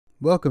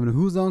Welcome to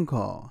Who's on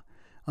Call.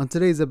 On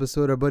today's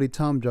episode, our buddy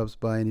Tom drops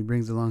by and he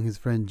brings along his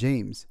friend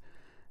James.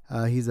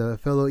 He's a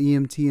fellow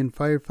EMT and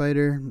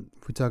firefighter.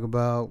 We talk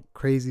about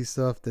crazy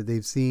stuff that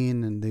they've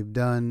seen and they've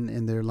done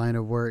in their line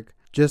of work.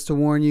 Just to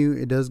warn you,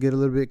 it does get a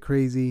little bit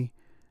crazy.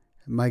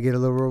 It might get a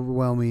little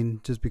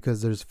overwhelming just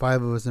because there's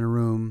 5 of us in a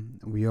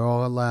room. We are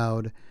all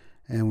loud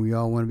and we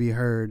all want to be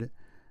heard.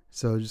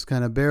 So just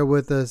kind of bear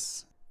with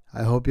us.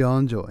 I hope y'all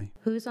enjoy.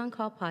 Who's on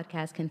Call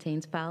podcast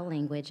contains foul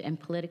language and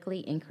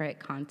politically incorrect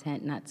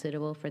content not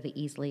suitable for the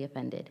easily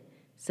offended.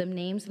 Some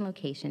names and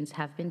locations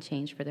have been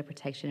changed for the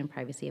protection and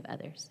privacy of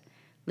others.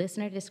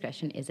 Listener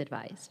discretion is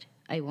advised.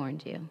 I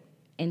warned you.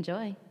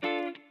 Enjoy.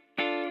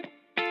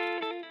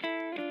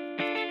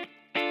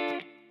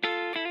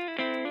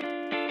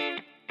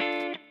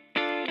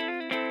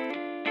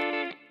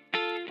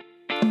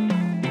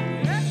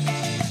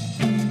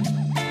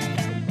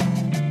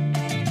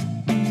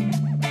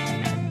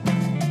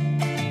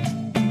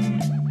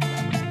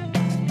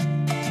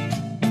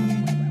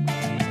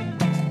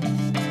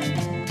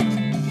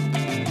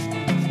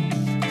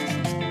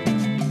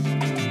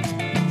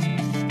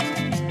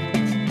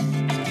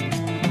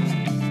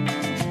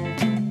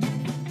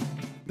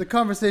 The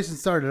conversation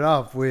started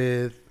off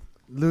with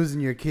losing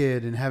your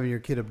kid and having your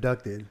kid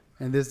abducted.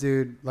 And this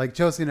dude, like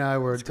Chelsea and I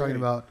were talking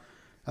about,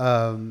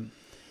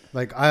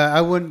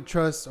 I wouldn't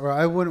trust or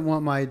I wouldn't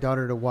want my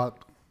daughter to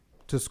walk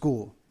to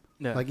school.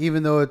 Yeah. Like,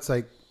 even though it's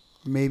like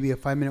maybe a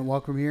 5-minute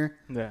walk from here.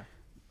 Yeah.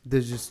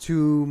 There's just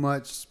too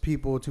much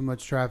people, too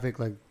much traffic,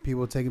 like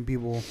people taking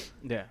people,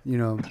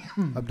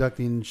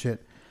 abducting and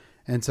shit.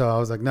 And so I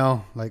was like,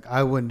 no, like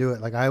I wouldn't do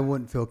it. Like I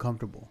wouldn't feel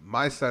comfortable.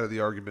 My side of the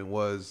argument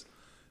was,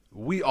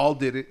 we all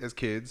did it as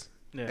kids,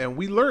 and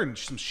we learned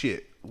some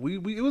shit.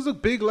 It was a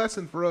big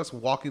lesson for us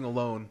walking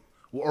alone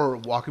or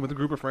walking with a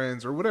group of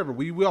friends or whatever.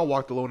 We all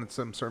walked alone at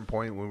some certain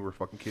point when we were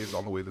fucking kids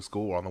on the way to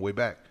school or on the way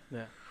back.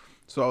 Yeah.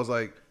 So I was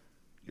like,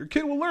 your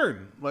kid will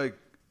learn. Like,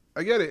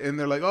 I get it. And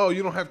they're like, oh,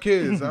 you don't have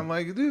kids. I'm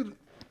like, dude,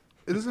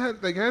 it doesn't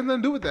have, it has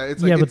nothing to do with that.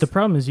 It's but the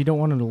problem is you don't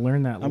want them to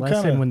learn that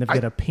lesson when they've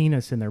got a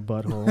penis in their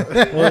butthole.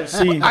 Well,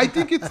 see, I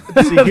think it's...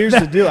 See, here's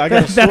the deal. I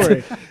got a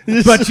story.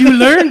 But you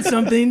learned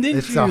something, didn't you?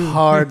 It's a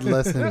hard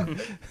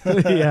lesson.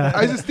 Yeah.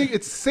 I just think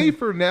it's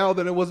safer now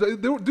than it was.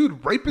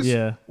 Dude,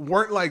 rapists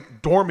weren't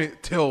like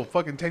dormant till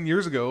fucking 10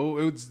 years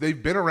ago.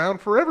 They've been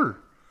around forever.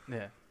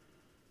 Yeah.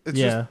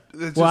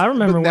 I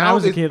remember when I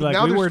was a kid, like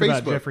we worried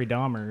about Jeffrey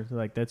Dahmer.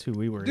 Like that's who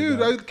we were.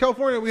 Dude,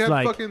 California, we had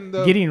like, fucking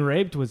getting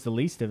raped was the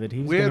least of it. He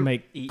was going to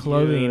make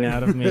clothing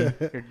out of me.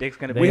 Your dick's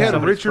going to be. We had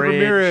Richard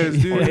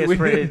Ramirez,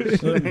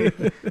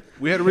 dude.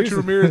 We had Richard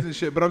Ramirez and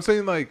shit. But I'm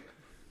saying, like,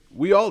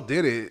 we all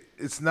did it.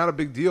 It's not a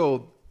big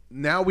deal.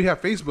 Now we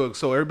have Facebook,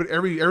 so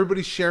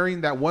everybody's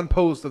sharing that one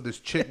post of this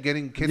chick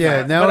getting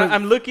kidnapped. Yeah, now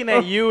I'm looking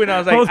at you, and I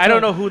was like, I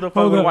don't know who the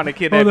fuck would want to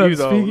kidnap you,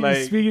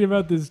 though. Speaking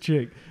about this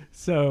chick,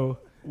 so.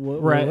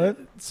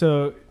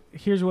 So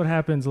here's what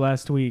happens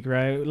last week,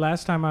 right?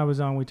 Last time I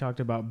was on, we talked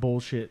about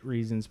bullshit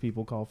reasons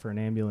people call for an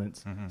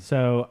ambulance. Mm-hmm.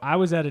 So I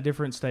was at a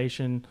different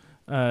station.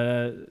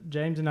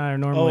 James and I are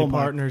normally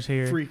partners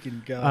here.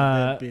 Freaking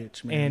God, that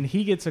bitch, man. And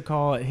he gets a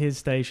call at his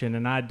station,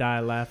 and I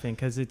die laughing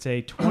because it's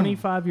a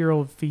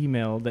 25-year-old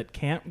female that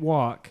can't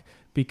walk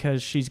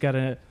because she's got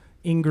an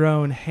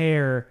ingrown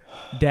hair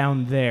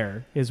down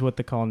there, is what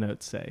the call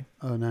notes say.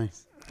 Oh,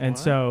 nice. And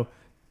So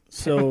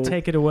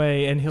take it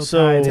away, and he'll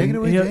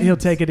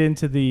take it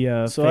into the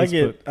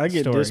Facebook I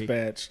get story.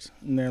 Dispatched,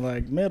 and they're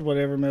like, med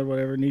whatever,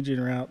 need you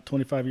en route.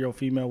 25-year-old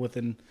female with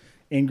an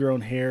ingrown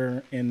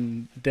hair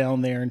and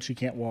down there, and she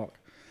can't walk.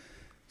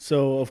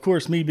 So of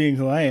course, me being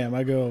who I am,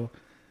 I go,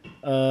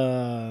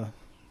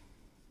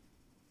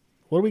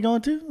 what are we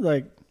going to?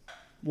 Like,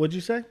 what'd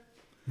you say?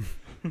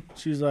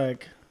 She's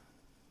like,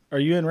 are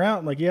you en route?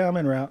 I'm like, yeah, I'm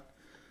en route.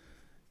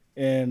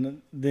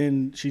 And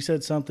then she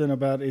said something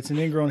about it's an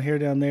ingrown hair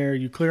down there.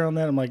 You clear on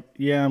that? I'm like,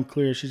 yeah, I'm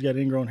clear. She's got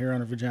ingrown hair on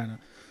her vagina.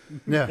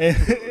 Yeah.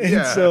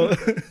 And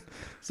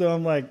so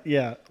I'm like,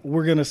 yeah,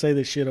 we're going to say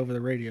this shit over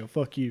the radio.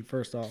 Fuck you,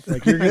 first off.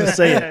 Like, you're going to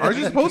say it. Aren't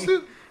you supposed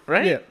to?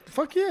 Right? Yeah.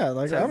 Fuck yeah.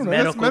 Like, I don't know.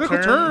 That's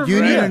medical term.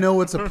 You need to know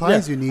what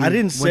supplies you need. I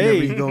didn't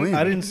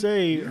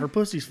say her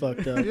pussy's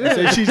fucked up. I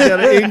said she's got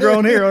an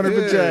ingrown hair on her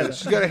vagina.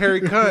 She's got a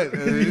hairy cut.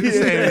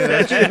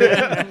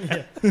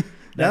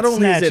 Not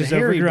only is it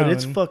hairy, but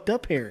it's fucked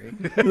up hairy.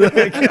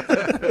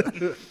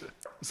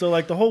 So,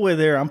 like, the whole way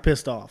there, I'm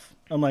pissed off.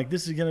 I'm like,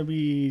 this is going to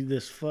be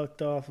this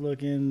fucked off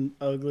looking,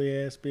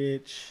 ugly ass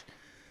bitch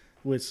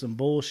with some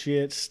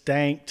bullshit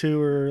stank to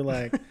her.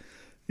 Like,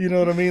 you know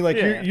what I mean? Like,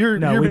 you're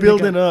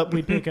building up.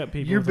 We pick up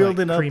people. You're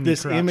building like up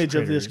this image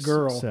of this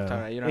girl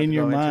in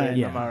your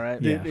mind.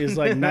 That is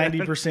like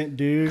 90%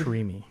 dude.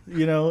 Creamy.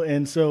 You know,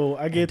 and so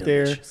I get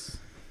there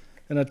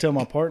and I tell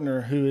my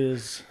partner, who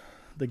is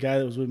the guy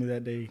that was with me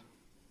that day,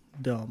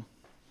 dumb.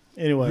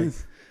 Anyway,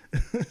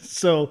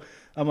 so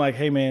I'm like,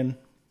 hey man,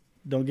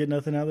 don't get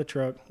nothing out of the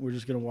truck. We're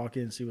just going to walk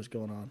in and see what's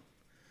going on.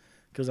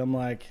 Because I'm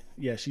like,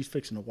 yeah, she's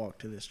fixing to walk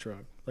to this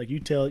truck. Like, you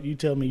tell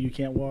me you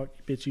can't walk,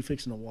 bitch, you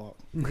fixing to walk.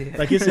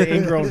 Like, it's an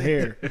ingrown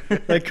hair.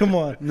 Like, come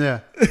on. Yeah.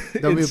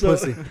 Don't be a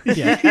pussy.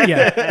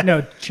 Yeah.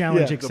 No,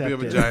 challenge accepted.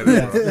 Don't be a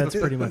vagina. That's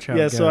pretty much how it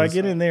goes. So I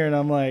get in there and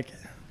I'm like,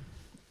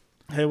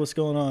 hey, what's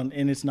going on?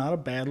 And it's not a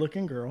bad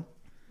looking girl.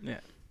 Yeah.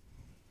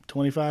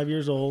 25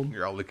 years old.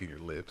 You're all licking your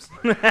lips.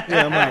 Yeah,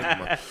 I'm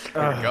like,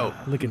 there we go.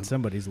 Licking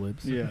somebody's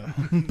lips. yeah.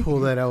 Pull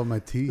that out with my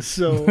teeth.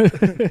 So,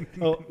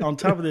 on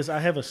top of this,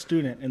 I have a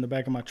student in the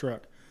back of my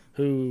truck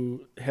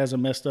who has a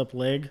messed up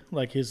leg.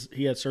 Like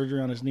he had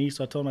surgery on his knee.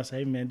 So I told him, I said,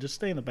 hey man, just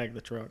stay in the back of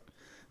the truck.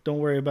 Don't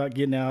worry about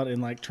getting out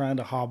and like trying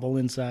to hobble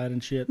inside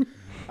and shit.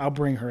 I'll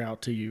bring her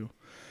out to you.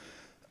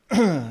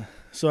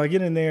 So I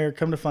get in there,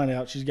 come to find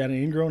out she's got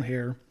an ingrown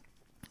hair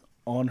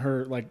on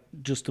her, like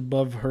just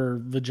above her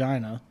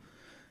vagina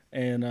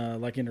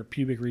and like in her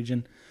pubic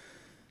region.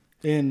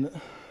 And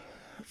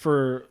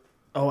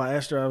I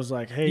asked her, I was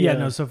like, hey. Yeah,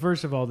 no, so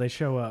first of all, they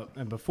show up,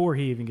 and before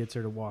he even gets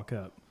her to walk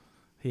up,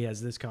 he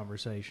has this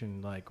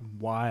conversation, like,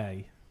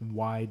 why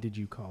did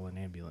you call an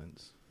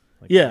ambulance?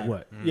 Like, yeah.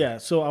 What? Yeah,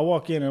 so I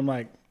walk in, and I'm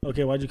like,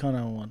 okay, why'd you call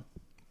 911?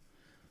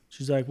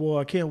 She's like, well,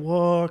 I can't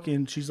walk,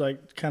 and she's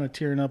like kind of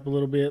tearing up a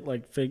little bit,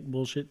 like fake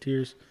bullshit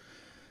tears.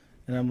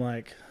 And I'm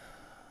like,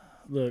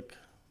 look,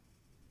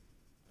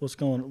 what's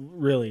going on?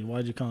 Really,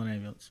 why'd you call an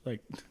ambulance?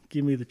 Like,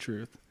 give me the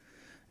truth.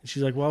 And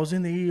she's like, well, I was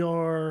in the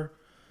ER,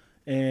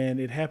 and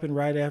it happened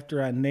right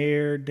after I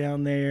nared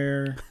down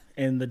there,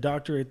 and the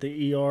doctor at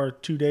the ER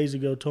 2 days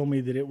ago told me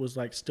that it was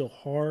like still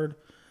hard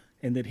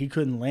and that he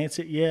couldn't lance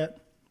it yet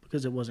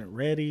because it wasn't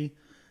ready.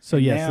 So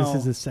and yes, now,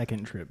 this is a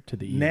second trip to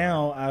the ER.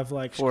 Now I've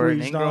like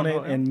squeezed on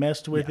it and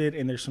messed with it,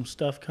 and there's some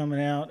stuff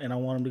coming out, and I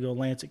want him to go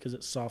lance it because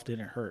it's soft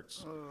and it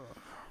hurts.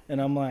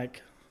 And I'm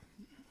like,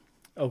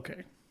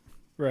 okay,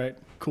 right,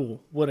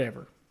 cool,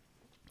 whatever.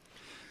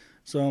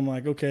 So I'm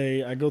like,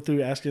 okay, I go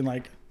through asking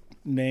like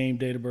name,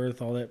 date of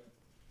birth, all that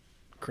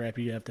crap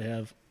you have to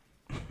have.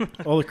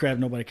 All the crap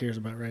nobody cares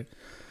about, right?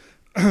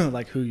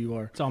 Like who you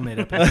are. It's all made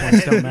up.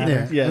 Points don't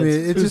matter. Yeah, I mean,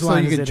 it's just so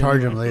you can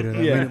charge them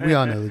later. Yeah. We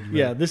all know that.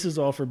 Yeah, this is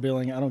all for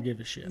billing. I don't give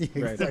a shit.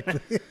 Yeah, right.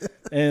 exactly.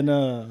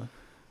 And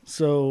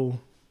so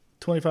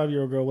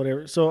 25-year-old girl,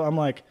 whatever. So I'm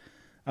like,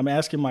 I'm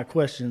asking my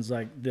questions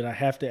like that I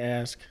have to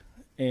ask,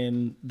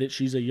 and that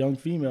she's a young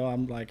female.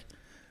 I'm like,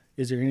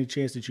 is there any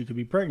chance that you could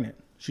be pregnant?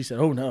 She said,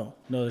 oh, no,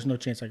 there's no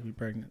chance I could be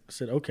pregnant. I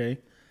said, okay,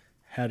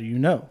 how do you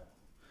know?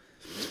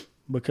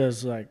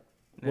 Because like,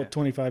 what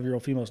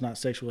 25-year-old female is not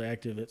sexually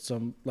active at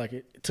some,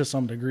 like to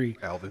some degree?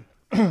 Alvin.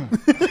 Okay.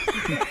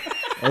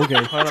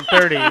 Well, I'm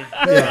 30.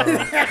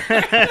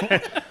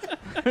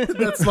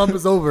 That slump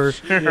is over.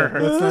 Yeah,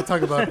 let's not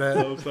talk about that.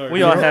 Oh, sorry.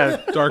 We all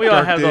have dark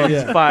those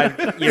days.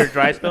 5-year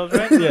dry spells,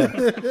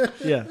 right?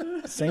 Yeah.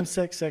 Same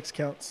sex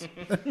counts.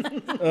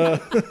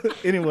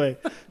 Anyway,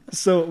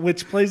 so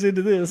which plays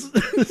into this.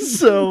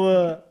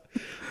 So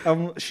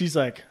she's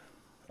like,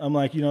 I'm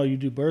like, you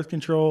do birth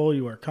control,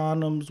 you wear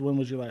condoms. When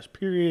was your last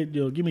period?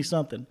 Give me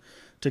something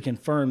to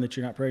confirm that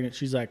you're not pregnant.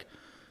 She's like,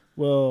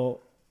 well,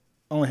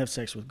 I only have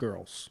sex with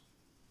girls.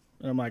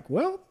 And I'm like,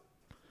 well,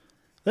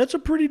 that's a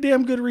pretty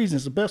damn good reason.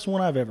 It's the best one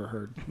I've ever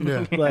heard.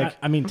 Yeah. Like,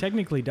 I mean,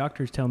 technically,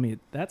 doctors tell me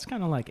that's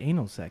kind of like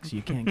anal sex.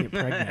 You can't get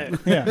pregnant.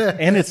 yeah,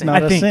 and it's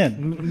not a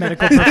sin.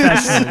 Medical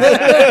professionals.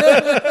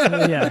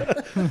 Yeah.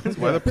 That's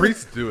why the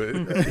priests do it.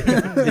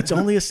 It's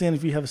only a sin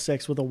if you have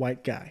sex with a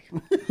white guy.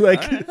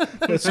 Like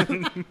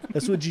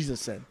that's what Jesus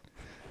said.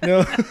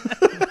 No.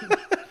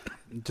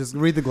 Just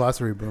read the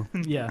glossary, bro.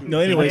 Yeah. No,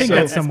 anyway, I think so-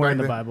 that's somewhere in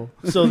the Bible.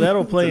 So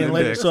that'll play It's in an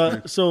later.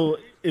 index. So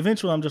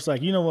eventually, I'm just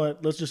like, you know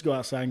what? Let's just go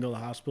outside and go to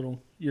the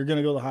hospital. You're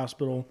gonna go to the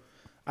hospital.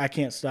 I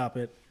can't stop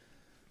it.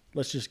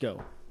 Let's just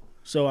go.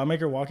 So I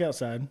make her walk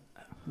outside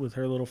with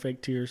her little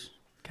fake tears.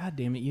 God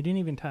damn it! You didn't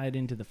even tie it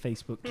into the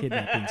Facebook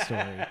kidnapping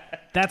story.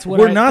 That's what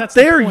We're not that's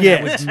the there point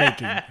yet. I was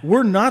making.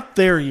 We're not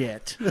there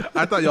yet.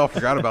 I thought y'all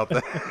forgot about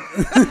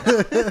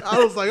that.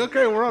 I was like,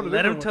 okay, we're on.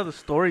 Let him tell the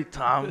story,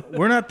 Tom.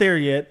 We're not there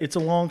yet. It's a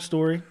long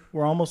story.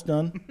 We're almost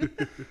done.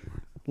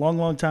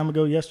 Long time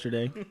ago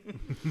yesterday.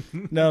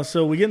 No,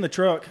 so we get in the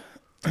truck.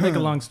 To make a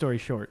long story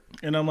short,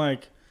 And I'm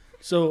like,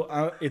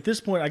 at this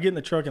point, I get in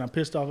the truck and I'm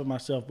pissed off at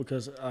myself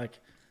because like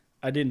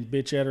I didn't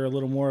bitch at her a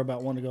little more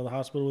about wanting to go to the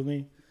hospital with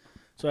me.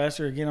 So I asked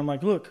her again. I'm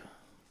like, look,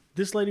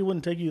 this lady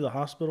wouldn't take you to the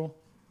hospital,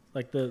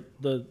 like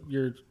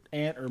your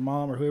aunt or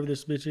mom or whoever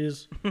this bitch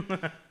is.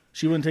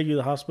 She wouldn't take you to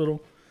the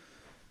hospital.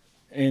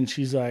 And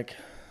she's like,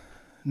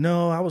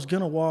 no, I was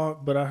gonna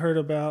walk, but I heard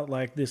about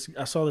like this.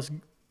 I saw this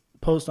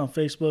post on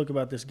Facebook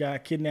about this guy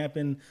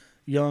kidnapping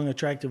young,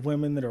 attractive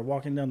women that are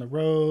walking down the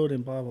road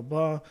and blah, blah,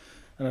 blah.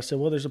 And I said,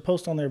 well, there's a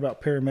post on there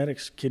about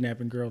paramedics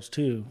kidnapping girls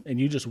too. And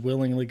you just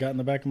willingly got in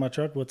the back of my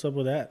truck. What's up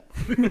with that?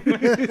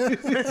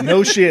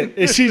 No shit.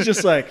 And she's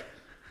just like,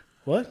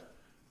 what?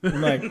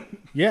 I'm like,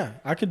 yeah,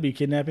 I could be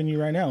kidnapping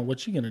you right now.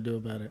 What you going to do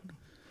about it?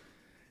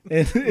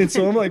 And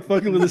so I'm like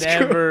fucking with this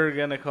truck. Never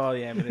gonna call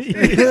the ambulance.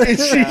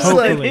 And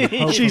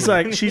Hopefully. she's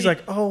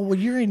like, oh, well,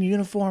 you're in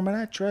uniform and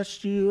I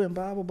trust you and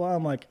blah, blah, blah.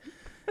 I'm like,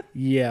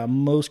 Yeah,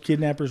 most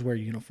kidnappers wear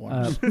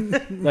uniforms,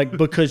 like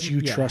because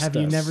you trust us. Have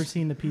you never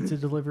seen the pizza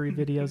delivery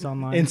videos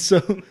online? And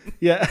so,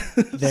 yeah,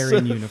 they're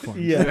in uniform.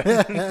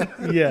 Yeah,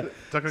 yeah.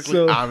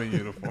 Technically, I'm in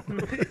uniform.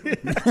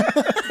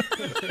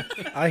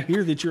 I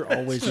hear that you're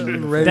always in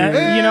uniform.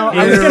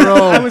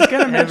 I was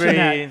gonna mention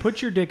that.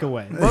 Put your dick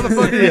away,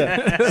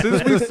 motherfucker.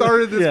 Since we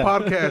started this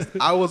podcast,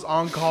 I was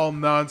on call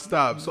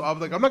nonstop. So I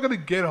was like, I'm not gonna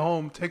get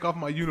home, take off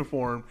my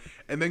uniform,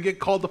 and then get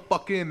called the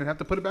fuck in and have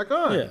to put it back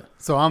on. Yeah.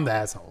 So I'm the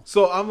asshole.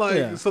 So I'm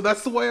like, so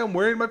that's the way I'm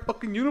wearing my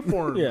fucking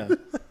uniform. Yeah.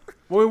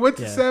 When we went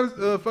to Sam's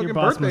fucking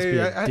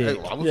birthday,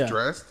 I was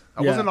dressed.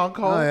 I wasn't on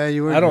call. Oh yeah,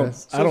 you were. I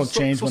dressed. don't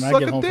change when I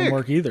get home from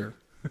work either.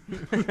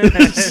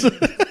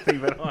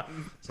 Leave it on.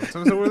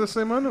 Sometimes I wear the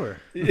same underwear.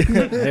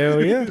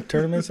 Hell yeah,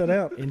 turn them inside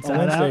out.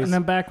 Inside out and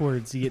then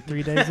backwards. You get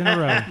 3 days in a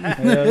row.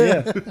 Hell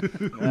yeah.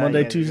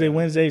 Monday, Tuesday,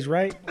 Wednesday's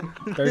right.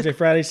 Thursday,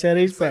 Friday,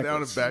 Saturday's backwards.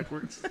 Down and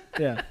backwards.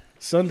 Yeah.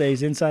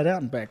 Sundays inside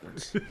out and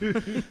backwards.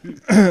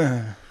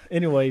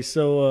 Anyway,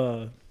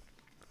 so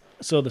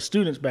the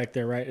students back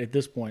there, right, at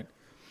this point,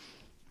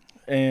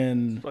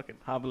 and fucking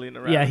hobbling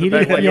around. Yeah, he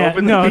didn't. Yeah,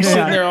 no, he's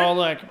sitting there all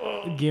like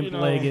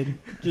gimp-legged.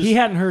 He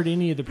hadn't heard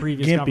any of the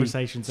previous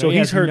conversations, so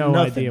he's heard no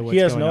nothing. idea what's he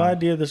has going no on.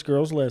 idea this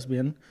girl's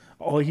lesbian.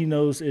 All he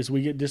knows is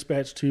we get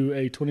dispatched to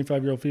a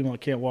 25-year-old female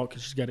that can't walk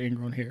because she's got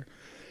ingrown hair.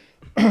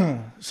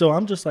 So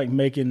I'm just like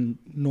making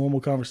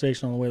normal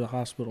conversation on the way to the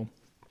hospital.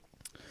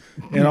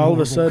 And all of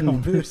a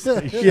sudden,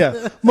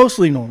 yeah,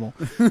 mostly normal.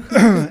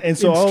 And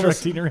so all of a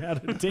sudden, instructing her how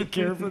to take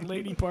care of her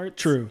lady parts.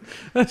 True.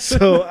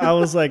 So I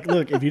was like,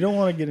 look, if you don't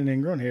want to get an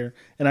ingrown hair,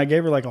 and I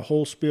gave her like a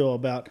whole spiel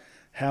about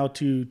how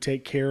to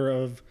take care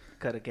of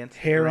cut against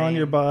hair on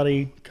your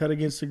body, cut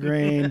against the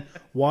grain,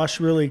 wash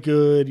really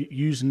good,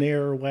 use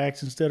Nair or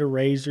wax instead of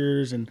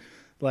razors, and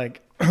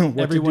like what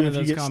Every to do one if of you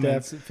those get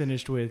comments stabbed.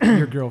 finished with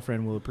your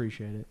girlfriend will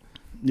appreciate it.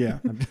 Yeah.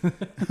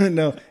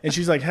 No. And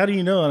she's like, how do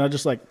you know? And I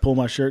just like pull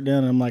my shirt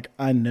down and I'm like,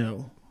 I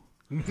know.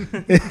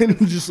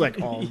 And just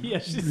like, oh. Yeah,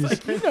 she's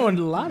like, you know a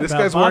lot This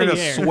about guy's wearing body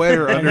a hair.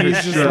 sweater And under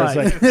his he's shirt. just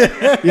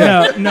like,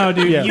 no,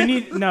 dude, you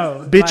need,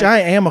 Bitch, like, I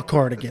am a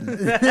cardigan.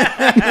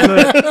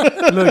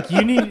 look,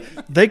 you need.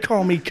 They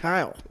call me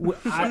Kyle.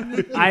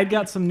 I had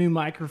got some new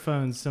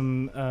microphones,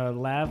 some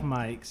lav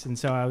mics, and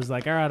so I was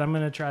like, all right, I'm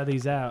going to try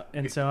these out.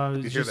 And so I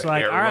was just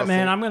like, all right,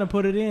 man, I'm going to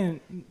put it in,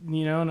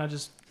 and I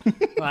just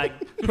like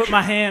put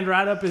my hand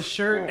right up his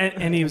shirt,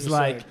 and he was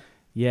like,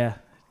 yeah,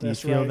 do you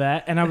feel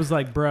that? And I was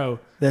like, bro.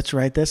 That's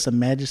right. That's the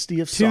majesty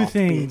of Two soft,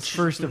 things. bitch.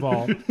 First of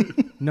all,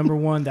 number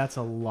one, that's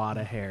a lot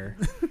of hair.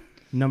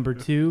 Number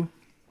two,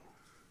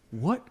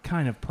 what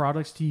kind of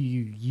products do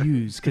you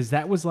use? Because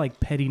that was like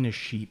petting a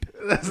sheep.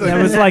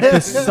 That was like the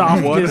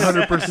softest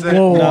 100%.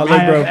 wool No, look,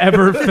 I bro. have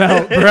ever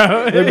felt,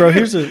 bro. Hey, bro,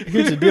 here's the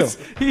deal.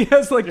 He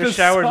has like Your the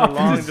showers are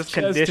long, softest just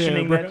chest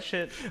conditioning hair, bro. that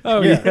shit.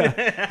 Oh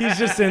yeah. He's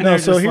just in No, there.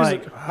 so just here's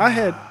like, I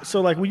had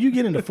like when you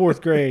get into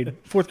fourth grade,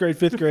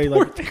 fifth grade,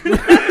 like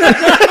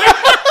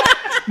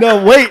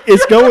no, wait,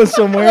 it's going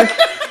somewhere.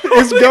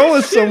 It's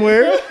going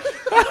somewhere.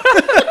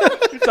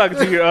 You're talking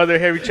to your other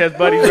hairy chest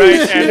buddies,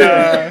 right?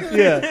 And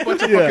Yeah,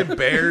 Bunch of fucking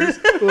bears.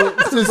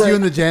 It's just you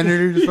and the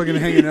janitor just fucking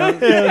hanging out.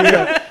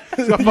 yeah.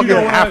 It's got fucking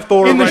half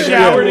Thor in the right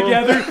shower there.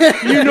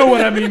 together. You know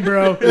what I mean,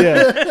 bro.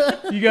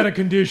 Yeah. You got a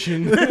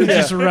condition.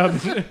 Just rub.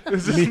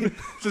 It's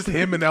just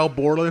him and Al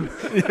Borland.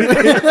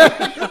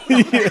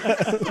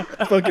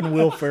 Fucking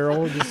Will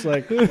Ferrell, just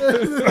like.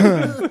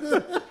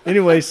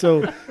 Anyway, so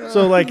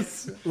like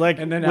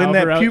And then when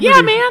that Alvaro,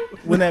 puberty,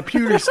 when that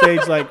puberty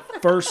stage like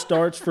first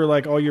starts for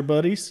like all your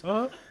buddies,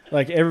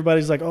 like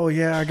everybody's like, oh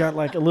yeah, I got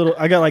like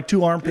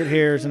 2 armpit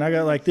hairs, and I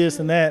got like this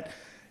and that,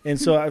 and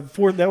so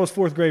that was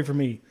fourth grade for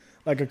me.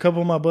 Like a couple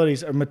of my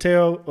buddies,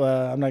 Mateo,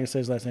 I'm not gonna say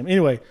his last name.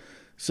 Anyway,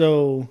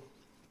 so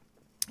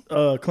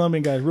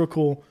Colombian guy's real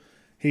cool.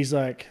 He's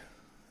like,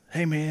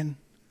 hey man,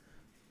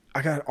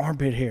 I got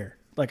armpit hair.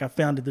 Like I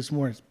found it this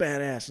morning. It's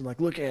badass. And like,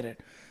 look at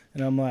it.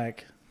 And I'm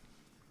like,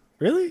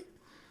 really?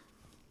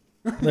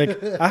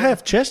 Like I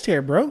have chest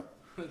hair, bro.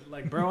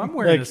 Like, bro, I'm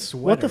wearing Like a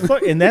sweater. what the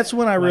fuck? And that's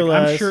when I Like,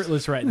 realized I'm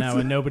shirtless right now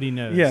and nobody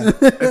knows. Yeah.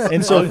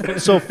 And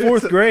so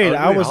fourth grade,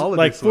 I ugly was holiday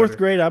like fourth sweater.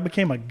 grade, I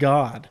became a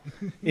god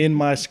in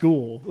my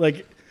school.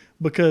 Like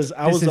because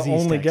I was This the is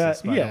East only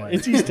Texas, guy. by the Yeah, way.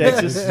 it's East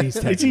Texas. This is East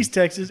It's Texas. East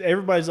Texas.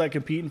 Everybody's like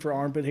competing for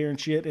armpit hair and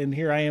shit, and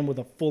here I am with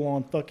a full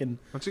on fucking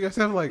Don't you guys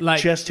have like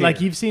chest hair.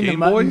 Like you've seen the Game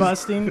mutton Boys?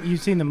 busting.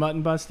 You've seen the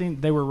mutton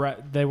busting. They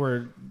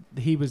were.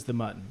 He was the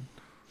mutton.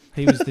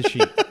 He was the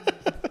sheep.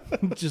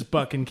 Just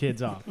bucking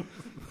kids off.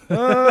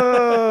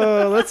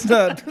 Oh, let's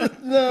not.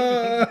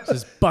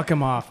 Just buck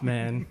them off,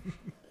 man.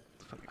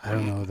 I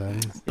don't know what that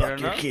is. you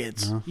don't know?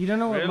 kids. You don't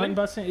know what Really? mutton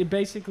busting? It's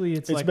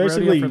It's like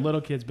basically- rodeo for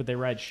little kids, but they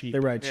ride sheep. They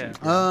ride Yeah. sheep.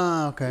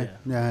 Oh, okay.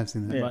 Yeah, I've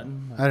seen that. Yeah.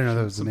 Mutton. I don't know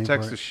that was the some name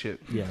Texas for shit.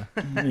 Yeah.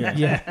 Yeah.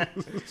 Yeah.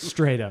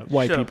 Straight up.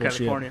 White Shut up, people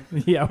shit. California.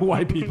 Yeah.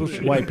 White people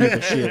shit. White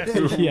people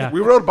shit. Yeah. We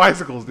rode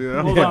bicycles, dude.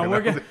 I don't Hold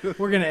on. fucking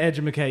We're gonna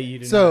educate you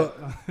tonight. So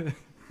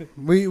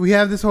we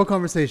have this whole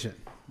conversation,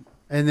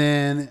 and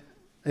then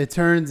it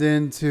turns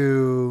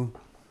into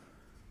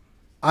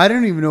I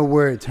don't even know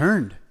where it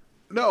turned.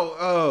 No.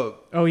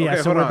 Oh yeah.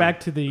 Okay, So we're on. back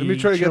to the let me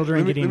try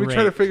children getting Let me raped.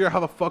 try to figure out how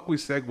the fuck we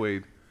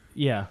segued.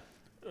 Yeah.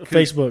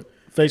 Facebook.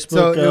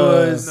 So it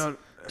was No,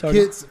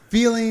 kids'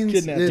 feelings.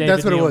 Kidnapped.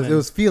 That's what it was. David It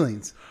was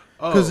feelings.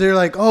 Oh. Because they're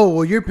like, oh,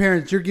 well, your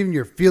parents, you're giving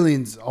your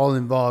feelings all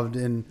involved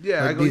in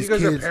yeah, like, I go, these you guys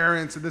kids. are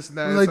parents and this and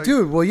that. I'm It's like,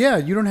 dude, well, yeah,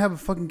 you don't have a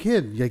fucking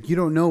kid. Like, you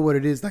don't know what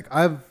it is. Like,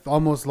 I've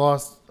almost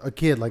lost a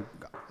kid. Like,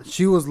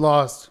 she was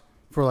lost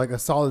for like a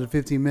solid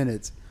 15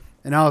 minutes,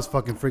 and I was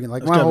fucking freaking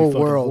like That's my gotta be whole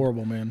fucking world,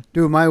 horrible, man.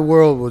 dude. My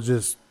world was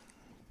just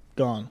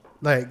Gone.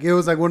 like it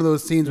was like one of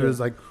those scenes where it's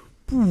like,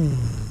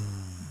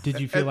 Did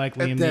you feel like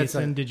Liam that's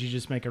Neeson? like- Did you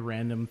just make a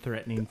random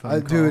threatening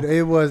phone call? dude,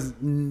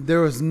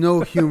 there was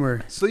no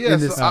humor So yeah, in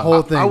this so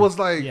whole thing. I was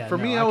like, Yeah, for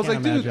no, me, I I was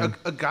like, can't dude, imagine.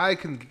 a guy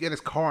can get his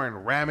car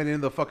and ram it into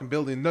the fucking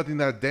building. Nothing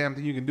that a damn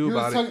thing you can do he,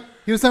 about was it. talking,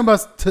 he was talking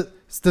about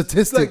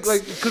statistics.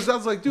 Like, because I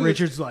was like, dude,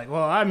 Richard's like,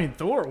 well, I mean,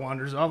 Thor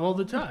wanders off all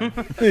the time.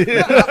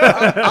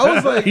 I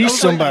was like, He's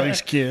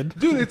somebody's kid.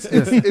 dude. It's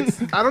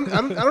I don't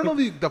know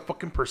the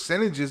fucking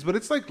percentages, but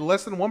it's like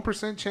less than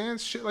 1%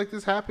 chance shit like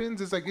this happens.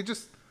 It's like it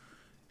just.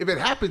 If it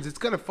happens, it's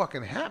gonna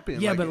fucking happen.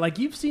 Yeah, but like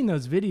you've seen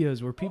those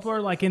videos where people are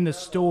like in the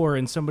store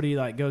and somebody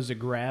like goes to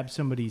grab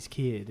somebody's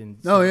kid and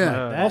Oh, yeah. stuff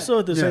like that. Also,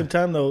 at the Yeah. same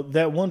time, though,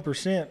 that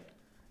 1%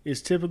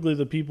 is typically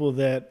the people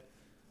that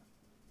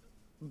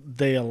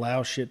they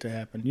allow shit to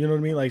happen. You know what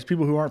I mean? Like, it's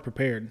people who aren't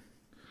prepared.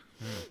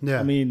 yeah,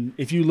 I mean,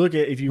 if you who read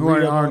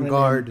are up on on it,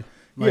 guard,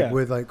 like yeah.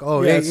 with like,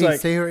 oh, Yeah, hey, it's hey, like-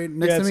 stay right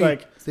next yeah, to it's me,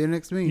 like, stay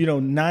next to me. you know,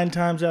 9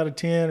 times out of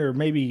 10, or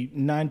maybe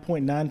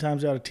 9.9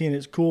 times out of 10,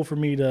 it's cool for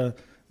me to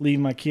leave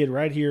my kid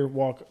right here,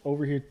 walk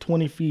over here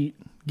 20 feet,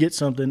 get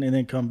something, and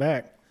then come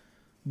back.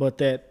 But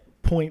that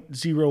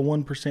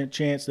 0.01%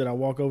 chance that I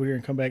walk over here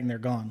and come back and they're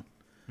gone,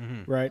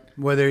 right?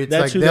 Whether it's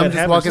That's like who them that just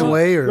happens walking to.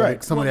 away or Right.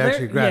 like somebody Well,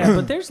 actually there- grabbed yeah, them.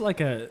 but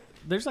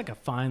there's like a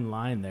fine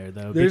line there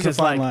though. There's a because,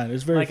 fine like- line.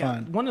 It's very like,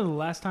 fine. One of the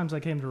last times I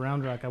came to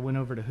Round Rock, I went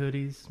over to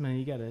Hoodies. Man,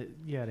 you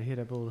gotta hit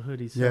up old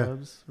Hoodie Yeah.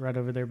 subs right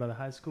over there by the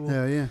high school.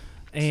 Hell yeah.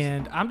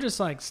 And I'm just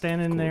like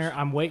standing there.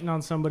 I'm waiting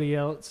on somebody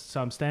else. So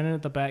I'm standing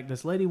at the back.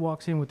 This lady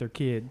walks in with her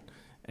kid,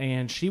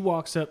 and she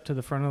walks up to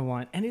the front of the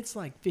line, and it's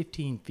like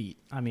 15 feet.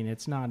 I mean,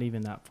 it's not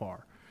even that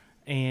far.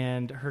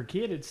 And her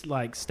kid had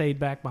like stayed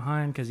back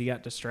behind because he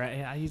got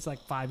distracted. He's like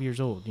 5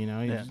 years old, you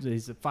know.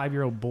 He's a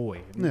 5-year-old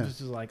boy. Yeah.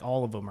 This is like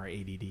all of them are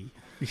ADD,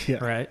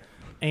 Yeah. right?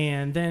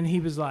 And then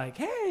he was like,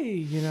 "Hey,"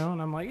 you know,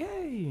 and I'm like,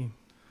 "Hey,"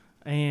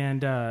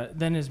 and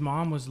then his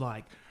mom was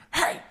like,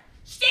 "Hey,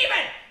 Steven!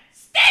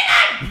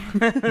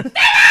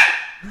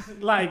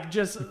 Like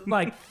just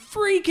like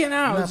freaking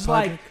out. It's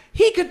like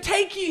he could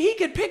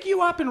pick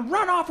you up and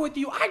run off with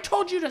you. I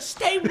told you to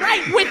stay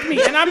right with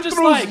me, and I'm just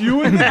like,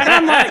 and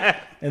I'm like,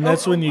 And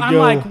that's when you I'm go.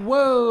 like,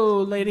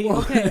 whoa, lady.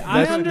 Okay,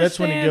 I understand. That's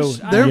when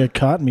you go. I- You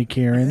caught me,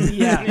 Karen.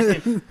 yeah,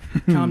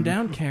 calm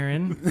down,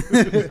 Karen.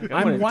 I'm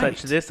I'm gonna white.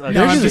 touch this. They're I'm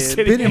just just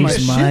spitting kidding. my He's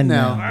shit mine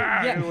now.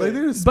 now. Yeah, Like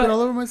they're gonna spit But-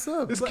 all over my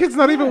stuff. this kid's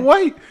not even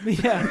white.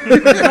 yeah.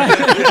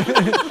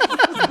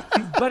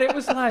 But it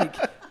was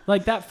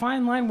like that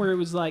fine line where it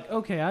was like,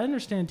 okay, I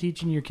understand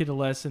teaching your kid a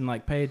lesson,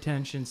 like pay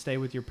attention, stay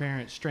with your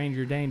parents,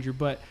 stranger danger,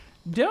 but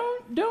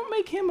don't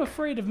make him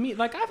afraid of me.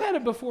 Like I've had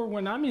it before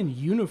when I'm in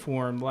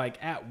uniform,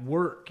 like at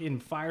work in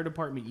fire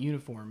department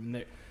uniform,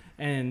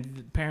 and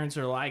the parents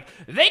are like,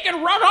 they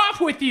can run off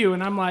with you,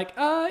 and I'm like,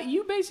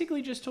 you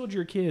basically just told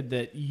your kid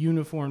that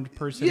uniformed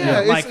person,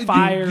 like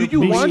fire. Do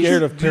you Be want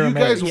scared your, of do you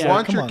guys paramedics. Yeah,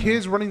 want come your on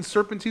kids running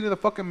serpentine in the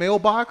fucking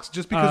mailbox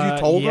just because you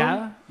told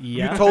them?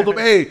 Yeah. You told them,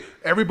 hey,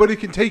 everybody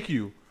can take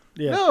you.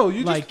 Yeah. No,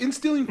 you're Like, just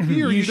instilling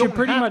fear. you You should don't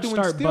pretty have much to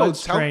start instill.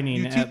 buds training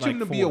You at, teach them like,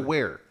 to be 4.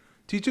 aware.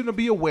 Teach them to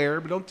be aware,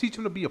 but don't teach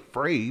them to be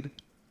afraid.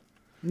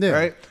 Yeah.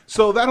 Right?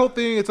 So that whole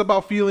thing, it's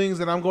about feelings,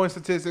 and I'm going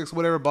statistics,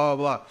 whatever, blah,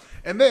 blah, blah.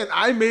 And then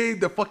I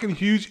made the fucking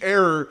huge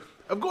error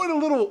of going a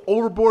little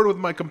overboard with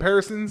my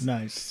comparisons.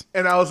 Nice.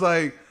 And I was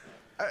like,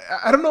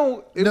 I don't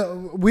know. If,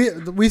 No,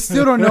 we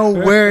still don't know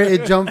where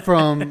it jumped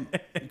from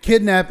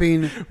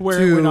kidnapping Where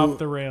to it went off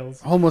the rails.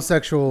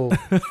 homosexual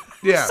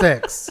yeah.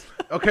 sex.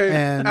 Okay.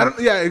 And I don't,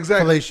 yeah,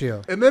 exactly.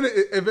 fellatio. And then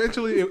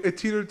eventually it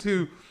teetered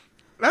to,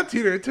 not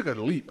teeter, it took a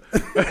leap.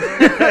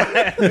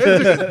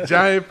 It took a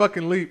giant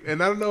fucking leap.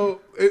 And I don't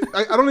know,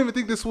 I don't even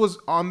think this was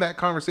on that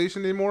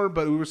conversation anymore,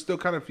 but we were still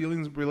kind of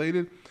feelings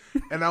related.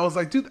 And I was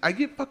like, dude, I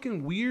get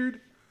fucking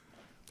weird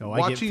Oh, I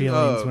get watching,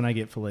 feelings when I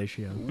get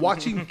fellatio.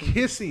 watching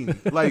kissing.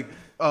 Like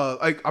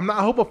I'm not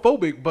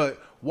homophobic,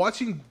 but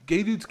watching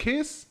gay dudes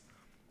kiss,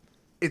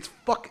 it's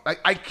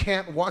I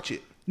can't watch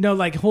it. No,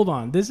 like, hold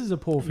on. This is a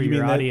poll for You your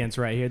mean that- audience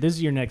right here. This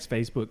is your next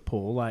Facebook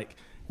poll. Like,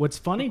 what's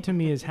funny to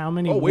me is how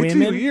many wait till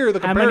women, you hear the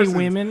how many comparisons.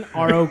 women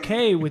are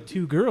okay with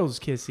two girls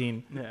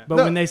kissing, Yeah. but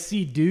No. when they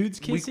see dudes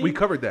kissing, We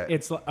covered that.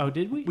 It's like, oh,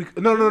 did we?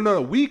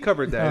 No. We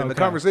covered that Oh, in the okay.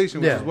 conversation.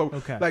 Which Yeah. is what,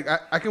 Okay. Like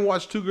I can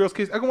watch two girls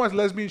kiss. I can watch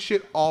lesbian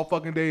shit all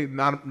fucking day.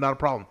 Not a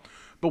problem.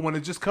 But when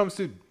it just comes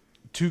to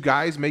two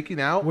guys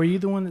making out, Were you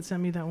the one that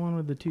sent me that one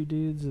with the two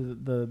dudes?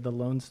 The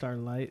Lone Star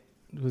Light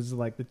was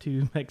like the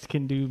two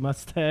Mexican dude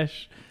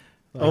mustache.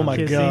 Oh my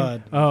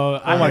god! Oh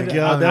my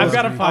god! I've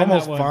got to find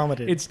almost that one.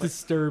 vomited. It's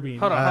disturbing.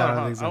 Hold on.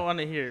 I so. want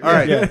to hear. All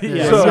right.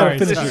 Yeah.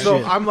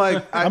 So I'm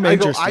like, I'm I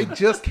go, interested. I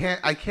just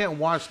can't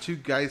watch two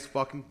guys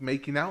fucking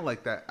making out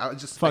like that. I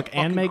just Fuck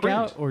I and make cringe.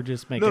 out or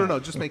just make out? No,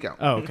 just make out.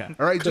 Oh, okay.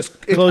 All right,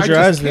 just Close your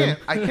eyes, then.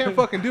 I can't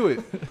fucking do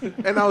it.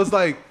 And I was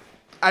like,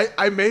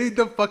 I made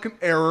the fucking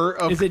error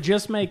of. Is it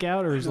just make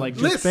out or is like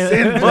just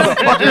Listen,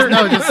 motherfucker.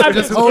 No,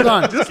 just hold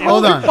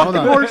on. Hold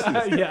on.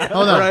 Horses. Yeah.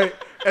 Hold on. Right?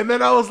 And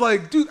then I was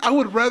like, dude, I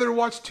would rather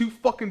watch two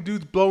fucking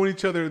dudes blowing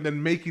each other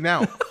than making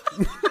out.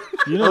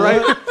 You know Right?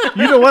 what?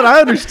 You know what?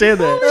 I understand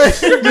that.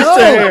 Just No,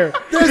 a hair.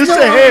 there's Just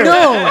no- a hair.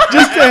 no.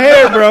 Just a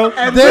hair, bro.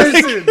 And There's-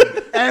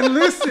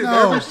 listen. No.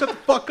 Everyone shut the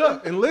fuck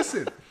up and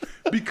listen.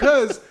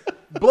 Because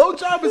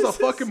blowjob is a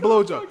fucking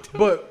blowjob.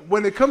 But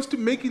when it comes to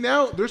making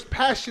out, there's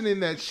passion in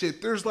that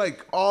shit. There's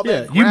like all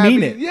that you mean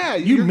grabbing. it. Yeah,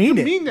 You mean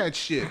it. mean that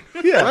shit.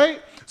 Yeah.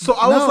 Right? So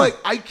I was No. like,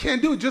 I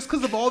can't do it just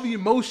because of all the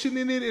emotion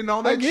in it and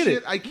all that get shit.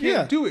 it. I can't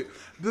Yeah. do it.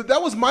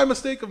 That was my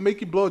mistake of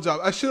making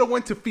blowjob. I should have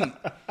went to feet.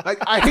 Like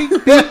I hate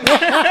feet,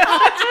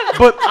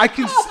 but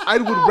I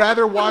would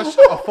rather watch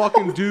a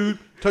fucking dude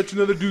touch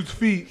another dude's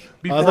feet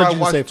before I I, thought you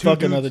would watch say two fuck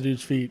dudes. another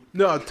dude's feet.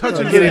 No,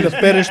 touching Getting the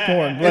fetish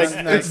porn. Like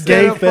instead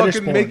gay of fetish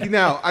fucking porn. making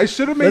out. I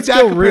should have made Let's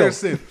that go real.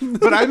 comparison,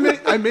 but I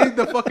made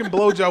the fucking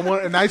blowjob one,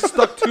 and I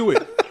stuck to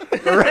it.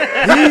 All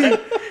right?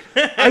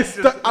 I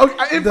stuck.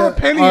 I in for a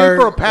penny, in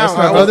for a pound.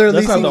 Our I was, other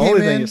that's not leasing the came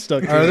only thing in. you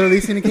stuck to. Our other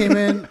leasing came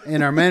in,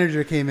 and our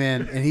manager came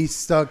in, and he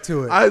stuck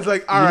to it. I was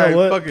like, all You know right,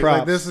 what? fuck it. Props.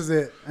 Like this is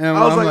it. And I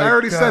was I'm like, I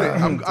already said it.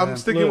 God I'm damn.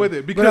 sticking Look. with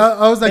it But because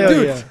I was like, Hell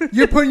dude, yeah.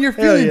 you're putting your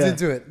Hell feelings yeah.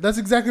 into it. That's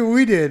exactly what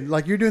we did.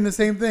 Like you're doing the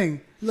same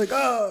thing. You're like,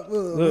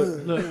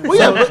 well,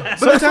 yeah, but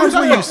Sometimes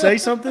when you say. say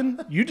something,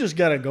 you just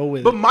gotta go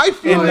with But it. my not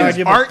feelings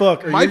give a aren't.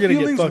 fuck, or My you're gonna get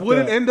feelings fucked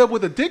wouldn't up. end up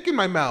with a dick in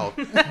my mouth.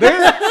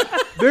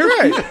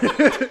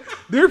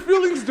 Their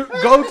feelings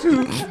go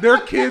to their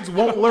kids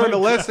won't learn a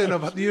lesson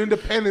of the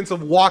independence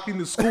of walking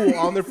to school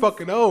on their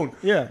fucking own.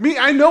 Yeah. Me,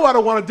 I know I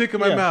don't want a dick in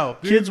my Yeah.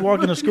 mouth. Dude. Kids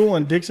walking to school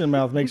and dicks in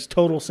mouth makes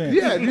total sense.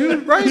 Yeah,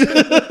 dude, right?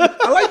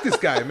 I like this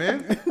guy,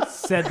 man.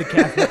 Said the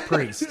Catholic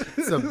priest.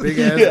 It's a big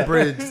ass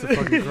bridge to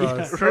fucking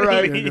cross.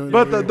 Right.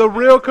 But the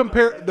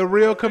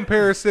real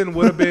comparison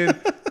would have been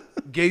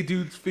gay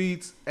dudes'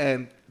 feet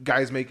and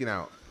guys making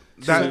out.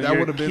 That your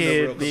would have been the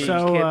kid real being-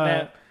 comparison.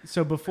 kidnapped.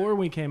 So before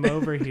we came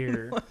over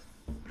here,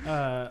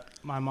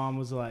 my mom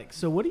was like,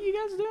 "So what are you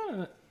guys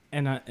doing?"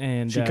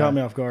 And She caught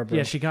me off guard, bro.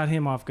 Yeah, she caught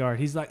him off guard.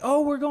 He's like,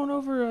 "Oh, we're going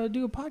over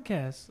do a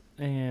podcast,"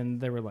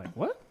 and they were like,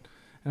 "What?"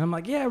 And I'm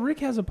like, "Yeah, Rick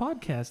has a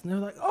podcast," and they're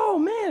like, "Oh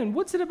man,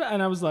 what's it about?"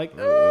 And I was like,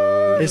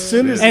 As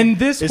soon as and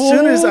this as whole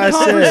soon as I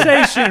said,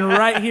 conversation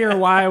right here,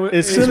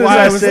 as soon as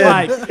I was said,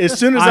 like, as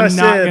soon as I'm I not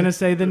said, gonna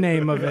say the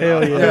name of it.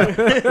 hell yeah.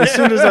 As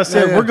soon as I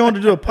said we're going to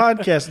do a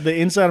podcast, the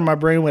inside of my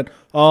brain went,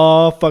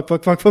 "Oh fuck.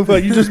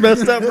 You just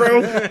messed up, bro.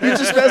 You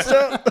just messed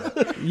up."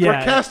 We're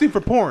Yeah, casting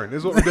for porn,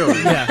 is what we're doing.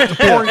 Yeah. It's a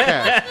porn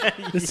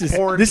cast. This is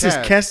Porn this is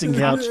cast. casting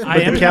couch, I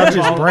but am the couch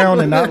is all-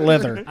 brown and not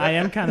leather. I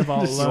am kind of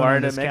all You alone are on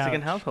in a this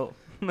Mexican couch. household.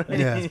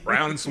 Yeah.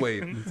 Brown and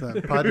suede. It's,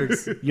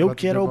 Podrick's Yo about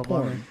to quiero jump up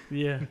on porn.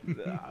 Yeah.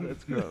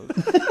 That's gross.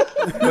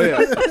 But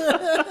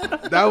yeah,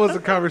 that was a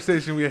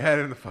conversation we had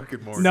in the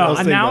fucking morning. No, was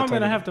and thinking now about I'm gonna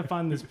talking have to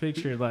find this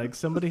picture. Like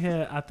somebody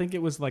had, I think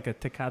it was like a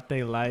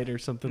Tecate Light or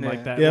something like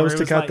Yeah. that. Yeah, it where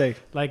was like- Tecate.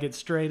 Like it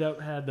straight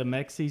up had the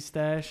Mexi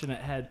stash, and it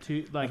had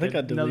two, like think I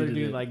another deleted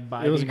dude it. like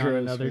It was biting on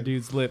gross, another man.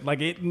 dude's lip.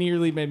 Like it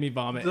nearly made me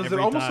vomit. Does it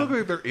every almost time. look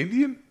like they're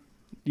Indian?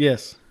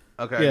 Yes.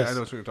 Okay, Yes. I know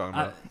what you're talking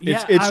about.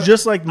 It's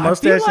just like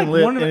mustache and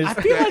lip, and I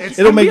it's- feel like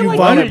It'll I make feel you like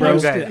vomit, you bro.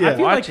 posted it. Yeah. I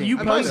feel like Watching. you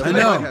I might posted have, I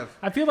I know. might have.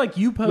 I feel like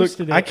you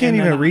posted it. I can't and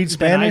then even read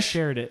then I Spanish.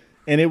 shared it.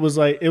 and it was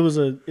like it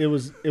was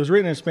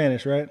written in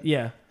Spanish, right?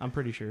 Yeah, I'm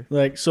pretty sure.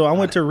 Like, so I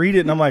went to read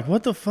it and I'm like,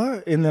 what the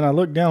fuck? And then I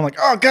looked down, I'm like,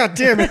 oh god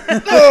damn it!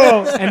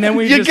 Oh, And then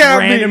we You just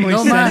got me. randomly No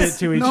sent mas. it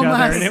to each No other,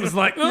 mas. and it was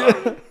like,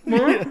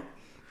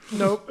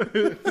 nope.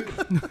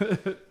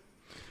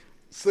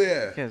 So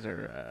yeah, You guys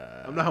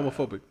are I'm not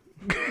homophobic.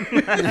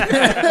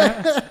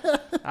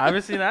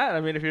 obviously not.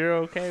 I mean, if you're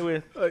okay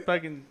with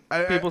fucking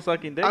people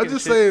sucking dick, I'm and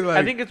just shit, saying, like,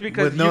 I think it's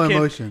because with no you can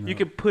emotion, you though.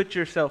 can put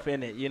yourself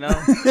in it. You know,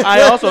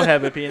 I also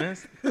have a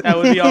penis. That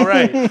would be all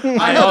right.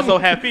 I also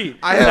have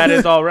feet. That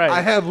is all right.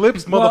 I have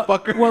lips,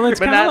 motherfucker. Well, it's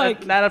but kind of not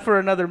like not for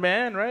another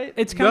man, right?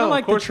 it's kind of No,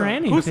 like of the course not.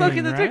 tranny. Who's thing,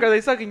 sucking the right? dick? Are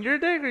they sucking your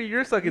dick or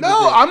you're sucking the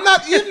No, dick? I'm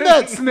not in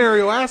that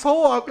scenario,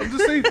 asshole. I'm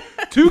just saying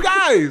two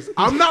guys.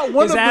 I'm not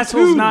one His of the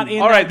asshole's two. not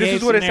in All right, that this gay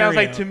is what it sounds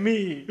scenario. like to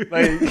me.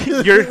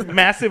 Like your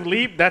massive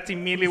leap, that's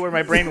immediately where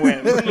my brain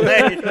went.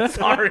 Like,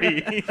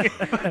 sorry.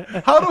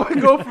 How do I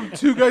go from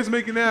two guys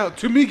making out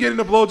to me getting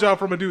a blowjob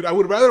from a dude? I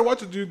would rather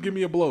watch a dude give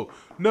me a blow.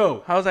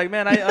 No. I was like,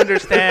 man, I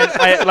understand.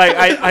 I all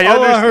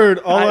understand.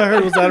 I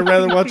heard was I'd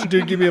rather watch a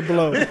dude give me a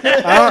blow.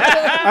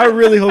 I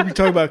really hope you're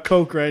talking about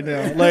coke right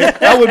now.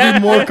 Like, I would be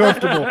more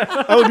comfortable.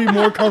 I would be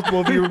more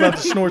comfortable if you were about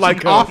to snort Like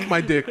some coke. off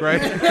my dick,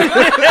 right?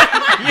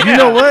 You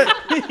know what?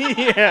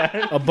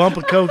 Yeah. A bump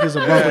of Coke is a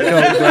bump of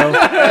Coke, bro.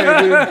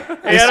 Hey, dude.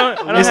 Hey, I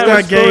don't it's have not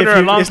a gay spoon if or a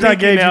you- long it's not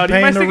gay if pinky now. you Do you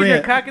paying mind the sticking your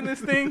rent. cock in this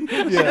thing?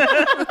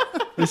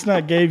 It's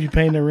not gay if you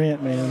paying the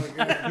rent, man.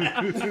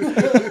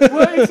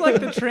 Well, it's like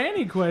the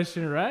tranny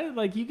question, right?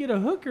 Like you get a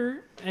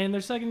hooker and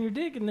they're sucking your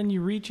dick, and then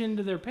you reach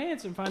into their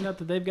pants and find out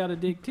that they've got a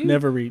dick too.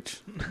 Never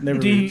reach. Never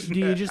Do you, reach. do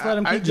you just let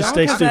them I keep just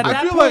going? stay 'Cause at stupid. that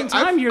I feel point in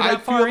like- time, you're I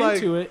that far feel like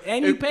into it,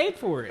 and you if- paid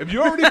for it. If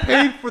you already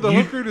paid for the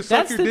hooker to suck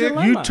that's your the dick,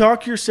 dilemma. You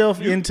talk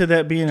yourself into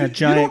that being a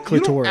giant you don't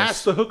clitoris.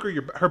 ask the hooker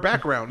her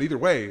background either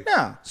way.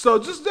 Yeah. So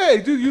just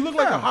hey, dude, you look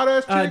like a hot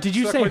ass chick. Did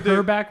you suck say my her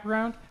dick.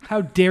 background?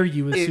 How dare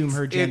you assume It's-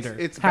 her it's- gender?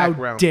 it's How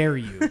background. dare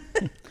you?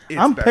 It's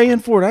I'm background. paying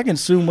for it. I can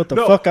assume what the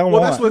No, fuck I well,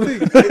 want. that's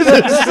the thing.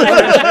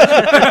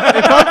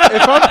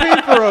 if I'm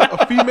paying for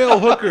a female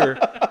hooker,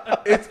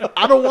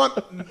 I don't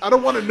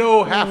want to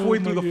know halfway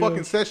through the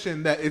fucking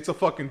session that it's a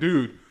fucking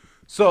dude.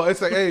 So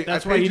it's like, hey,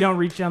 That's I why paid you don't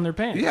reach down their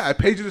pants. Yeah, I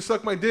paid you to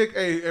suck my dick.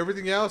 Hey,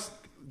 everything else,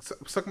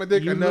 suck my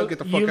dick. I know, get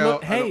the fuck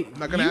out. Hey, I'm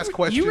not gonna ask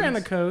questions. You ran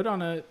a code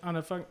on a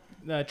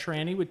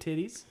tranny with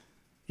titties.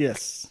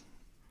 Yes.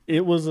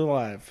 It was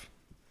alive.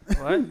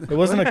 What? It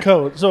wasn't a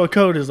code. So a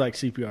code is like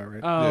CPR,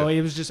 right? Oh, Yeah.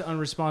 it was just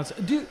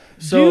unresponsive. Dude,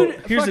 So, dude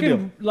here's the fucking,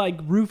 deal. like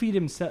roofied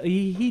himself.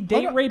 He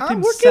date raped We're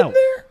himself. getting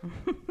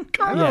there.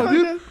 Calm Yeah. down,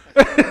 dude.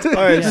 All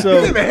right, Get in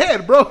so the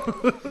head,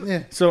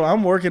 bro. so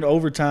I'm working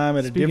overtime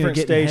at a Speaking of different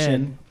getting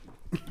station,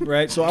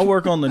 right? So I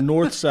work on the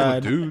north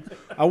side. Dude,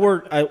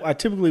 I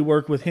typically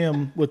work with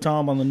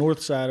Tom on the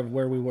north side of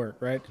where we work,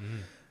 right?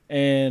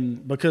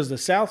 And because the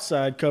south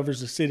side covers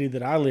the city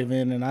that I live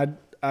in, and I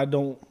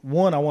don't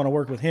I want to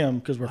work with him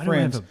because we're Why do I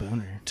friends. have a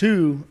boner?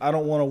 Two, I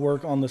don't want to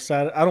work on the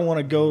side. I don't want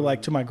to go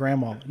like to my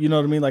grandma. You know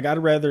what I mean? Like I'd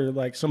rather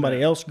like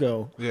somebody else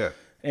go. yeah,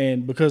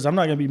 And because I'm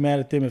not gonna be mad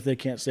at them if they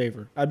can't save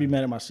her, I'd be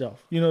mad at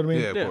myself. You know what I mean?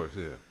 yeah, of Yeah. course,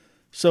 yeah.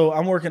 So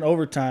I'm working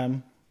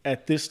overtime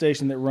at this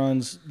station that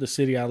runs the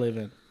city I live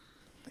in.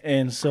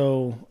 And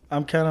so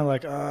I'm kind of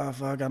like, oh,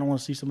 fuck, I don't want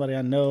to see somebody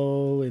I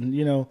know. And,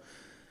 you know,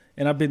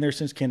 and I've been there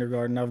since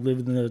kindergarten. I've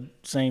lived in the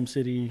same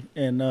city.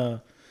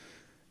 And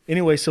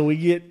anyway, so we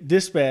get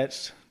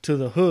dispatched to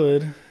the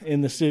hood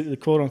in the city, the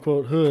quote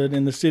unquote hood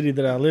in the city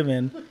that I live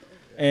in.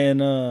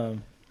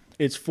 And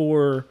it's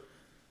for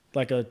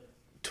like a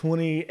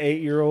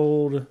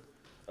 28-year-old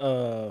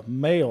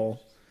male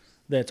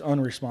that's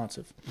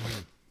unresponsive.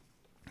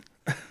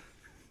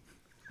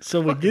 So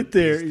we get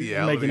there,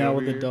 Bestiality making out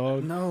with over the here.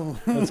 dog. No.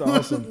 That's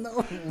awesome.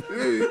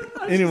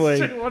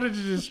 Anyway, I wanted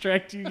to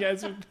distract you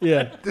guys.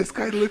 yeah, This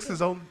guy licks his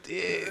own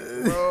dick,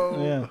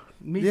 bro. yeah.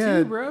 Me Yeah,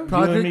 too, bro. You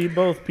and me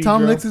both,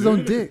 Tom Pedro. licks his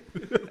own dick.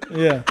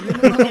 Yeah,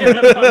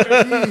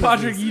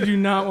 Patrick, you do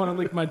not want to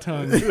lick my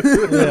tongue. I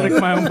lick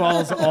my own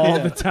balls all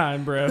the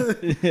time, bro.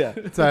 yeah.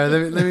 Sorry,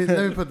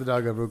 let me put the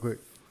dog up real quick.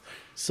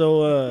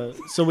 So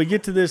we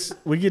get to this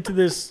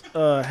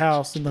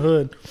house in the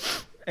hood,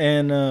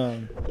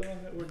 and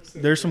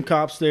there's some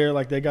cops there.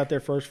 Like they got there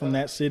first from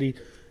that city,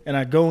 and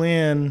I go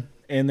in,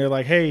 and they're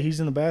like, "Hey, he's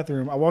in the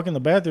bathroom." I walk in the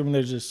bathroom, and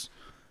there's this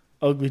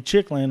ugly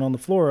chick laying on the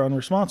floor,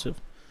 unresponsive,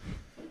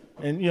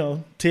 and you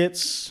know,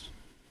 tits,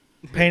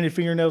 painted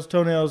fingernails,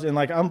 toenails, and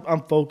like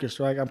I'm focused,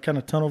 right? I'm kind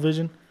of tunnel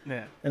vision,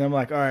 Yeah. and I'm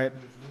like, all right,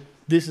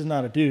 this is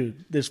not a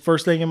dude. This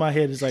first thing in my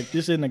head is like,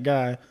 this isn't a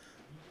guy,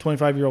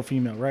 25-year-old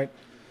female, right?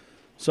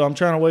 So I'm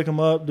trying to wake them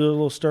up, do a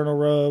little sternal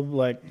rub,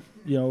 like,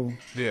 you know,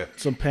 Yeah.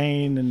 some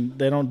pain, and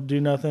they don't do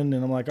nothing.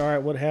 And I'm like, all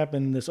right, what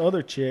happened? This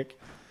other chick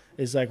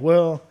is like,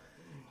 well,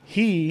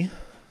 he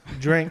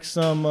drank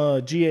some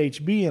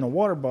GHB in a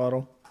water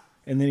bottle,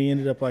 and then he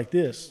ended up like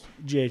this.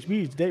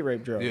 GHB is date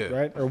rape drug, Yeah.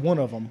 right? Or one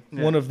of them,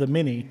 Yeah. one of the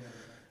many.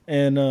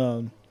 And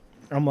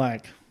I'm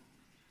like,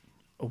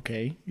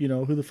 okay, you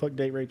know, who the fuck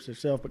date rapes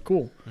herself? But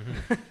cool,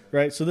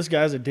 right? So this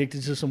guy's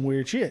addicted to some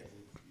weird shit,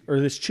 or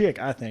this chick,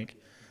 I think.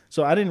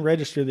 So I didn't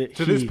register that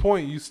To he. this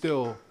point, you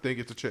still think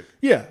it's a chick.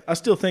 Yeah, I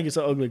still think it's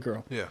an ugly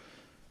girl. Yeah.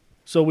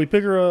 So we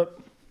pick her up,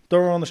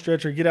 throw her on the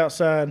stretcher, get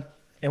outside.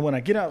 And when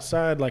I get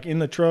outside, like in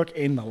the truck,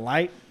 in the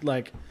light,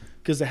 like,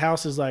 because the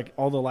house is like,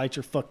 all the lights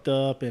are fucked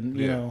up and,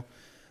 you Yeah. know,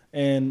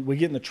 and we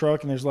get in the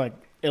truck and there's like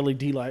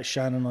LED lights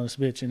shining on this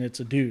bitch and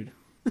it's a dude.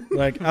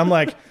 Like, I'm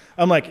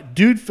like,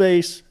 dude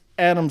face,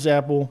 Adam's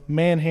apple,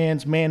 man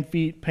hands, man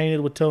feet,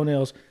 painted with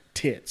toenails,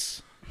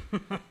 tits.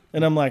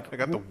 And I'm like, I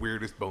got the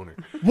weirdest boner.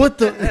 what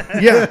the?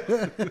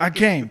 Yeah, I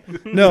came.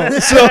 No,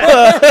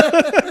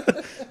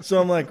 so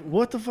I'm like,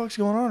 what the fuck's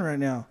going on right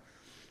now?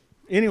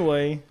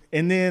 Anyway,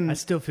 and then I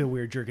still feel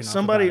weird jerking off.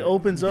 somebody about it.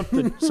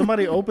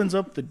 opens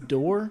up the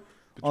door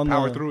on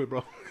Power the. through it,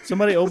 bro.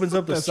 Somebody opens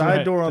up the That's side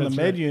right, door on the that's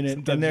med right. unit,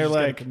 Sometimes and you they're just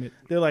gotta like,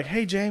 commit.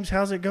 "Hey James,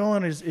 how's it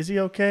going? Is he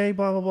okay?"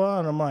 Blah blah blah.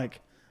 And I'm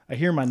like, I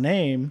hear my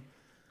name,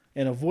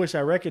 and a voice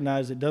I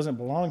recognize that doesn't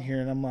belong here,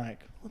 and I'm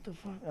like, what the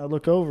fuck? I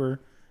look over,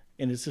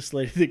 and it's this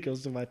lady that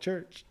goes to my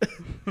church,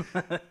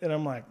 and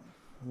I'm like,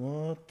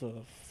 what the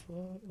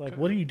fuck? Like,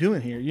 what are you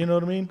doing here? You know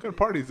what I mean? What kind of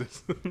party is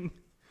this?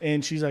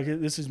 And she's like,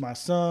 this is my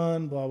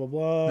son, blah, blah,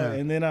 blah. Yeah.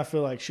 And then I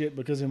feel like shit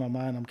because in my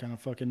mind, I'm kind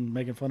of fucking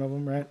making fun of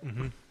him, right?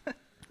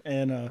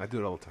 And I do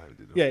it all the time,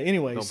 dude. yeah,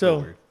 anyway, Don't so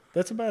feel weird.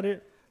 that's about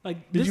it.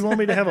 Like, Did you want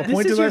me to have a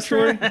point to is your that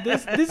story?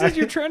 This is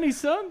your tranny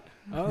son?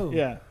 Oh.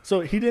 Yeah.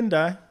 So he didn't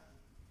die.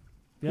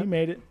 Yep. He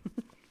made it.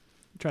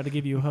 Tried to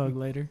give you a hug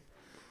later.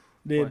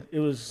 It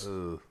was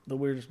the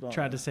weirdest moment.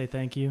 Tried to say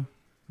thank you.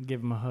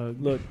 Give him a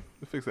hug. Look,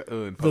 Fix that.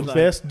 the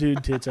best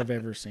dude tits I've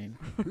ever seen.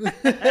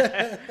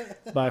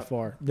 By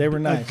far. They were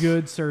nice. A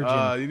good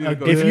surgeon. You need to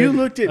go If you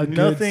looked at a good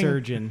nothing,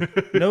 surgeon.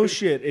 no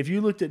shit. If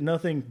you looked at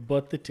nothing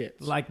but the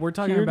tits, Like, we're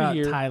talking Here to about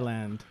here.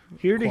 Thailand.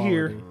 here to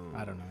here, quality.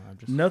 I don't know. I'm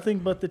just nothing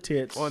but the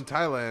tits, Well, in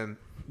Thailand,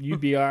 you'd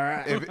be all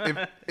right. if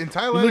in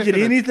Thailand, look if at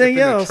an- anything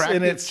if an else, and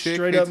attractive it's chick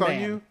straight hits up on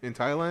man. you in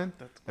Thailand.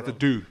 That's a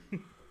dude.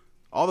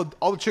 All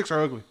the chicks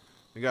are ugly.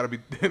 They gotta be.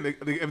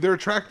 If they're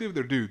attractive,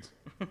 they're dudes.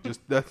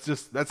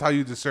 That's how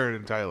you discern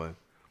in Thailand.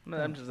 No,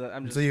 I'm just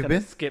So you've gonna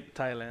been? skip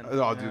Thailand. Oh, You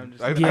know, dude, I'm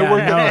just- I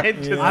worked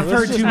at. I've heard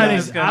let's too just many.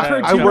 not- I've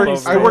heard I too many worked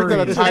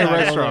at a stories. Thai Yeah.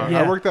 restaurant.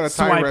 Yeah. I worked at a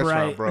Thai Swipe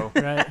restaurant, right. bro.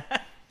 Right.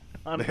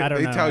 I don't They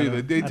know. tell I you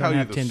don't- they I tell don't you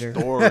have the Tinder.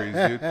 stories,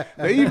 dude.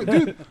 They even,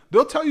 dude,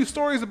 they'll tell you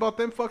stories about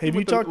them fucking Have you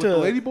with talked the to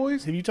lady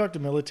boys. Have you talked to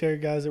military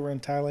guys that were in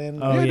Thailand?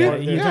 Oh, Yeah, yeah.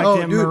 dude. You Yeah. talked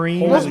Oh, to dude.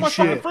 Marines. Most of my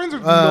shit. fucking friends are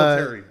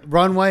military.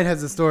 Ron White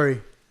has a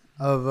story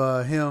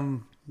of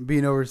him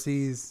being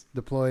overseas,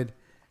 deployed.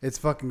 It's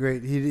fucking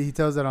great. He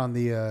tells it on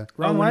the. Ron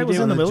when White he was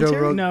did in the the Joe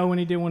military. Rogan- No, when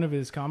he did one of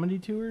his comedy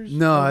tours.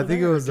 No, I over think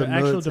it there? was the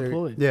actual military.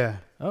 deployed. Yeah,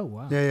 Oh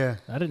wow. yeah.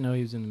 I didn't know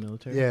he was in the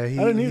military. Yeah, I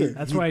didn't either.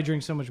 That's why he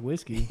drinks so much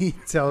whiskey. he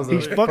tells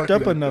He's a fucked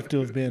up fucking enough to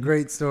have been.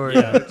 great story.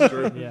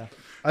 Yeah.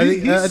 I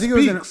think He I think it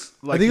was in speaks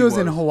I like think he it was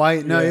in was.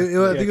 Hawaii. No,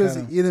 Yeah, I think it was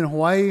kinda. either in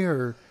Hawaii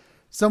or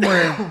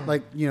somewhere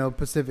like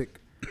Pacific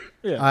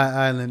Yeah.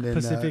 island in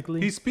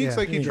Pacifically. He speaks Yeah.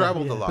 like he Yeah.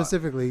 traveled a lot.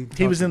 Specifically,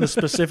 He was in the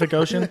Pacific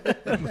Ocean.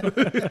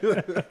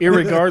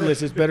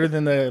 Irregardless, it's better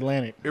than the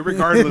Atlantic.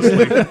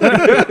 Regardlessly,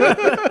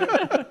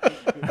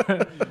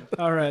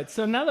 All right.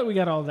 So now that we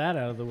got all that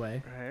out of the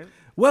way, Right.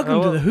 welcome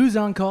Oh, to the Who's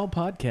on Call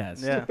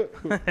podcast. Yeah.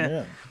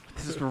 Yeah.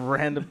 This is a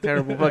random,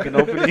 terrible fucking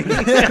opening.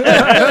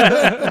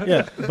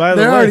 Yeah. By the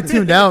They're way, already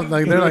tuned out.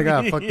 Like they're like,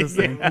 ah, fuck this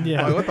thing.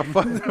 Yeah. like, what the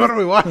fuck? What are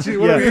we watching?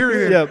 What are we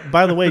hearing? yeah.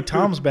 By the way,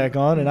 Tom's back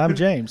on, and I'm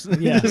James.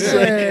 Yeah.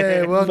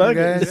 Hey, welcome Fuck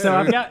it. guys. So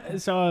I've got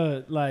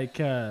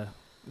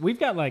we've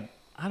got like,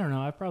 I don't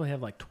know, I probably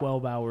have like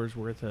 12 hours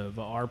worth of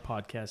our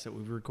podcast that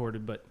we've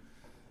recorded, but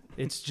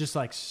it's just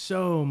like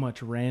so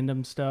much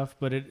random stuff.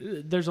 But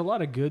there's a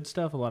lot of good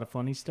stuff, a lot of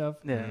funny stuff.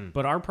 Yeah.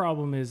 But our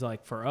problem is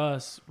like for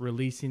us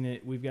releasing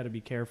it, we've got to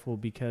be careful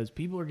because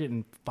people are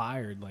getting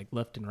fired like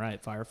left and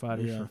right.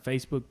 Firefighters Yeah. for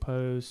Facebook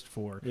posts,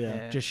 for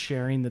Yeah. just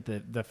sharing that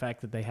the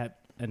fact that they had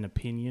an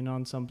opinion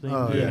on something,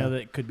 Oh, you yeah. know,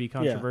 that could be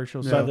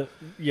controversial. Yeah. So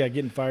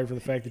Getting fired for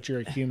the fact that you're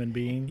a human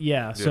being.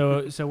 yeah,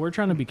 so we're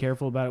trying to be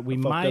careful about it. We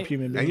Fucked might up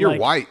human being. And you're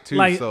like- white too,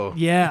 like, so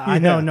yeah, I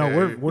know. No,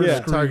 Yeah. we're Yeah.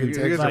 screwed. Target You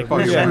guys are Like,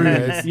 fucking we're Yeah.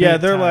 screwed. guys. Yeah,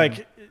 Big they're time.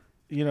 like,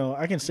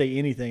 I can say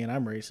anything, and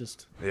I'm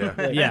racist. yeah.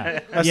 yeah,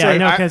 I yeah, say, I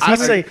know. Because I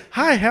say,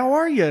 "Hi, how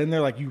are you?" And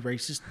they're like, "You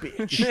racist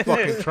bitch."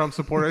 Fucking Trump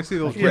supporter. I see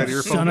those red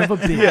earphones. son of a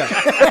bitch.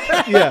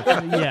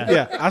 yeah, Yeah.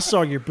 yeah. I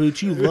saw your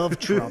boots. You love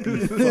Trump.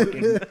 You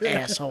fucking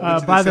asshole.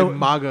 By They the say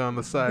MAGA on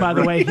the side. by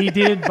the way, he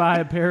did buy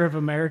a pair of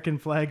American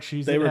flag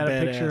shoes They that were had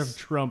a picture badass. of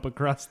Trump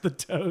across the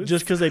toes.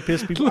 Just because they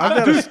piss people.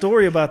 I've got a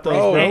story about those,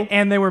 Bro. bro.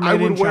 and they were I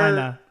made in would wear.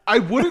 China. I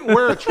wouldn't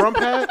wear a Trump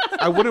hat.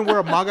 I wouldn't wear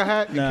a MAGA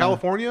hat in No.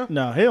 California.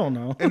 No, hell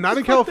no. And not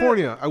in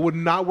California. I would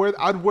not wear.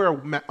 I'd wear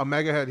a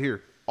MAGA hat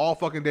here all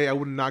fucking day. I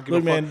would not give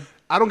Look, a fuck. man.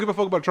 I don't give a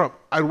fuck about Trump.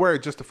 I'd wear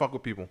it just to fuck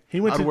with people. He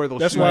went I'd to. wear those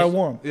That's shoes. why I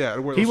wore them. Yeah, I'd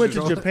wear He those went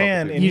shoes to just fuck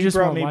Japan with and You he just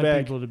brought want me white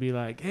back. people to be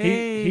like,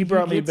 hey, He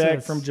brought me gets back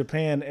us. from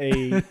Japan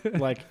a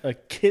a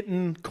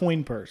kitten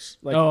coin purse,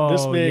 like Oh,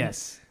 this big.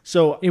 yes.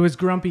 So It was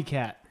Grumpy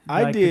Cat.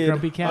 I Like the did-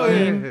 Grumpy Cat Oh,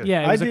 yeah, meme. yeah.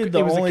 Yeah, it I was did a, the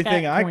it was a only cat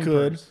thing I coin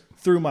could. purse.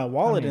 Threw my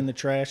wallet mean- in the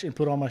trash and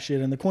put all my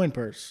shit in the coin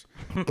purse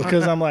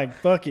because I'm like,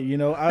 fuck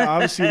it, I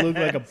obviously look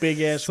like a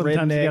big ass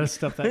Sometimes you gotta redneck,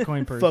 stuff that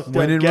coin purse. fucked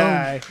When up in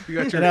guy. You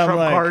got your And I'm Trump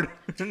like,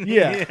 card.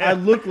 Yeah, I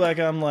look like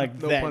I'm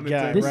like No that pun guy,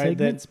 intended. This right?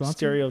 segment That sponsored?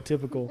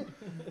 stereotypical.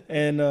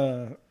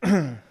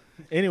 And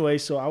anyway,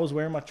 so I was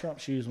wearing my Trump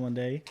shoes one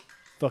day,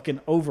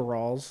 fucking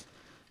overalls,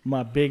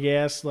 my big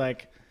ass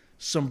like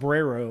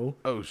sombrero.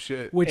 Oh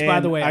shit. Which, by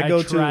And the way, I I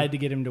go to- tried to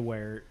get him to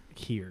wear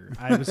here.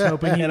 I was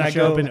hoping he And would I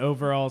show go- up in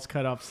overalls,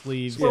 cut off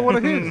sleeves, Wear one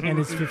of his. and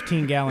his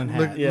 15-gallon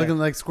hat. Yeah. Looking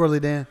like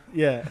Squirrely Dan.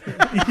 Yeah,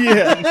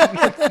 yeah.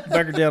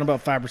 Back her down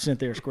about 5%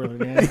 there, Squirrely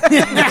Man.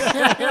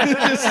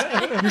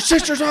 Your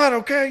sister's hot,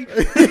 okay?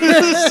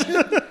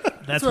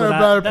 That's what what, I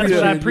about that's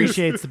what I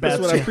appreciate. appreciate That's about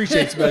what I you.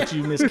 appreciate about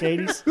you, Miss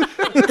Katie's.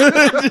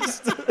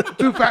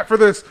 Too fat for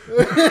this.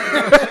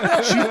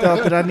 She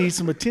thought that I need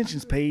some attention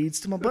paid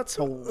to my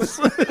buttholes.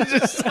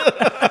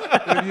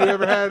 Have you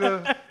ever had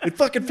a? It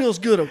fucking feels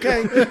good,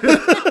 okay?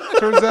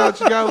 Turns out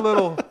you got a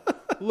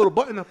little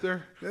button up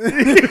there.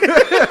 You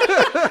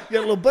got a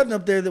little button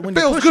up there that when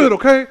you Feels push good, it,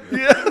 okay?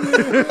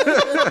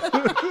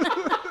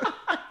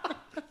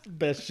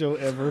 best show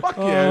ever. Fuck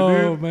yeah,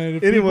 Oh dude. man!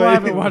 If Anyway, people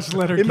haven't watched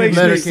Letterkenny, it makes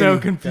they're me- so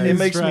confused. It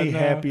makes right me now.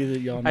 happy that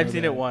y'all know I've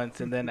seen that. it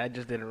once, and then I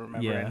just didn't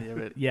remember Yeah, any of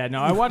it. yeah.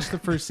 No, I watched the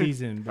first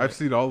season. But I've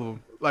seen all of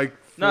them. like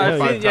No,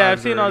 I've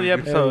seen all the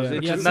episodes.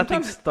 It's just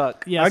nothing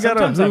stuck. Yeah, I got a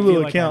sometimes I feel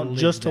Hulu like account I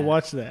just to lived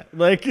watch that.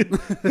 Like,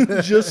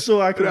 just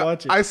so I could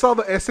watch it. I saw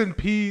the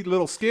S&P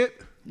little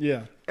skit,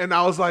 Yeah. and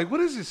I was like, "What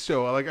is this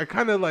show?" Like, I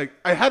kind of like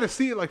I had to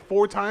see it like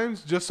 4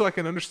 times just so I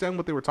can understand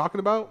what they were talking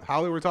about,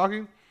 how they were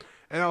talking,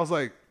 and I was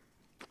like,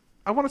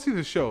 "I want to see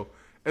this show."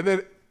 And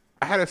then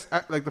I had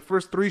like the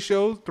first 3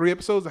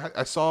 episodes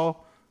I saw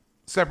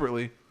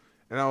separately,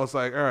 and I was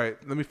like, "All right,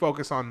 let me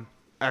focus on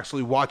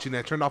actually watching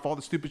that." Turned off all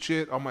the stupid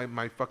shit on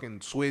my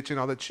fucking Switch and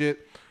all that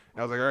shit. And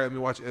I was like, all right, let me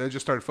watch it. And I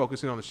just started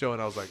focusing on the show,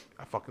 and I was like,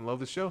 I fucking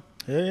love this show.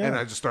 Yeah. And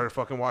I just started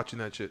fucking watching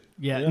that shit.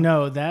 Yeah,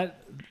 no, it's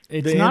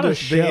The not end a of-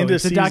 show. the end of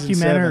It's a season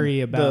documentary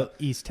 7, about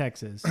East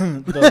Texas.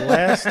 The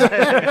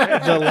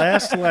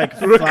last like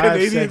From a 5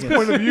 Canadian's seconds.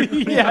 point of view.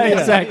 yeah,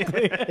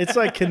 exactly. It's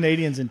like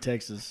Canadians in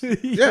Texas.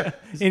 Yeah.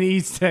 In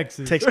East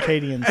Texas.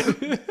 Texcadians.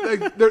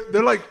 Like,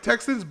 they're like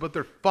Texans, but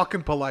they're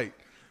fucking polite.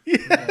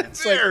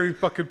 It's like Very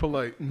fucking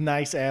polite.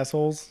 nice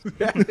assholes.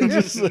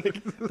 Just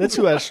like, that's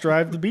who I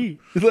strive to be.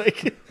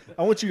 Like,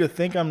 I want you to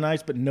think I'm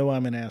nice, but know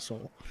I'm an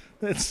asshole.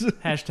 That's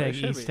Hashtag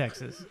East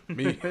Texas.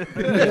 Me.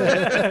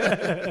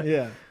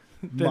 yeah.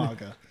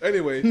 MAGA.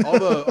 Anyway,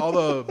 all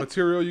the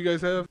material you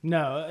guys have.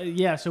 No,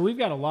 yeah, so we've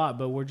got a lot,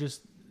 but we're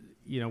just,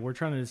 we're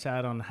trying to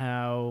decide on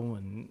how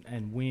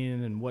and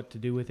when and what to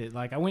do with it.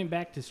 Like, I went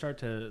back to start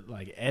to,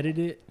 like, edit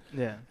it.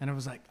 Yeah. And I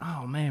was like,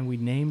 oh, man, we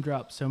name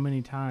dropped so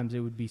many times. It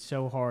would be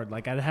so hard.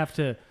 Like, I'd have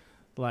to,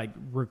 like,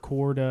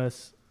 record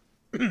us.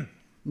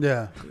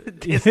 Yeah.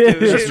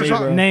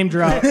 Name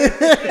drop.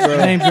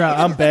 Name drop.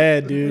 I'm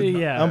bad, dude.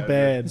 Yeah. I'm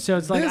bad. So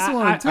it's like, This I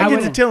one, I get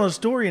to went- tell a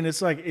story, and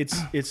it's like it's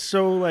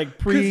so like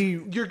 'Cause pre.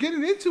 you're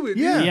getting into it.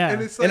 Yeah. dude. Yeah.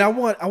 And it's like, And I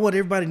want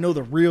everybody to know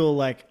the real,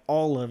 like,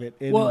 all of it.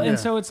 And, Well, and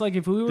so it's like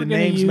if we were The going to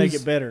names use make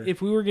it better.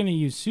 If we were going to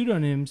use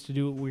pseudonyms to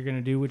do what we we're going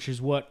to do, which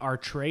is what our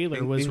trailer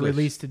In was English.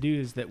 released to do,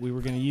 is that we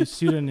were going to use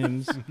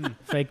pseudonyms,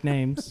 fake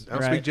names. I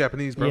don't right? speak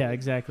Japanese, bro. Yeah,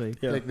 exactly.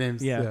 Yeah. Fake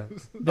names. Yeah.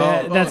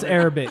 Yeah. That's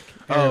Arabic.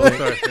 Oh,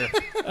 sorry.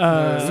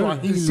 Yeah.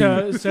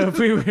 So if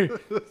we were,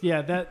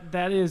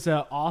 that is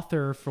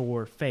author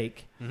for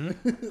fake.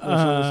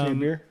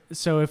 beer.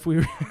 So if we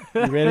were,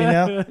 You ready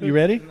now? You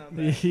ready?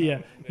 yeah,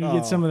 you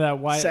get some of that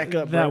white Sack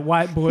up, bro.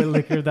 white boy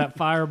liquor, that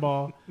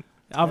Fireball.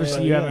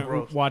 Obviously, you Yeah.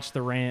 haven't watched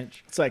The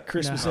Ranch. It's like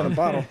Christmas No. in a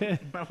bottle.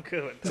 I'm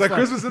good. It's like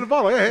Christmas in a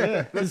bottle.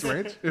 Yeah. That's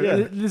ranch.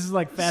 Yeah. This is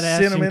like fat ass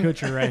Cinnamon.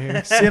 Kutcher right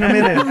here.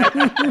 Cinnamon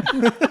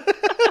and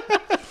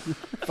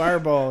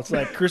Fireball. It's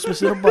like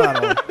Christmas in a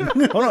bottle.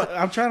 Hold on,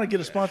 I'm trying to get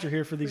a sponsor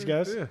here for these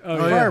guys. Yeah. Oh,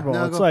 yeah. Fireball.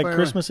 Now It's go like fire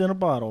Christmas in a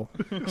bottle.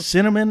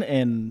 Cinnamon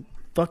and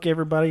fuck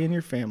everybody in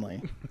your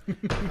family.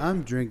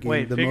 I'm drinking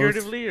Wait, the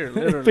figuratively or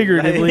literally?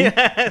 Figuratively.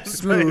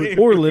 Smooth.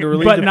 Or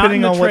literally, But not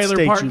in depending the on what trailer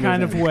state park you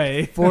kind live of in.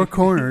 way. Four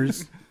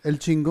Corners El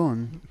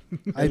Chingon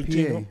El IPA.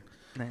 Chingon.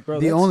 Bro,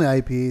 The that's- only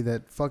IPA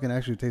that fucking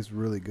actually tastes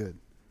really good.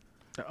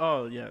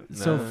 Oh yeah.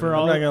 So No. for I'm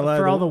all not gonna lie,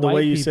 for all the the white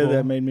way you people, said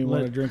that made me want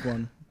to let- drink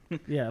one.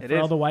 Yeah, It for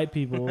all is. the white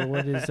people,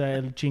 what is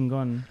El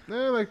Chingon? Yeah,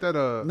 I like that.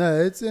 No,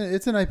 it's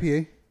an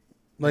IPA.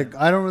 Like,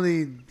 I don't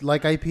really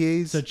like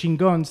IPAs. So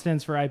Chingon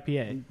stands for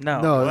IPA.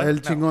 No. no, what? El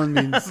Chingon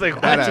means It's like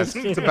what?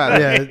 Badass. It's a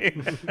badass.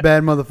 yeah,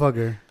 bad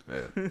motherfucker.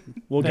 Well, Thank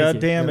you.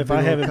 goddamn, Yeah, if I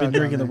big haven't old been cunt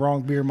drinking the down there.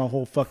 wrong beer my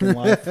whole fucking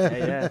life.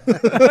 Yeah.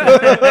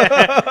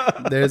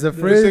 There's a You're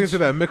singing fridge. to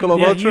that Michelob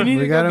Yeah, Ultra. you need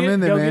We to got go 'em get, in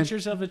there, go man. get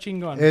yourself a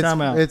Chingon. It's, Time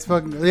out. it's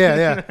fucking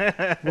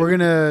yeah. We're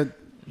gonna.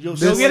 You'll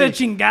This- Go get a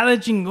chingada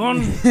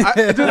Chingon.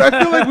 Dude,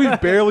 I feel like we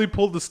barely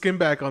pulled the skin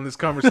back on this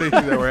conversation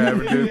that we're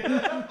having, dude.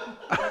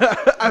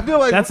 I feel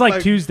like That's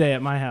like Tuesday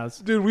at my house.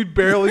 Dude, we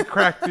barely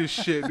cracked this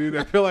shit, dude.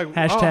 I feel like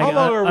Hashtag how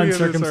long are we in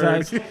this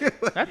uncircumcised. already?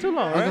 Not too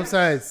long, right?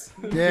 Uncircumcised.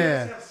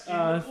 Yeah.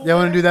 Y'all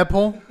want to do that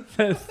poll?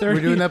 30, We're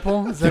doing that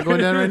poll? Is that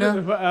going down right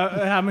now?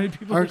 How many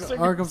people are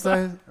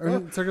Circumcised?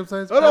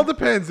 Circumcised? It all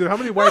depends, dude. How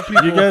many white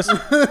people? You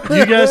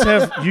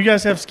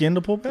guys have skin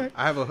to pull back?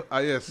 I have a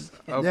yes,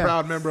 a Yeah.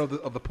 proud member of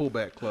the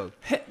pullback club.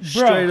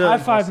 Straight Bro, up.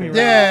 high five me. right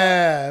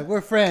Yeah,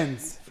 we're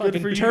friends.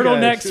 Fucking for you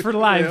turtlenecks guys. for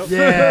life.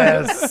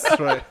 Yes. That's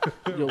right.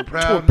 Yo,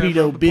 Proud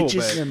torpedo member of the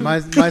bitches. Yeah,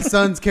 my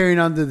son's carrying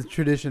on to the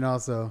tradition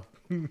also.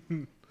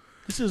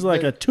 This is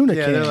like a tuna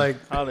Yeah, can. they're like,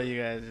 All of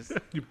you guys just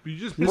You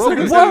just You're broke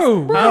it.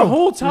 Whoa! Bro, the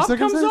whole top you're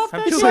comes circumcised? off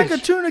that it's shit? like a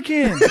tuna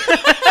can.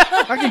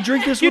 I can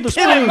drink this with a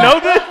spoon. know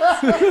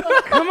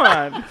this? Come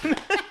on.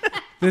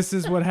 This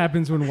is what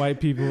happens when white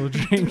people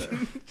drink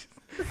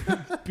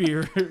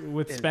beer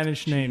with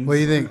Spanish names. what do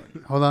you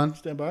think? Hold on.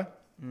 Stand by.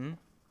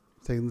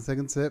 Taking the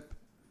second sip.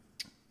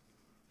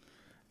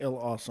 El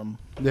awesome.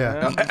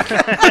 Yeah.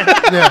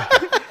 Yeah.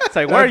 It's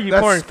like, why are you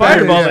That's pouring Spanish.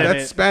 Fireball Yeah, in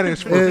that's it?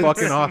 Spanish for It's-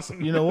 fucking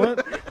awesome. You know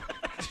what?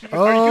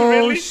 Oh,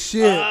 really?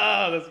 shit.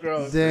 Oh, that's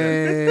gross.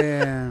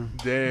 Damn.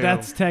 Damn.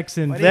 That's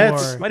Texan.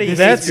 That's Why do you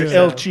that's hate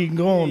El yourself?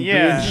 Chingon.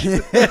 Yeah. Dude.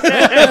 this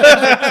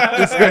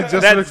guy just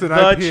That's mixed an the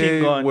IPA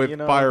Chingon, with you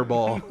know?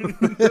 Fireball.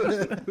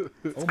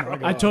 Oh my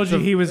God. I told you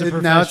he was a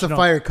professional. Now it's a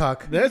fire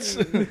cock. That's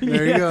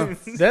There you go.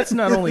 that's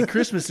not only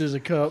Christmas is a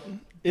cup.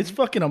 It's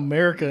fucking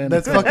America. And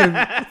That's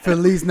fucking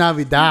Feliz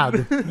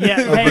Navidad. Yeah,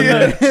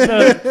 hey,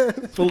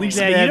 look, Feliz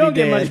yeah, you don't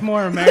get Navidad. much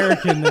more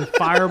American than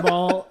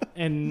Fireball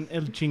and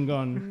El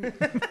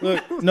Chingon.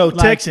 Look, no, Like,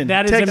 Texan.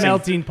 that is Texan. a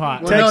melting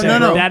pot. Well, Texan,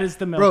 no. That is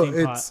the melting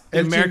Bro, pot. it's The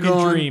El American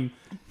Chingon, dream.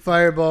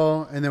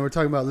 Fireball, and then we're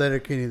talking about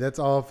Letterkenny. That's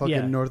all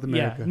fucking North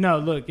America. Yeah. No,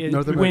 look.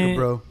 North America,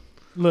 bro.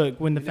 Look,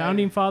 when the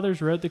founding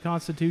fathers wrote the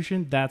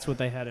Constitution, that's what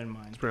they had in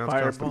mind. It's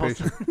pronounced Fireballs.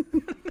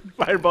 constipation.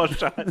 Fireball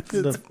shots.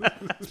 It's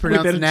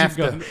pronounced El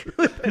NAFTA.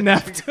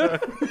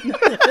 Chingon.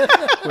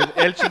 NAFTA. With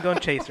El Chingon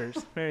Chasers.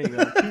 There you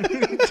go.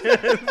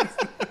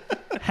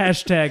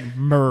 Hashtag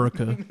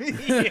America.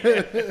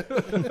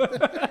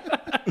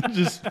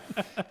 Just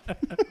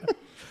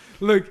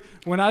Look,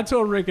 when I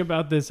told Rick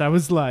about this, I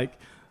was like,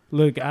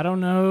 look, I don't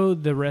know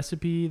the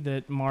recipe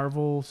that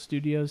Marvel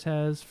Studios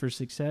has for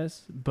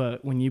success,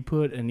 but when you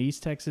put an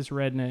East Texas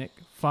redneck,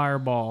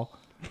 Fireball,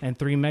 and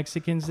 3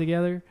 Mexicans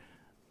together,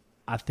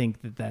 I think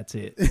that's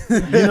it. you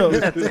know,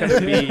 That's going to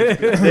be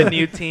the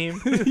new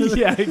team.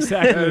 Yeah,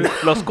 exactly.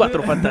 Los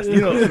Cuatro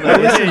Fantásticos.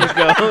 There you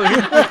go.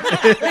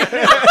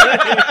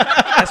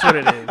 That's what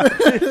it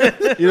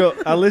is. you know,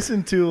 I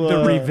listened to The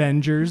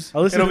Revengers. I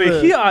listened It'll to be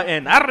the here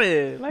and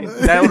arre. Like,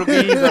 that would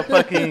be the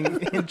fucking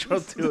intro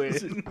to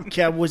it.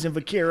 Cowboys and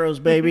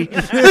Vaqueros, baby.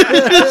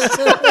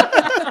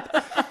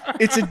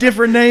 It's a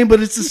different name, but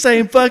it's the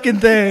same fucking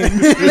thing.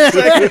 It's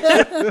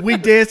like, we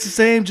dance the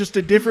same, just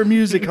a different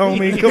music,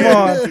 homie. Come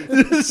on.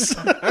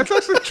 That's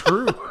actually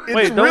true. It's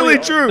Wait, don't really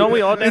we- true. don't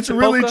we all dance It's to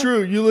really polka?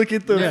 true. You look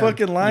at the Yeah.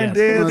 fucking line Yes.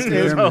 dance Polka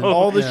and German.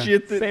 all the Yeah.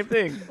 shit that. Same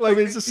thing. I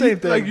mean, it's the same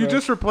thing. Like you bro.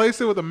 just replace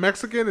it with a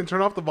Mexican and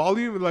turn off the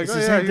volume. And like, It's oh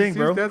the yeah, same he's, thing,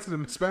 bro. he's dancing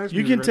in Spanish. You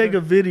music can right take there.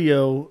 a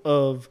video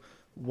of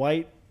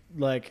white,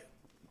 like,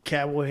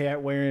 cowboy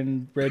hat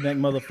wearing redneck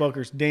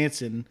motherfuckers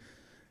dancing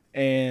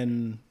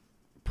and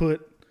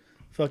put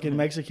fucking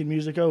Mexican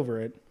music over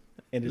it.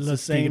 And it's the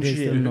Los same Tigres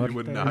del shit. Norte You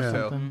would not or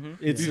tell. something.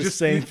 It's You the just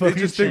same they fucking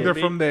just think shit. they're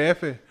from the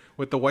F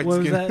with the white What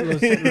was skin. that?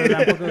 Los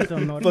Relámpagos del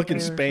Norte Fucking or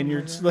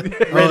Spaniards. something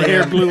Like, red hair,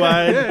 yeah. blue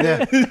eyed.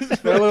 Yeah,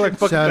 they look like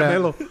fucking Shout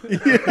out.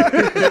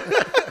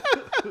 Canelo.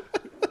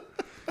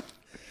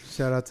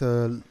 Shout out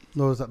to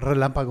Los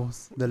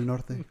Relámpagos del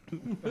Norte.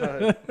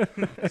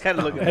 I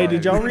gotta look at Hey, mine.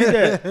 did y'all read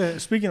that?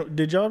 Speaking of,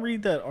 did y'all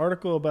read that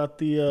article about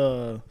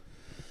the,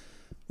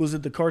 was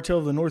it the Cartel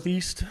of the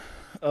Northeast?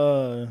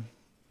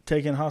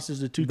 Taking hostage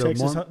the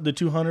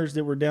two hunters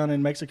that were down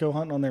in Mexico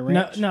hunting on their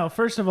No, ranch. no.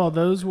 First of all,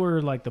 those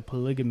were like the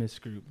polygamous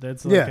group.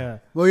 That's like Yeah.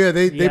 Well, yeah,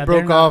 they yeah, broke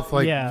they're not- off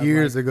like yeah,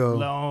 years like ago.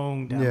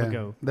 long time Yeah.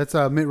 ago. That's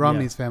Mitt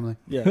Romney's family.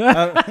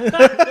 Yeah.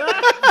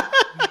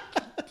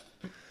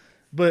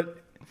 But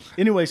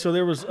anyway, so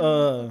there was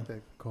Okay,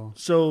 cool.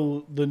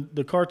 so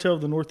the Cartel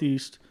of the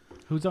Northeast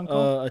Who's on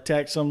call?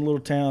 attacked some little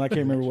town. I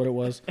can't remember what it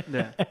was.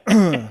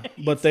 Yeah.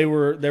 But they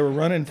were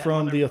running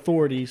from the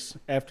authorities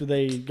after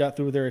they got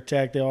through with their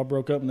attack. They all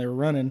broke up and they were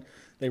running.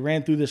 They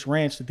ran through this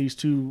ranch that these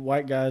two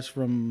white guys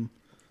from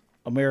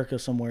America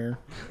somewhere,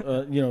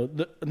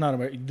 not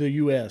America, the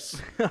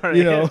U.S.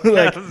 You know,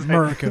 like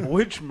America.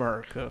 Which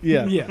America?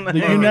 yeah, Yeah. the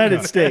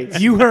United States.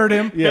 You heard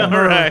him. Yeah,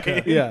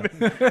 Right. yeah,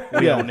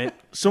 We yeah. own it.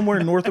 Somewhere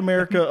in North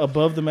America,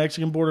 above the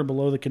Mexican border,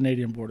 below the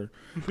Canadian border,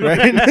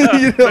 right?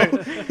 You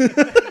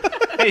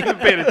know, You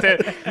paid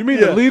attention. You mean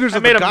the leaders I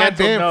of made the a mental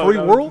goddamn note. free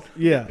world?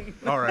 yeah,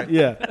 All right.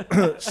 yeah.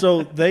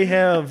 So they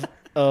have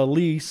a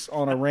lease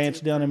on a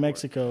ranch down in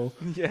Mexico,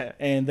 Yeah.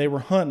 and they were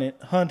hunting.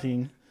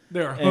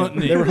 They're And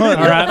hunting. they were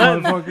hunting. All right,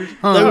 motherfuckers.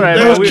 All right,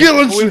 they man, was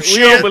killing some we shit.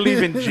 don't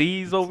believe in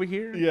G's over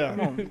here. Yeah. Come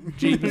on.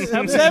 Jeebus.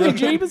 I'm savvy,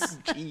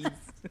 Jeebus. G's.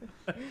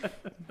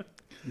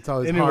 It's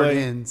always hard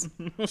Anyway. ends.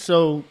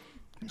 So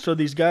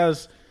these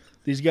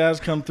guys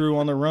come through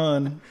on the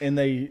run, and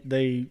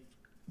they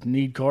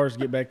need cars to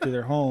get back to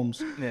their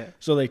homes. Yeah.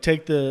 So they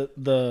take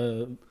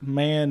the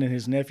man and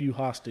his nephew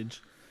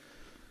hostage,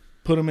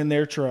 put them in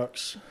their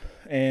trucks,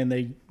 and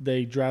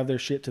they drive their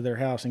shit to their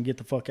house and get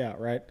the fuck out,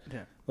 right?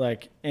 Yeah.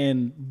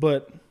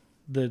 But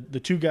the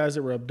two guys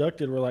that were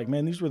abducted were like,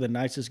 man, these were the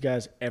nicest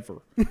guys ever.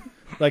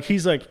 Like,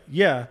 he's like,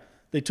 yeah,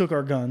 they took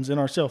our guns and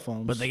our cell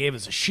phones. But they gave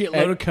us a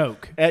shitload of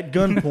coke. At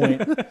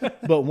gunpoint.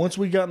 But once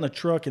we got in the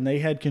truck and they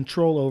had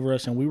control over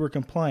us and we were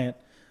compliant,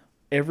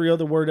 every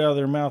other word out of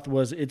their mouth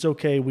was, it's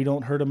okay, we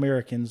don't hurt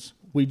Americans.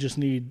 We just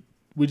need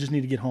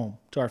to get home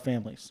to our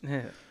families.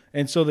 Yeah.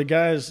 And so the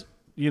guys,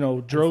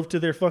 drove to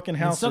their fucking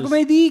houses. Suck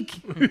my dick.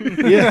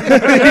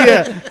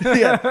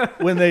 yeah.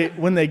 When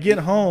they get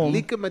home,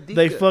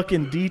 they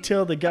fucking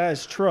detail the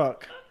guy's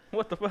truck.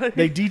 What the fuck?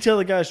 They detail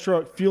the guy's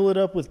truck, fuel it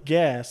up with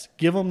gas,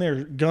 give them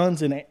their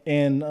guns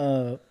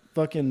and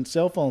fucking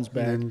cell phones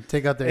back. And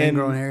take out their And-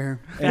 ingrown hair.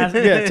 And,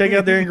 take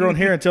out their ingrown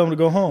hair and tell them to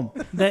go home.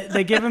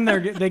 They give them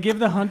they give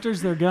the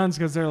hunters their guns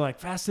because they're like,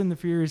 Fast and the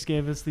Furious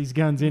gave us these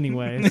guns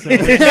anyway. So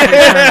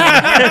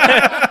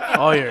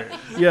All yours.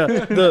 Yeah,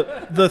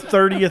 the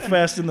 30th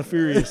Fast and the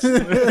Furious.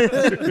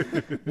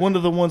 One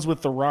of the ones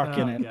with The Rock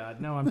in oh it. god,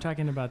 no, I'm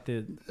talking about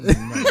the.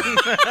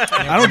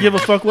 I don't give a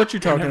fuck what you're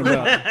talking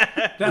about.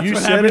 That's You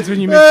what said happens it. when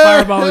you mix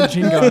Fireball and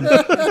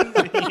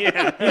Chingon.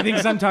 Yeah. He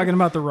thinks I'm talking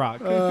about The Rock.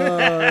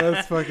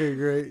 That's fucking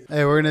great.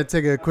 Hey, we're gonna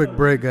take a quick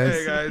break, guys.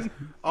 Hey guys,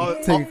 all,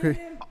 Take a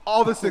quick.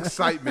 all this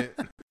excitement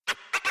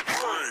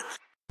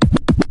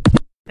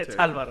It's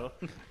Alvaro.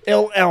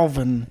 El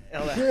Alvin.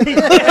 There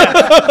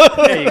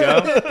you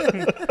go.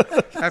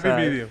 Happy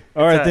medium.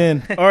 All right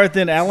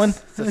then, Alan.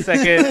 It's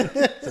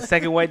the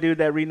second white dude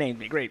that renamed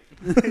me. Great.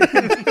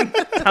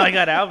 How I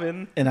got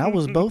Alvin. And I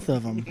was both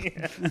of them.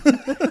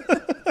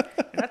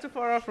 Not too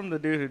far off from the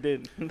dude who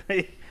didn't.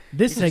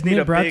 This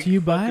segment brought to you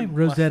by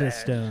Rosetta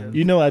Stone.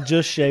 You know, I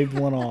just shaved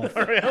one off.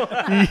 For real?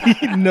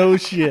 No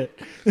shit.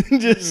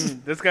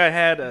 This guy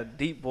had a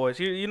deep voice.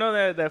 You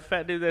know that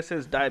fat dude that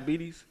says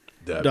diabetes?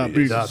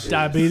 Diabetes.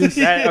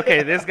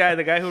 Okay, this guy,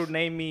 the guy who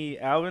named me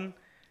Alvin,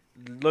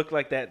 looked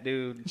like that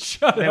dude.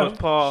 Shut His name up. was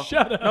Paul.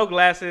 Shut up. No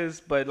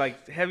glasses, but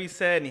like heavy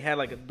set, and he had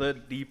like the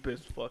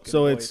deepest fucking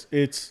voice.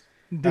 it's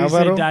Do you say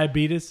Alvaro?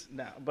 Diabetes?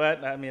 No,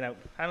 but I mean,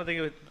 I don't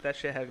think that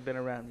shit has been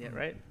around yet,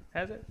 right?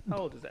 Has it? How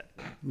old is that?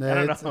 Nah, I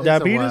don't it's know. a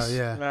Diabetes? while,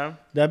 yeah. No?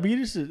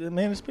 Diabetes,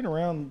 man, it's been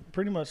around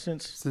pretty much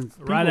since Right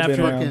people after been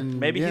around. fucking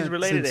Maybe he's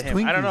related to since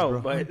him. I don't Twinkies, know,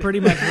 bro. but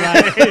Pretty much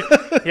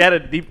right. he had a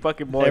deep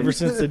fucking voice. Ever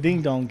since the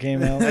Ding Dong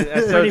came out.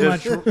 Pretty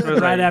much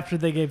right after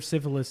they gave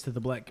syphilis to the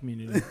black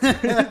community.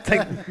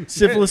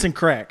 Syphilis and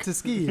crack.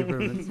 Tuskegee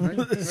improvements,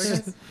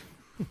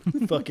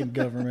 right? Fucking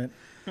government.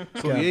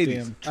 So the 80s.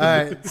 Goddamn. All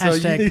right, so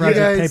Hashtag you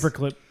Project guys,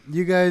 Paperclip.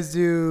 you guys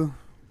do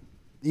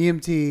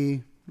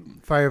EMT,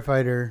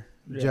 firefighter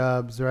Yeah.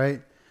 jobs,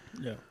 right?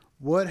 Yeah.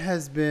 What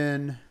has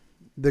been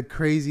the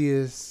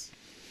craziest,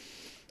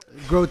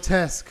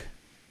 grotesque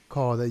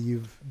call that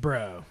you've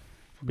Bro.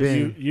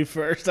 been? You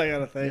first, I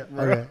gotta think. Yeah,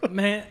 Bro. okay.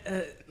 Man,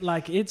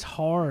 like it's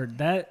hard.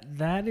 That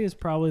is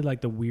probably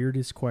like the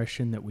weirdest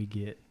question that we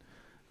get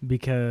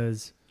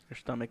because Your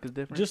stomach is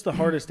different. Just the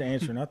hardest to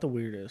answer, not the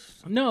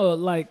weirdest. no,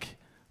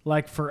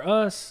 like for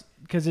us,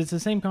 because it's the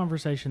same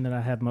conversation that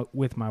I have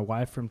with my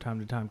wife from time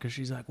to time. Because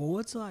she's like, "Well,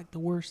 what's like the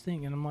worst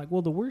thing?" And I'm like,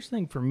 "Well, the worst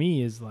thing for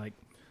me is like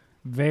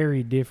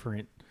very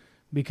different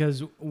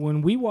because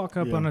when we walk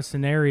up on a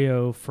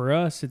scenario, for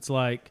us, it's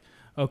like."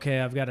 Okay,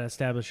 I've got to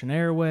establish an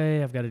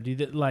airway. I've got to do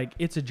that. Like,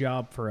 it's a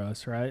job for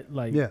us, right?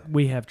 Like,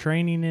 we have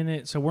training in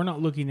it. So we're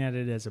not looking at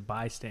it as a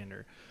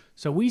bystander.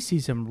 So we see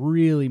some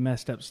really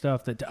messed up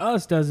stuff that to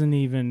us doesn't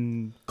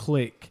even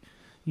click.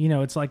 You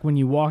know, it's like when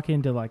you walk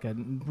into like a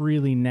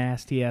really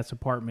nasty ass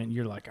apartment,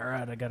 you're like, all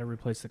right, I got to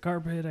replace the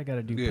carpet. I got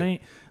to do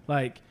paint.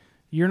 Like,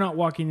 you're not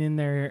walking in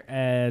there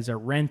as a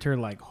renter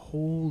like,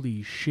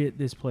 holy shit,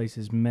 this place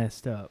is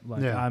messed up.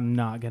 Like, I'm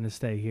not going to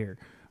stay here,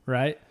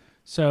 right?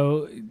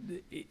 So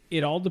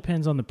it all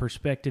depends on the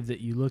perspective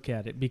that you look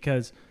at it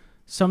because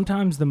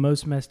sometimes the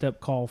most messed up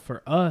call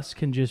for us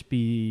can just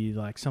be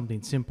like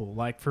something simple.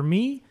 Like for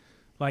me,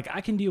 like I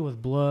can deal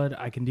with blood,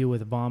 I can deal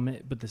with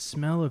vomit, but the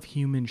smell of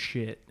human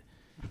shit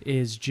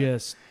is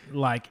just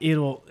like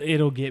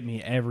it'll get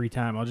me every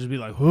time. I'll just be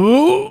like,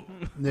 "Who?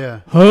 Yeah.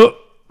 Hold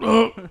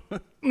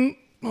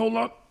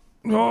on."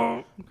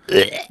 Oh.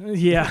 Yeah.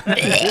 Yeah.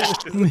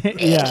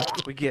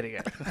 we get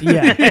it.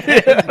 Yeah.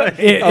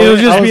 It'll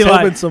just I was be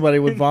hoping like somebody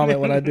would vomit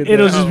when I did that.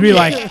 it'll just be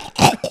like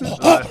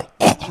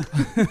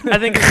I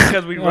think it's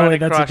because we run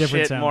that's a across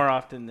different shit sound. more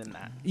often than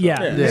not.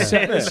 yeah.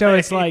 So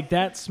it's like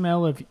that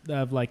smell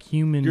of like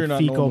human You're not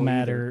fecal normal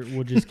matter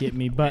will just get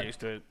me. I'm But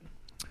used to it.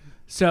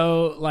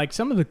 so like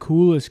some of the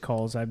coolest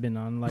calls I've been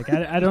on, like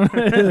I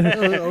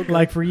don't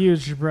like for you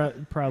it's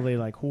probably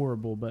like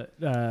horrible, but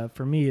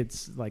for me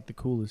it's like the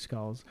coolest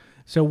calls.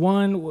 So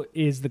one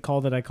is the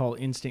call that I call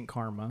Instant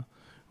Karma,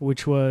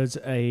 which was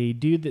a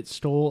dude that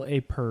stole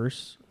a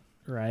purse,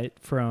 right,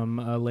 from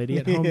a lady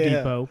at Home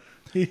Depot.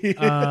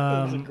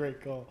 That was a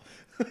great call.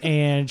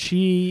 And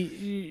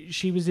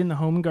she was in the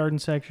home and garden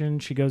section.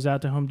 She goes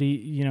out to Home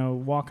Depot,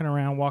 walking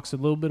around, walks a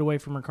little bit away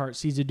from her cart,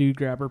 sees a dude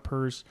grab her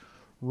purse,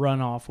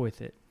 run off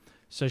with it.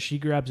 So she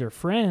grabs her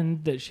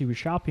friend that she was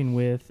shopping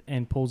with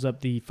and pulls up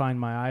the Find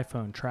My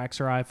iPhone, tracks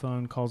her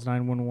iPhone, calls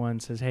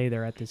 911, says, hey,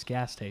 they're at this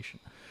gas station.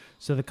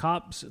 So the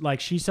cops, like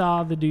she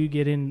saw the dude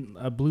get in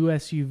a blue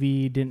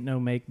SUV, didn't know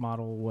make,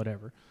 model,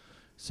 whatever.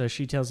 So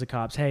she tells the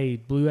cops, hey,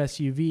 blue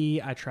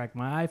SUV, I tracked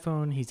my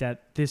iPhone. He's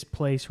at this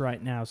place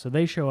right now. So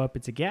they show up.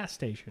 It's a gas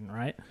station,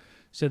 right?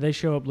 So they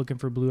show up looking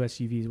for blue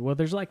SUVs. Well,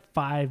 there's like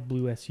 5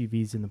 blue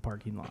SUVs in the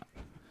parking lot.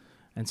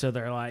 And so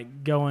they're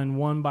like going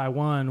one by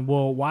one.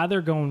 Well, while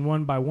they're going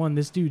one by one,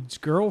 this dude's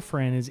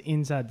girlfriend is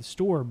inside the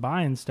store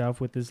buying stuff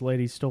with this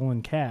lady's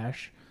stolen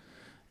cash.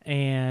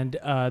 And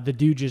the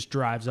dude just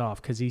drives off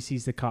because he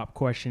sees the cop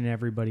questioning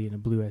everybody in a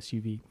blue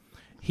SUV.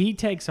 He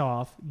takes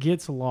off,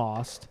 gets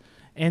lost,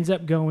 ends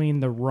up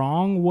going the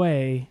wrong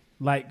way.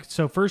 Like,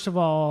 so first of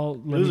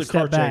all, let me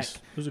step back.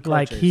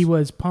 Like, he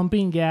was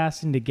pumping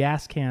gas into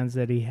gas cans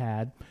that he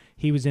had.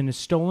 He was in a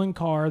stolen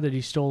car that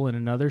he stole in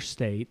another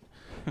state.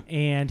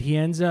 And he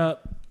ends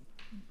up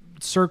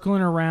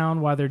circling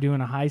around while they're doing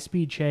a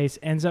high-speed chase,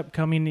 ends up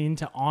coming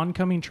into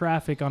oncoming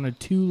traffic on a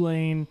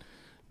 2-lane,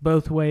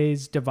 both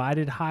ways,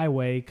 divided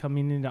highway,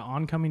 coming into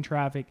oncoming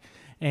traffic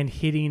and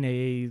hitting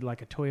a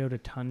Toyota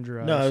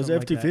Tundra. No, it was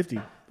F-250.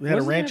 Like we had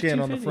a ranch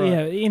hand on the front.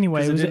 Yeah,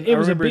 anyway, it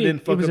was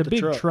a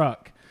big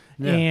truck.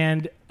 Yeah.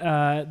 And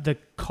the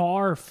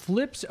car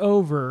flips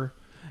over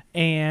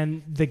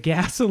and the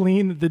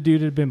gasoline that the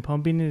dude had been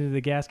pumping into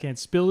the gas can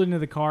spilled into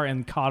the car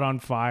and caught on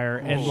fire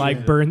and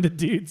like burned the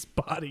dude's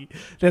body.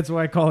 That's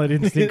why I call it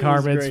instant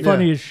karma. It's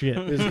funny as shit.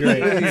 It's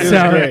great.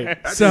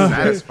 That's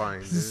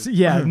satisfying. Dude.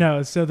 Yeah,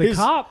 no. So the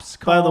cops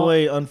called, by the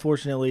way,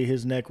 unfortunately,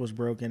 his neck was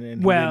broken,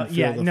 and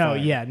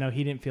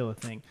he didn't feel a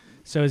thing.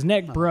 So his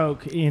neck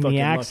broke in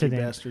the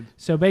accident.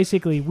 So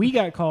basically, we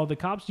got called. The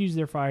cops used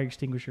their fire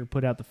extinguisher,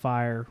 put out the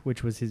fire,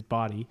 which was his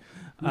body.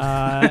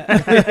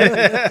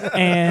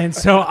 And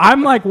so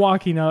I'm like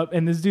walking up,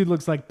 and this dude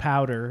looks like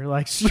powder,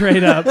 like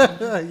straight up.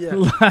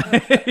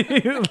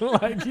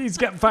 like he's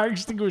got fire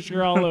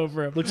extinguisher all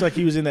over him. Looks like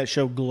he was in that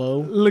show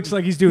Glow. Looks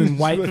like he's doing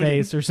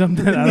whiteface or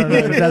something. I don't know.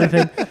 Is that a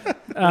thing?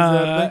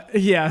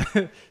 Yeah.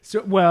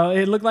 So, well,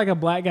 it looked like a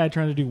black guy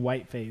trying to do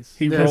whiteface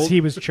because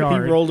he was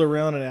charred. He rolled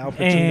around in Al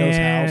Pacino's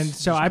house. And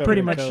so I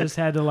pretty much just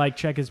had to like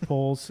check his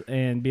pulse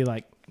and be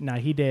like, nah,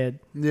 he dead.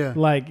 Yeah.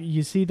 Like,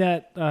 you see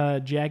that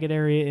jagged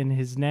area in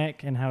his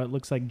neck and how it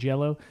looks like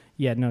jello?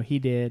 Yeah, no, he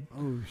did.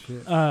 Oh,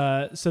 shit.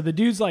 So the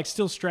dude's like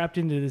still strapped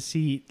into the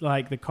seat,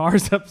 like the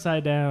car's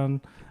upside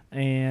down.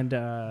 And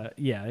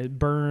it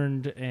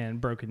burned and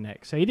broke his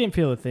neck. So he didn't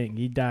feel a thing.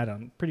 He died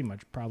on pretty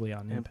much probably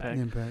on impact.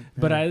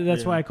 But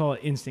that's why I call it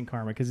instant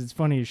karma, because it's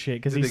funny as shit.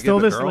 Because he stole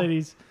this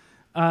lady's.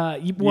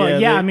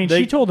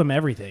 She told him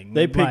everything.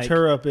 They picked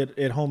her up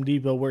at Home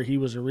Depot where he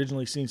was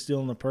originally seen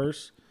stealing the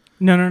purse.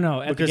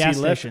 No. At the gas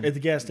station. At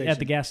the gas station. At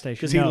the gas station.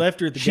 Because he left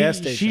her at the gas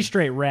station. She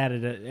straight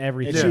ratted at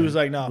everything. And she was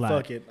like,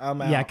 fuck it.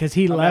 I'm out. Yeah, because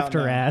he left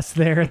her ass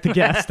there at the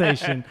gas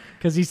station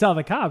because he saw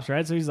the cops,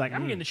 right? So he's like,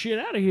 I'm getting the shit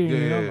out of here.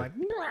 Yeah. I'm like,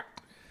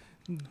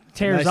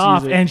 tears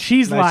off. And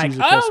she's like,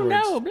 oh,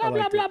 no, blah,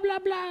 blah, blah, blah,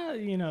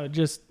 blah.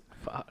 Just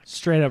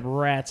straight up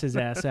rats his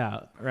ass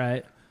out,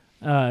 right?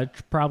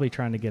 Probably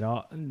trying to get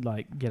off,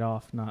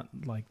 not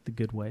like the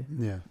good way.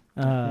 Yeah.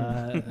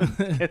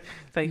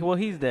 It's like, well,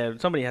 he's dead.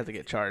 Somebody has to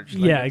get charged.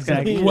 Like, yeah,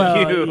 exactly.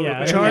 Well,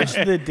 yeah. Charge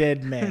the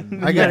dead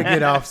man. I got to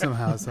get off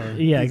somehow. So.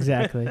 Yeah,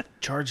 exactly.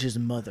 Charge his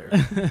mother.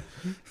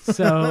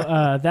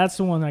 So that's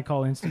the one I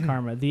call instant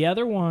karma. The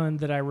other one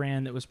that I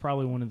ran that was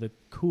probably one of the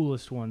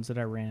coolest ones that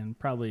I ran,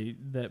 probably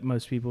that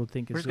most people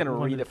think is. We're just going to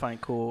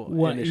redefine cool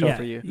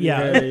for you.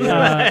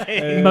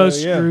 Yeah.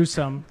 Most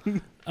gruesome.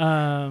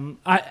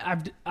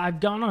 I've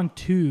done on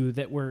two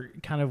that were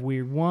kind of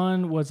weird.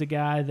 One was a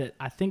guy that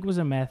I think was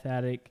a meth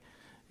addict.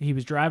 He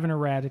was driving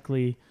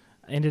erratically,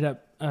 ended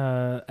up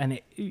kind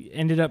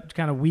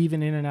of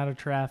weaving in and out of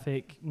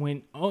traffic.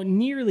 Went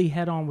nearly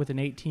head on with an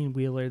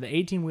 18-wheeler. The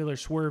 18-wheeler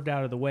swerved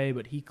out of the way,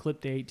 but he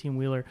clipped the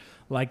 18-wheeler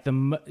like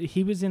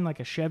he was in like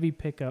a Chevy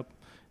pickup.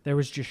 There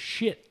was just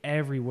shit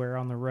everywhere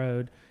on the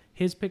road.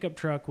 His pickup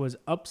truck was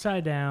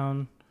upside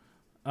down.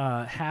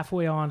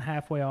 Halfway on,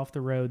 halfway off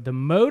the road. The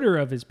motor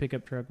of his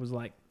pickup truck was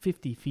like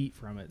 50 feet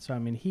from it. So, I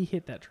mean, he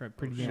hit that truck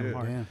pretty damn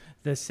hard. Yeah.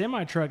 The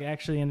semi-truck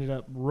actually ended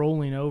up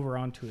rolling over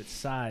onto its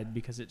side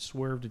because it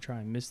swerved to try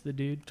and miss the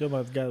dude. Tell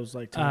about the guy who was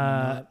like,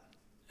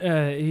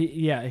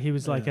 he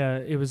was like,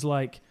 it was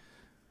like,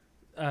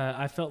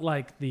 I felt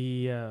like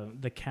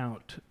the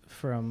Count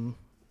from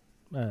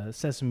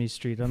Sesame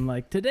Street. I'm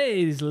like,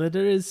 today's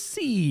letter is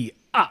C.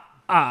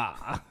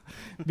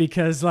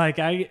 Because like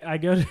I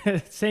go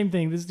to same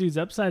thing. This dude's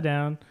upside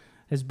down.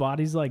 His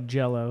body's like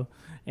jello.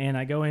 And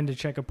I go in to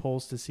check a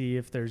pulse to see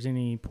if there's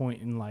any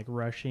point in like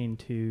rushing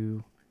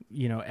to,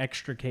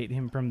 extricate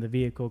him from the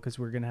vehicle because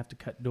we're going to have to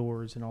cut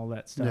doors and all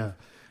that stuff. Yeah.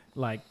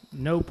 Like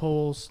no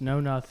pulse, no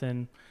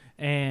nothing.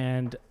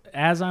 And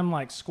as I'm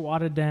like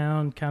squatted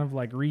down, kind of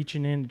like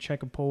reaching in to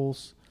check a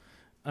pulse,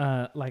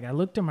 like I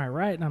look to my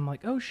right and I'm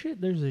like, oh shit,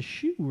 there's a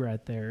shoe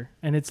right there.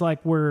 And it's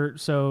like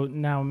so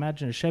now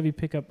imagine a Chevy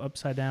pickup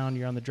upside down,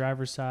 you're on the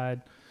driver's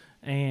side,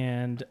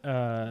 and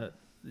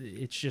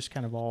it's just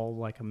kind of all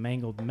like a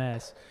mangled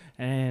mess.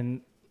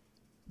 And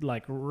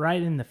like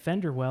right in the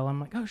fender well, I'm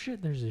like, oh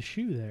shit, there's a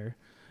shoe there.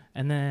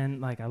 And then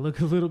like I look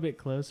a little bit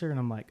closer and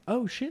I'm like,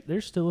 oh shit,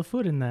 there's still a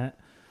foot in that.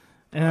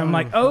 And I'm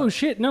like, oh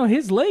shit, no,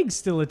 his leg's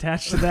still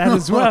attached to that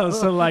as well.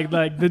 So like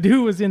the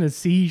dude was in a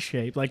C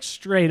shape, like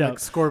straight up, like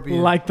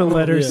Scorpion, like the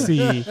letter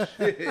C,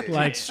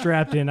 like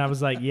strapped in. I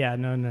was like, yeah,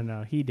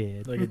 no, he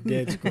did, like a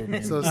dead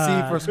scorpion. So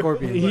C for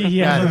Scorpion.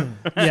 Yeah.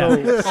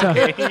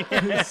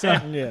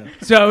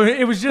 So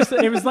it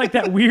was like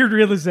that weird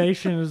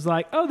realization. It was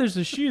like, oh, there's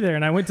a shoe there,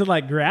 and I went to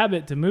like grab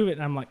it to move it,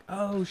 and I'm like,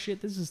 oh shit,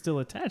 this is still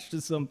attached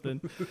to something.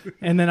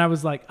 And then I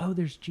was like, oh,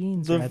 there's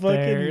jeans right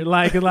there.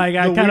 Like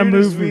I kind of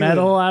moved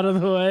metal out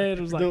of the way. It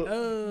was like,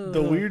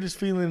 the weirdest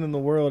feeling in the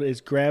world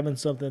is grabbing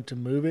something to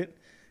move it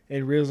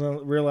and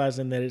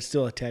realizing that it's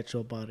still attached to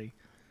a body.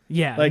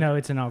 Yeah, like, no,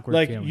 it's an awkward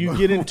feeling. Like you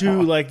get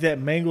into like that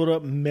mangled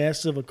up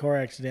mess of a car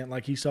accident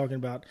like he's talking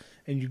about,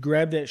 and you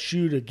grab that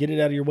shoe to get it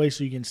out of your way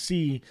so you can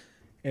see,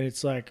 and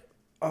it's like,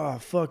 oh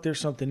fuck, there's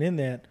something in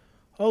that.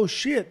 Oh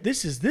shit,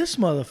 this is this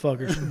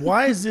motherfucker.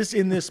 Why is this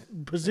in this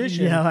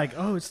position? Yeah, like,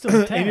 oh, it's still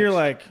attached. And you're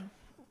like,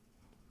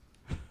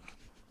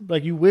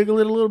 like you wiggle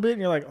it a little bit,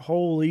 and you're like,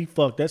 holy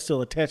fuck, that's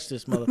still attached to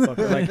this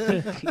motherfucker.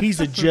 Like he's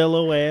a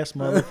Jello ass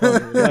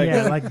motherfucker. Like,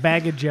 yeah, like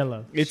bag of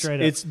Jello.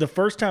 It's the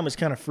first time it's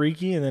kind of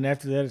freaky, and then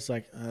after that it's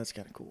like, oh, that's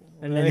kind of cool.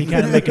 And then you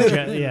kind of make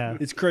a yeah.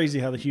 It's crazy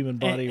how the human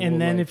body.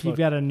 And then if you've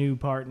got a new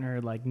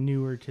partner, like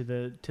newer to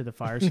the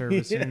fire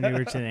service or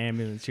newer to the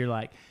ambulance, you're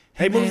like,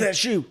 hey, move that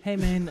shoe. Hey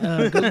man,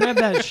 go grab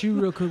that shoe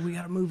real quick. We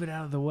got to move it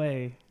out of the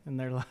way. And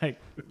they're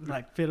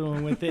like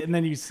fiddling with it, and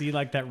then you see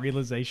like that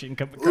realization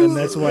come across, and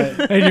that's why,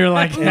 and you're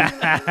like,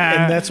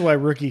 and that's why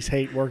rookies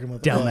hate working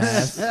with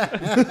dumbass.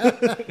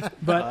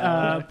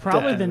 But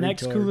probably the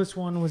next coolest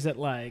one was at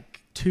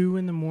like 2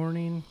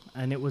 a.m,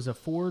 and it was a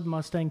Ford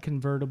Mustang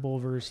convertible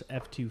versus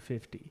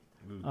F-250.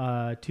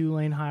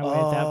 2-lane highway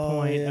at that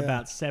point,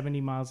 about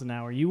 70 miles an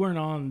hour. You weren't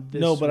on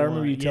this. No, but I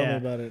remember you telling me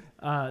about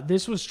it.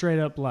 This was straight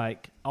up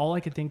like all I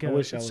could think of. I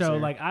wish I was so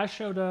there. Like I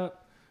showed up.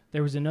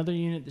 There was another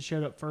unit that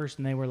showed up first,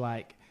 and they were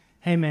like,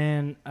 hey,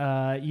 man,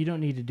 you don't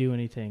need to do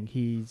anything.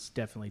 He's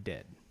definitely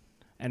dead.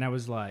 And I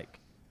was like,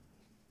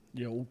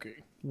 yeah,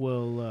 okay.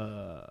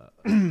 Well,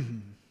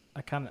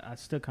 I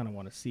still kind of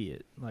want to see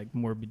it. Like,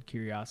 morbid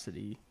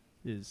curiosity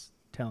is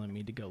telling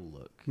me to go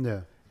look.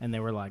 Yeah. And they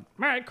were like,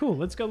 all right, cool,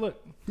 let's go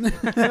look.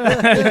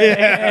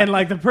 and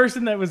like the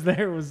person that was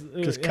there was...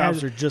 Because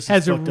cops are just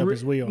as fucked up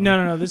as we are.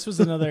 No, this was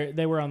another...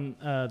 They were on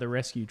the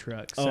rescue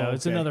truck. So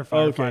it's another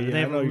firefighter. Okay, yeah, they I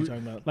have know what you're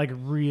talking about. like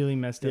really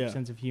messed up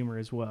sense of humor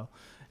as well.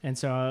 And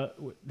so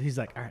he's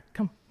like, all right,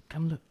 come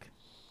look.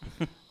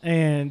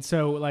 And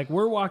so like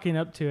we're walking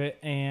up to it,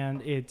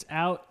 and it's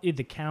out in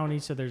the county,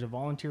 so there's a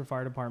volunteer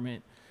fire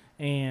department.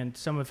 And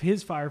some of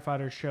his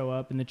firefighters show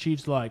up, and the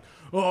chief's like,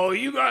 oh,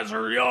 you guys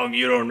are young.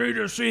 You don't need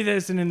to see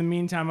this. And in the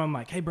meantime, I'm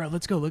like, hey, bro,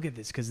 let's go look at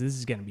this because this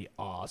is going to be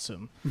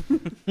awesome.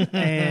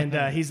 And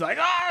he's like,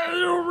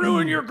 it'll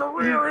ruin your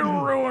career.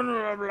 It'll ruin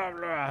blah, blah,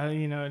 blah.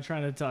 You know,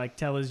 trying to like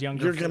tell his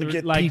younger... You're going to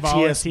get like,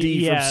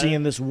 PTSD from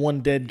seeing this one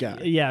dead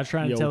guy. Yeah,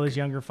 trying to tell his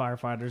younger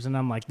firefighters. And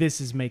I'm like,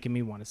 this is making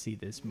me want to see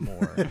this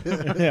more.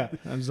 Yeah.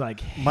 I was like,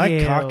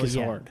 my cock is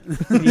hard.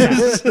 Yeah.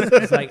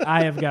 It's like,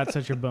 I have got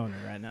such a boner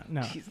right now.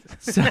 No.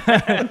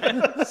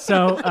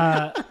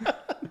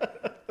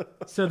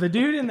 So the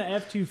dude in the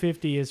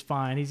F-250 is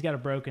fine. He's got a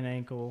broken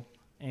ankle.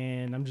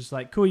 And I'm just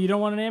like, cool, you don't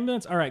want an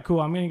ambulance? All right,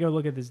 cool. I'm going to go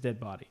look at this dead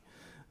body.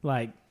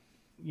 Like,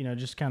 you know,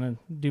 just kind of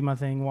do my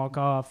thing, walk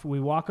off. We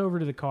walk over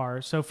to the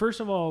car. So first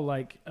of all,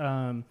 like,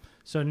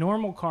 so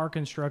normal car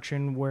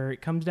construction where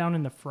it comes down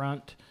in the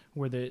front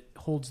where it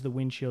holds the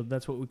windshield,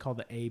 that's what we call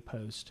the A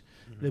post.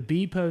 Mm-hmm. The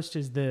B post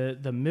is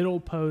the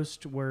middle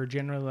post where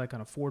generally like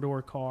on a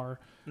 4-door car,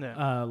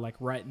 like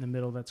right in the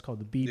middle, that's called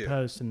the B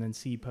post, and then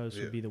C post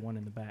would be the one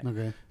in the back.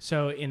 Okay.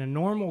 So in a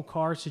normal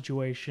car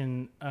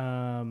situation,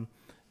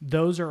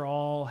 those are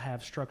all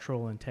have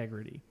structural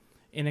integrity.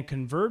 In a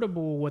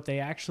convertible, what they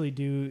actually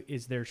do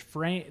is there's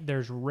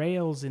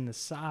rails in the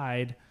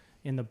side,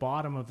 in the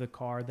bottom of the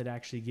car that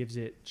actually gives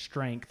it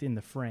strength in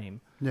the frame.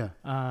 Yeah.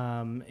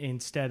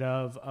 Instead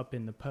of up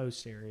in the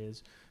post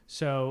areas.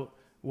 So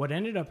what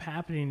ended up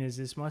happening is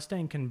this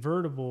Mustang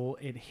convertible,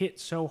 it hit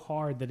so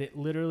hard that it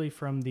literally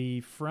from the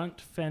front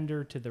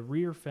fender to the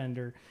rear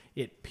fender,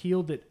 it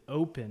peeled it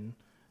open.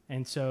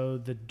 And so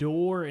the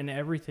door and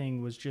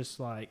everything was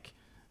just like,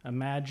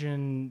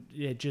 imagine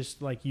it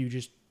just like you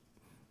just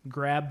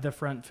grabbed the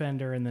front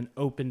fender and then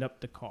opened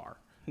up the car.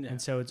 Yeah.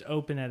 And so it's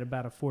open at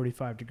about a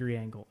 45-degree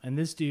angle. And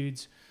this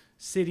dude's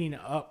sitting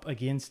up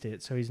against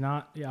it. So he's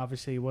not,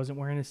 obviously he wasn't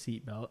wearing a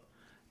seatbelt.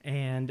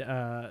 And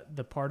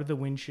the part of the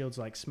windshield's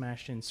like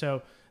smashed in.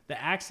 So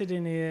the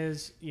accident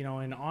is, you know,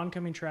 in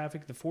oncoming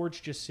traffic, the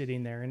Ford's just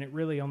sitting there, and it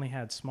really only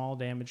had small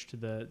damage to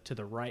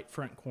the right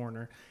front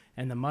corner.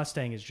 And the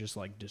Mustang is just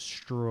like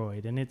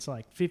destroyed. And it's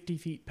like 50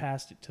 feet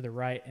past it to the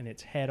right, and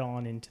it's head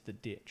on into the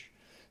ditch.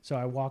 So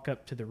I walk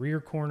up to the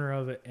rear corner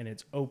of it, and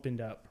it's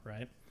opened up,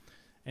 right?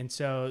 And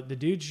so the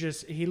dude's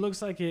just, he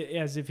looks like it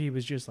as if he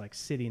was just like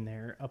sitting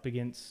there up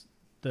against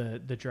the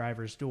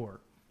driver's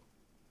door.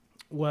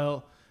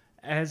 Well,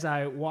 as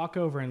I walk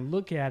over and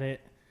look at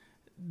it,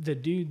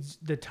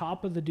 the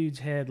top of the dude's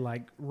head,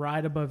 like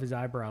right above his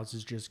eyebrows,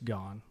 is just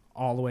gone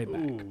all the way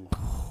back. Ooh.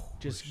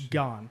 Just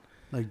gone.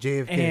 Like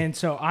JFK. And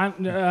so I'm,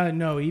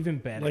 no, even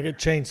better. Like a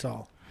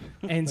chainsaw.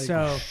 And like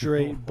so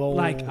straight bowl.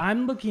 Like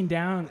I'm looking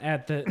down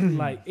at the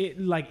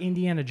like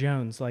Indiana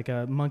Jones, like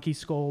a monkey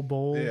skull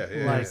bowl.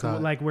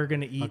 Like we're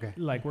gonna eat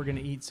we're gonna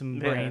eat some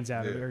brains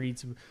out of it, or eat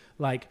some,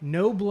 like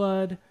no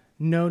blood,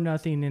 no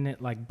nothing in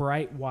it, like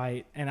bright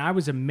white. And I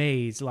was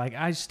amazed. Like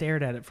I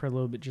stared at it for a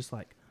little bit, just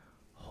like,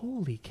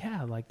 holy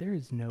cow, like there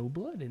is no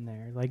blood in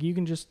there. Like you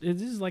can just,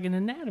 this is like an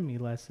anatomy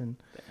lesson.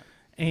 Damn.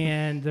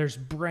 And there's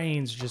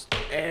brains just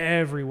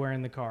everywhere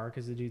in the car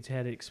because the dude's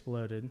head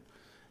exploded.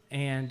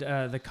 And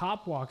the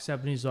cop walks up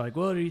and he's like,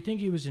 well, do you think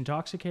he was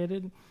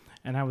intoxicated?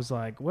 And I was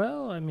like,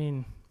 well, I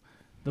mean,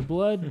 the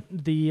blood,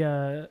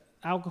 the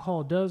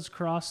alcohol does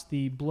cross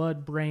the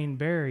blood-brain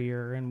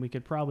barrier, and we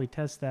could probably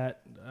test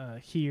that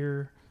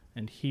here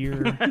and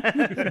here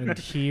and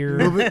here.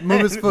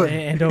 Move his foot.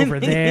 And over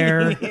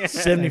there.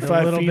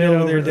 75 feet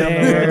over there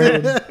down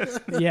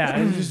the road. Yeah,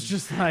 it was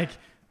just like,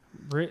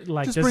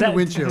 Like, Just bring the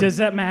windshield. Does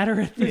that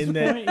matter at this in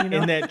point? that,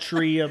 in that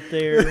tree up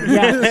there.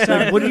 Yeah.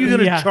 So, what are you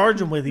going to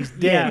charge him with? He's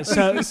dead.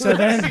 Yeah. So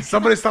then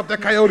Somebody stop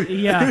that coyote.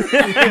 Yeah.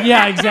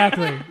 Yeah.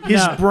 Exactly.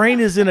 His brain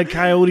is in a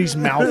coyote's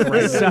mouth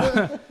right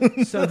now.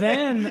 So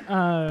then,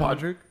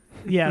 Podrick.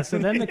 Yeah. So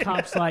then the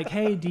cop's like,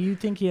 "Hey, do you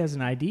think he has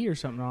an ID or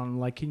something on him?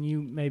 Like, can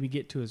you maybe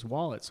get to his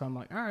wallet?" So I'm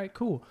like, "All right,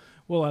 cool."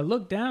 Well, I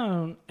look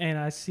down and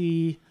I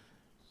see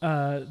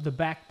the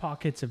back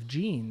pockets of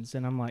jeans,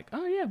 and I'm like,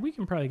 "Oh yeah, we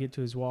can probably get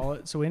to his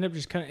wallet." So we end up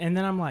just kind of, and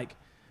then I'm like,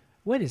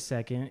 "Wait a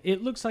second!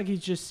 It looks like he's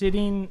just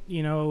sitting,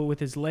 with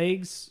his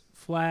legs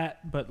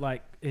flat, but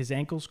like his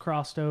ankles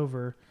crossed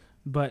over,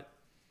 but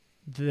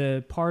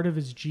the part of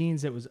his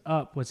jeans that was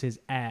up was his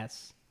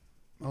ass."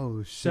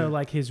 Oh shit! So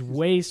like his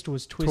waist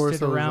was twisted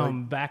Torso was,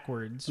 around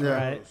backwards, Yeah.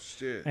 right? Oh,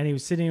 shit. And he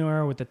was sitting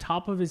there with the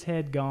top of his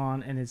head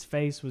gone, and his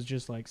face was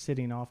just like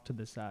sitting off to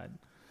the side.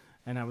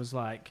 And I was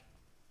like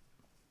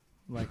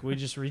we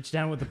just reached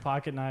down with the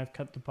pocket knife,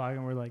 cut the pocket,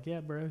 and we're like, "Yeah,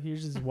 bro,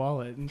 here's his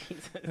wallet."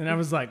 And I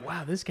was like,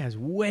 "Wow, this guy's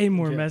way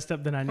more messed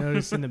up than I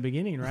noticed in the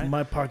beginning, right?"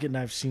 My pocket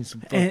knife's seen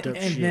some fucked up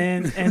shit.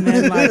 Then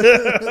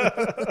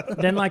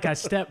I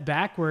step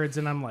backwards,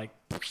 and I'm like,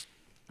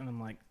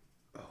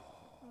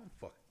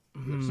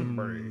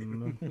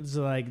 it's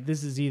like,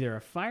 this is either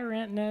a fire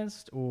ant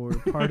nest or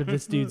part of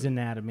this dude's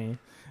anatomy.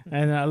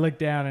 And I looked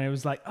down and it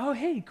was like, "Oh,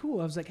 hey,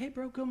 cool." I was like, "Hey,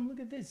 bro, come look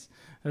at this."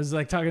 I was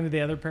like talking to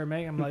the other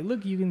paramedic. I'm like,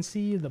 "Look, you can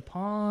see the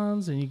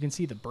pons and you can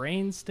see the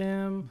brain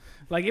stem."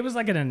 Like, it was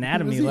like an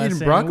anatomy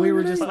lesson. We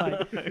were just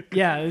like,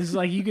 yeah, it was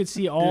like you could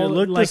see all. It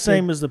looked like the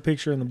same as the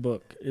picture in the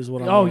book, is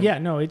what I'm Oh learning. yeah,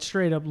 no, it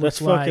straight up looks That's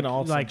fucking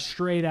awesome. like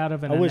straight out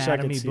of an I wish I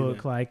could anatomy see book,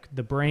 that. like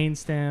the brain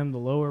stem, the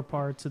lower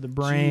parts of the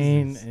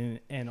brain,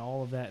 and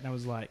all of that. And I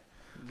was like,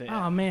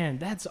 "Oh man,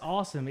 that's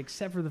awesome!"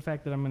 Except for the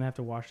fact that I'm gonna have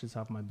to wash this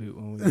off my boot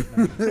when we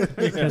get back,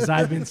 because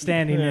I've been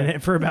standing in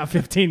it for about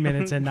 15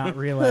 minutes and not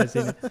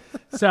realizing it.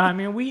 So I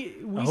mean, we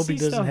I hope see he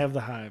doesn't stuff. have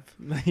the hive.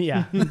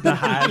 Yeah, the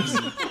hives.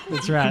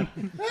 That's right.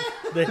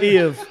 The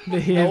HIV.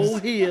 The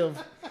Old hives.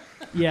 HIV.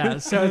 Yeah.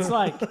 So it's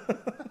like,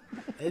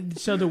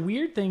 so the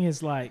weird thing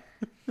is like,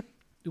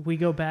 we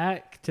go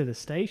back to the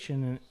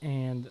station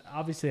and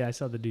obviously I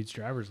saw the dude's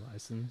driver's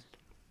license.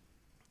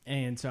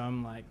 And so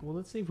I'm like, well,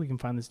 let's see if we can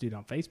find this dude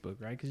on Facebook,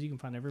 right? Because you can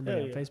find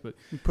everybody on Facebook.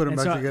 You put them And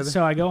back so, together.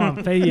 So I go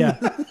on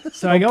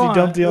So I go on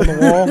Dumpty on the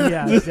wall.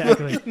 Yeah,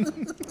 exactly.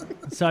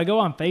 So I go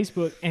on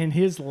Facebook, and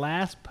his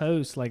last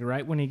post, like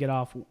right when he got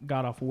off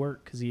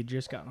work, because he had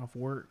just gotten off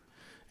work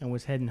and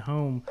was heading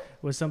home,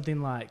 was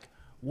something like,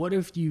 "What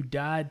if you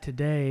died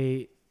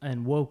today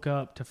and woke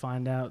up to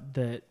find out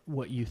that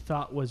what you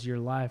thought was your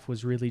life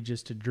was really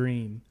just a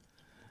dream?"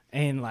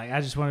 And like,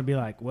 I just want to be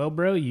like, "Well,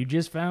 bro, you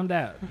just found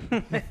out."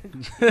 What's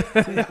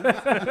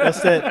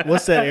that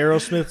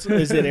Aerosmith?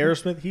 Is it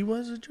Aerosmith? He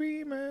was a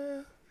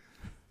dreamer.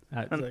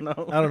 I don't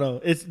know. I don't know.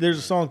 There's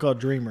a song called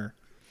Dreamer.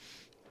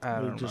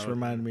 I don't It just know.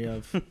 reminded me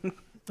of.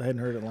 I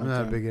hadn't heard it in a long I'm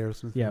not a time. big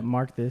Aerosmith. Yeah,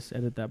 mark this,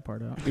 edit that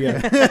part out. Yeah,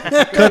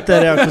 cut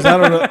that out because I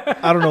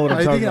don't know what I'm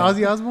Are you talking thinking about.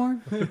 Ozzy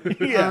Osbourne?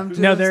 Yeah.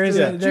 No, there is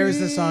Yeah.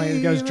 the song.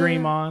 It goes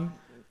 "Dream On."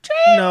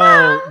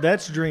 No,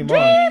 that's Dream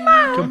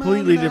On.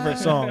 Completely different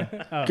song.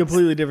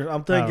 Completely different.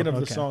 I'm thinking of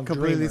the okay. song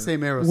Completely Dreamer.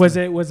 same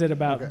Aerosmith. Was it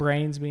about Okay.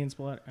 brains being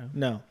split? Oh.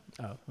 No.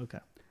 Oh, okay.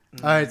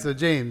 All right, so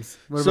James,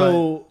 what about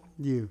So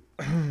you?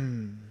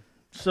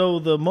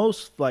 the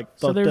most like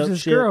So fucked there's up this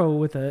shit. girl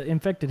with an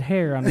infected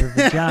hair on her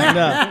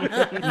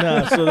vagina.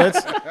 No. So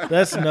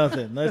that's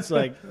nothing. That's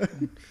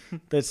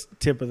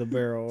tip of the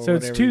barrel. Or So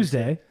it's whatever you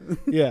say. Tuesday.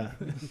 Yeah.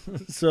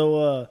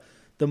 So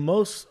the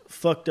most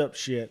fucked up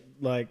shit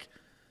like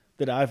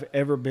that I've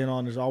ever been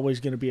on is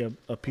always going to be a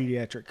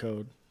pediatric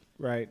code,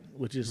 right?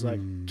 Which is like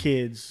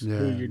kids who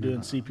Yeah, you're doing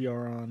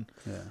CPR on.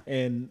 Yeah.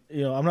 And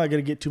I'm not going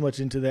to get too much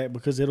into that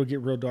because it'll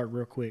get real dark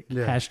real quick.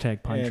 Yeah.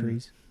 Hashtag pine And-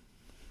 trees.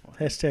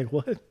 Hashtag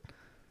what?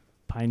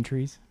 Pine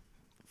trees.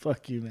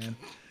 Fuck you, man.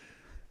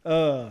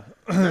 Now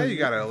you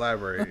gotta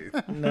elaborate.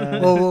 Nah.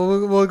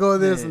 Well, we'll go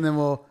with this and then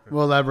we'll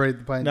elaborate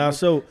the pint. Now,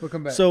 so we'll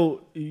come back.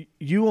 So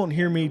you won't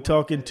hear me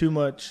talking too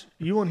much.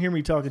 You won't hear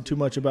me talking too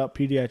much about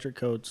pediatric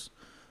codes,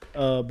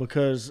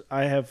 because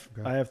I have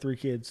 3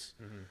 kids,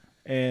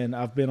 and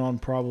I've been on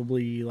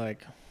probably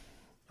like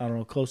I don't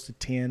know, close to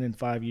 10 in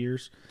 5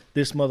 years.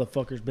 This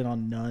motherfucker's been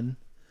on none,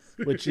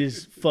 which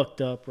is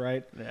fucked up,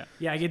 right? Yeah.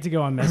 Yeah, I get to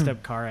go on messed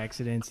up car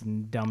accidents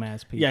and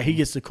dumbass people. Yeah, he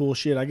gets the cool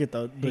shit. I get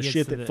the He gets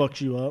shit the- that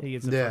fucks you up. He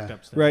gets the Yeah. fucked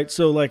up stuff. Right.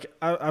 So like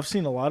I've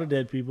seen a lot of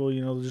dead people,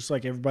 just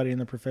like everybody in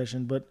the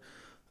profession, but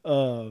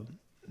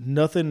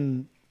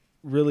nothing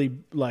really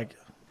like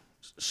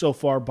so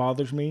far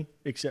bothers me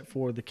except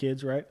for the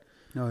kids, right?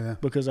 Oh yeah.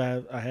 Because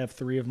I have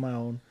 3 of my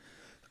own.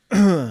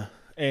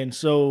 And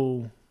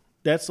so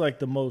that's like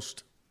the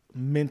most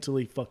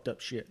mentally fucked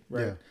up shit,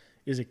 right? Yeah.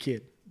 Is a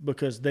kid,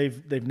 because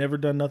they've never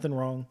done nothing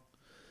wrong.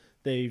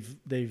 They're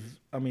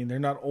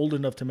not old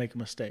enough to make a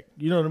mistake.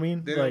 You know what I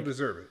mean? They don't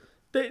deserve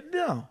it.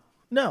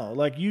 No.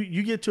 Like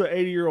you get to an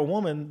 80-year-old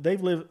woman,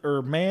 they've lived,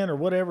 or man or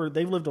whatever,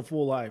 they've lived a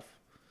full life.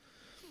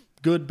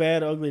 Good,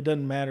 bad, ugly, it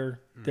doesn't matter.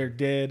 They're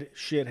dead.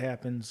 Shit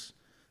happens.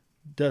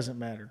 Doesn't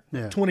matter.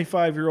 Yeah.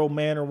 25-year-old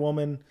man or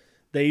woman,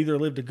 they either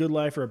lived a good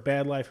life or a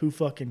bad life. Who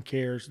fucking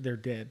cares? They're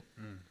dead.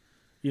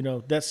 You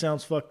know, that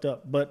sounds fucked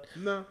up. But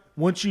No.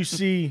 once you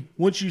see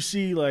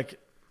like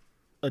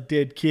a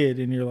dead kid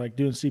and you're like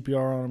doing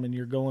CPR on them and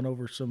you're going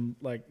over some,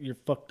 like, you're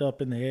fucked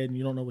up in the head and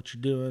you don't know what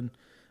you're doing.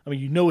 I mean,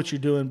 you know what you're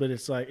doing, but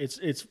it's like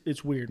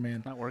it's weird,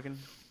 man. Not working.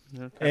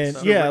 And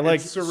yeah,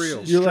 like it's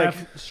surreal. You're like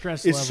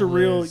stress it's level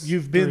surreal. is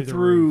You've been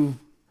through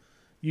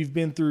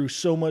through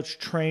so much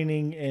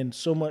training and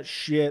so much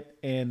shit,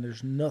 and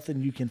there's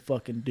nothing you can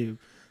fucking do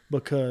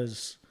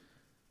because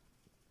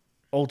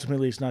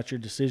ultimately it's not your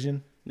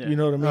decision. Yeah. You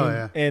know what I mean?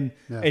 Oh,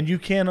 yeah. And you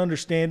can't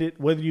understand it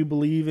whether you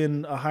believe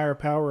in a higher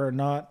power or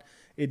not.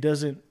 It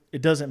doesn't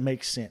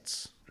make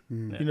sense.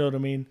 Yeah. You know what I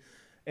mean?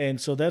 And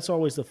so that's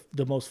always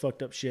the most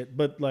fucked up shit.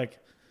 But like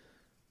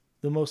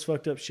the most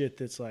fucked up shit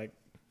that's like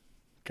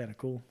kind of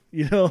cool.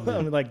 You know?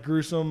 I mean, like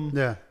gruesome,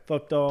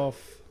 fucked off.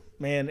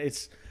 Man,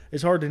 it's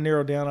hard to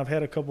narrow down. I've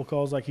had a couple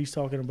calls like he's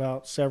talking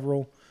about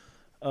several.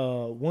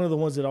 One of the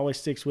ones that always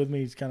sticks with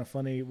me, it's kind of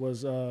funny,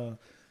 was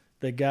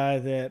the guy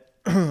that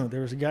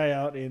there was a guy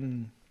out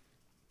in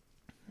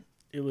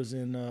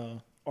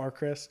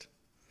Arcrest.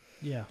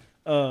 Yeah.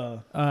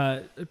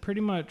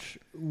 Pretty much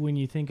when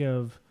you think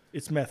of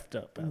it's methed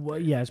up.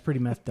 Yeah, it's pretty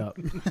methed up.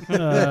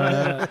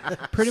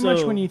 Pretty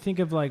much when you think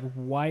of like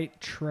white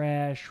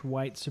trash,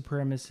 white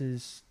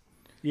supremacists,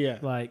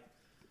 like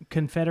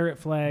Confederate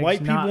flags, white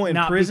people in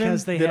prison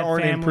because they that had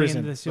aren't family in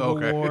prison. the Civil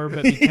War,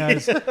 but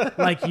because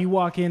like you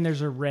walk in,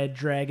 there's a red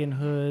dragon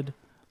hood,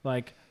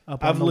 like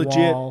up on the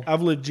wall.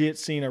 I've legit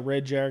seen a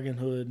red dragon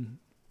hood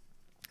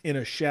in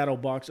a shadow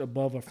box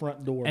above a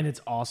front door. And it's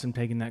awesome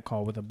taking that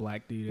call with a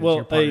black dude as well,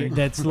 your partner.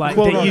 That's like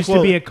quote, that used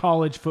to be a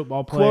college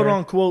football player. Quote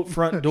unquote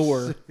front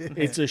door.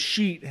 It's a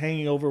sheet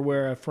hanging over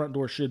where a front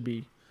door should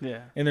be.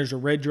 Yeah. And there's a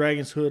red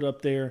dragon's hood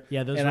up there.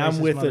 Yeah, those and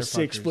I'm with a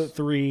motherfuckers.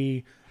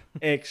 6'3"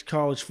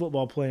 ex-college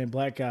football playing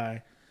black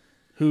guy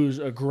who's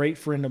a great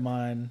friend of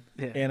mine.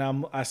 Yeah.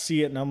 And I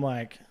see it and I'm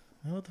like,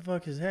 what the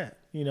fuck is that?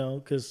 You know,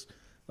 because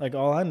like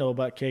all I know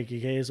about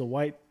KKK is a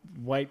white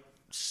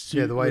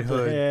suit the white with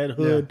hood. a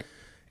hood.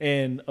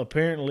 And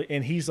apparently,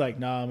 and he's like,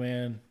 nah,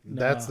 man.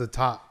 Nah. That's the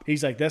top.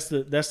 He's like, that's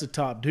the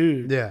top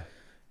dude. Yeah.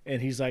 And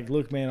he's like,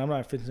 look, man, I'm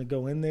not fitting to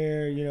go in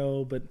there, you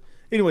know. But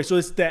anyway, so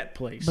it's that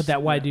place. But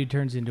that white dude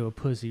turns into a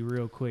pussy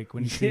real quick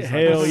when he sees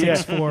hell like a yeah.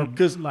 6'4",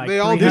 because like they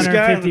all-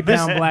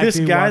 350-pound black this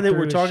dude guy walk that through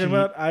we're a talking sheet.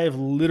 about, I have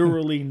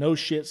literally no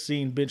shit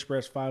seen bench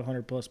press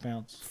 500+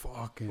 pounds.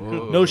 Fucking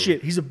Whoa. No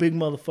shit. He's a big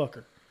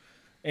motherfucker,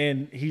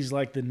 and he's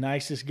like the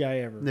nicest guy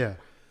ever. Yeah.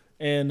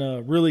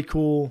 And really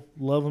cool.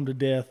 Love him to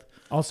death.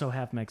 Also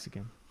half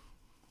Mexican.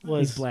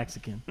 He's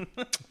Blaxican.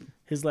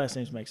 His last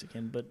name's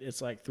Mexican, but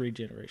it's like 3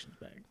 generations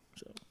back.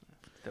 So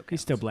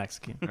He's still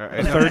Blaxican. a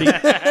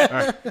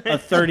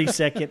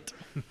 30-second.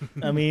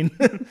 I mean,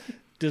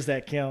 does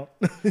that count?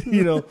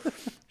 You know,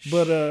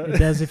 but it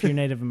does if you're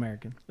Native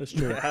American. that's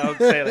true. I would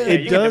say, like, It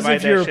you can does divide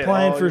if that you're shit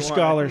applying all for you want.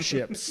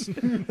 scholarships.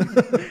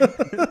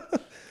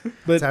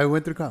 That's how I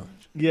went through college.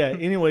 Yeah.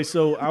 Anyway,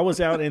 so I was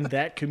out in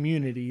that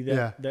community,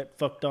 Yeah. that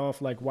fucked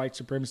off like white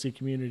supremacy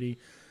community,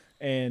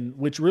 and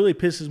which really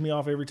pisses me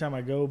off every time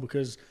I go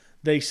because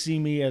they see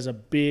me as a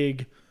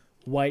big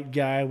white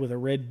guy with a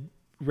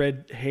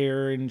red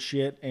hair and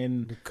shit,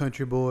 and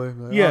Country boy.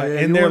 Like, yeah, oh,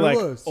 and you're they're one of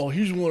like, us. oh,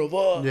 he's one of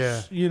us.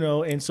 Yeah. You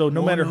know, and so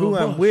no One matter who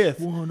of I'm us. with,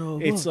 One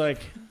of it's us. like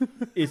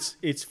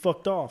it's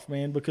fucked off,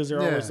 man, because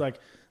they're always Yeah. like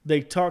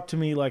they talk to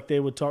me like they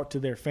would talk to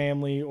their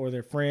family or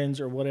their friends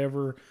or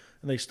whatever,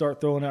 and they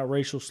start throwing out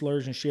racial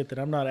slurs and shit that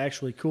I'm not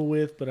actually cool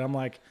with, but I'm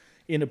like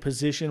in a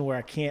position where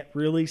I can't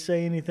really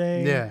say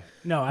anything. Yeah.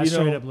 No, I You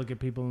straight know- up look at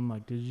people and I'm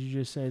like, did you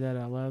just say that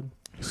out loud?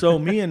 So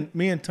me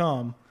and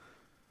Tom,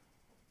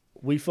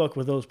 we fuck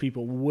with those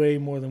people way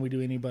more than we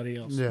do anybody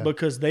else Yeah.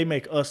 because they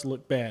make us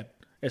look bad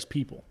as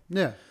people.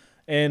 Yeah.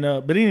 And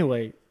but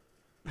anyway,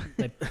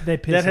 They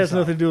piss that has us off.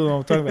 nothing to do with what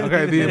I'm talking about.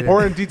 Okay, the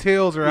important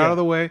details are out of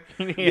the way.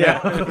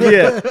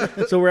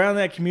 Yeah. So we're out in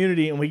that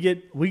community and we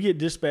get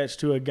dispatched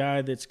to a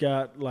guy that's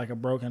got like a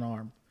broken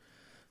arm.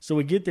 So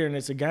we get there and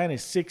it's a guy in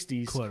his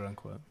 60s, quote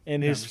unquote.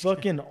 and No, his I'm just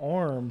kidding. fucking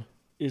arm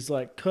is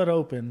like cut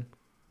open.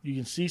 You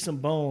can see some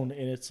bone,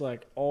 and it's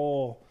like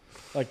all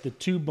like the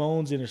 2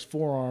 bones in his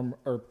forearm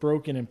are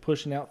broken and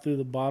pushing out through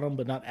the bottom,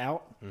 but not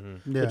out. Yeah.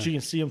 But you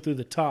can see him through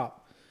the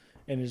top,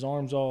 and his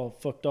arm's all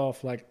fucked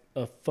off like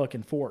a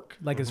fucking fork.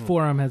 Like his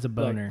forearm has a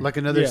boner. Like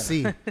another Yeah.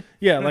 C.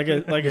 Yeah, like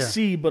a Yeah.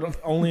 C, but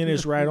only in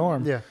his right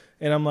arm. Yeah.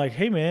 And I'm like,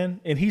 hey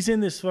man, and he's in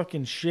this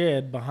fucking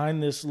shed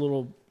behind this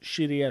little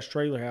shitty ass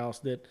trailer house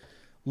that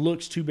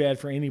looks too bad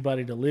for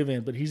anybody to live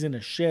in, but he's in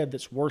a shed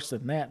that's worse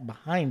than that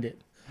behind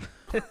it.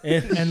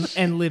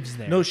 and lives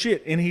there. No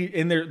shit.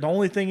 And there the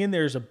only thing in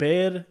there is a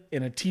bed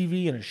and a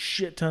TV and a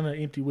shit ton of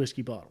empty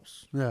whiskey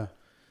bottles. Yeah.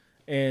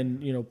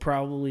 And, you know,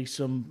 probably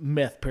some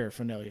meth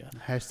paraphernalia.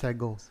 Hashtag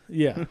goals.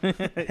 Yeah.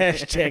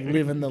 Hashtag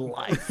living the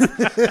life.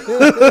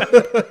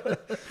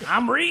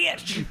 I'm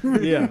rich.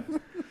 Yeah.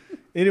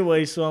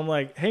 Anyway, so I'm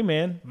like, hey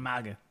man,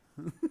 MAGA.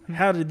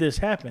 how did this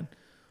happen?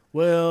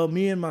 well,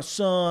 me and my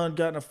son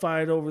got in a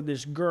fight over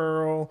this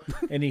girl,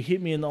 and he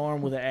hit me in the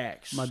arm with an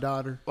axe. My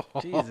daughter.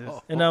 Jesus.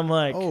 And I'm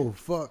like, oh,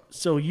 fuck.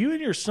 so you and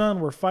your son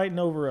were fighting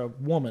over a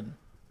woman,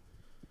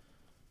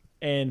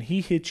 and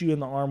he hit you in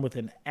the arm with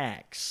an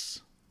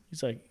axe.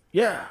 He's like,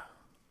 yeah.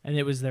 And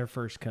it was their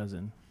first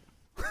cousin,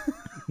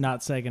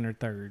 not second or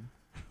third.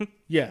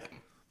 Yeah.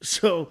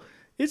 So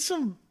it's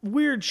some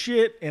weird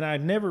shit, and I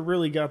never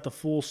really got the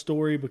full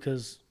story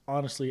because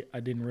honestly,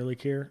 I didn't really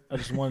care. I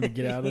just wanted to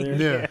get out of there.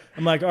 Yeah.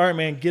 I'm like, all right,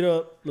 man, get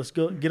up. Let's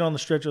go. Get on the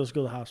stretcher. Let's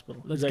go to the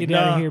hospital. Let's He's like, get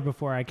out of here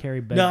before I carry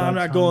bed. No, I'm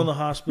not going to the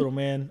hospital,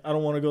 man. I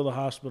don't want to go to the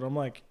hospital. I'm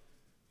like,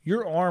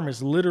 your arm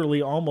is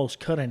literally almost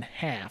cut in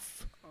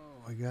half, Oh,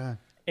 my God.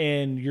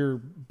 and your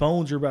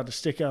bones are about to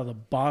stick out of the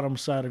bottom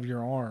side of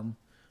your arm.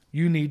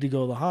 You need to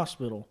go to the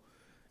hospital.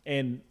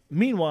 And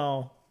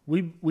meanwhile,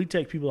 we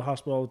take people to the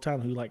hospital all the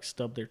time who like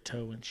stub their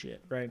toe and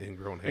shit, right?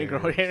 Ingrown hair.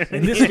 Ingrown hair.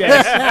 And this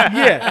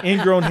guy's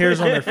ingrown hairs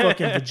on their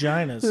fucking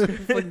vaginas.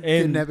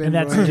 And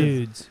that's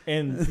dudes.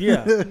 And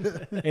yeah,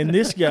 and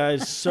this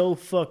guy's so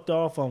fucked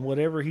off on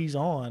whatever he's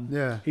on.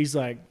 Yeah. He's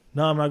like,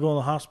 no, I'm not going to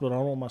the hospital. I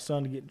don't want my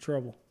son to get in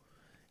trouble.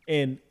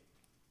 And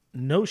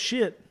no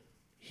shit,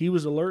 he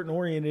was alert and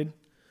oriented,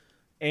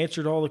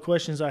 answered all the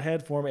questions I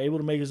had for him, able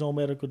to make his own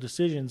medical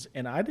decisions,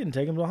 and I didn't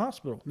take him to the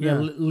hospital. Yeah,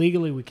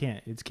 legally we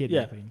can't. It's Yeah,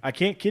 kidnapping. I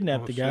can't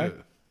kidnap the guy.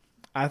 Shit.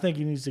 I think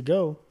he needs to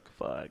go,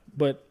 Fuck.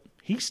 but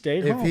he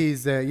stayed If home.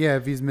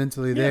 if he's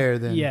mentally there,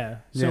 then Yeah.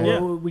 So Yeah.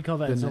 what we call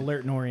that is Then-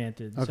 alert and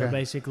oriented. So Okay.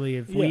 basically,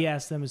 if we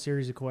ask them a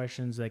series of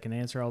questions, they can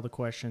answer all the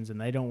questions, and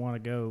they don't want to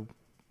go.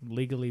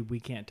 Legally, we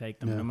can't take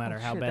them, Yeah. no matter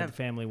how shit, bad that- the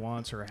family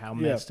wants or how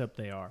Yeah. messed up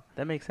they are.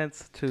 That makes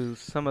sense to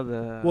some of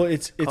the. well,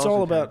 it's calls all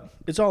we've had.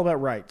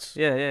 about rights.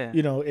 Yeah, yeah.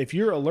 You know, if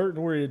you're alert and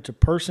oriented to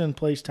person,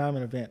 place, time,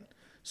 and event,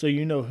 so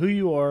you know who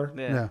you are,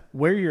 Yeah. yeah.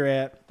 where you're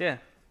at, Yeah.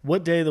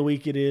 what day of the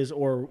week it is,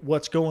 or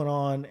what's going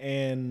on,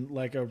 and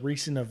like a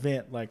recent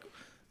event, like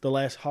the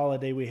last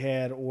holiday we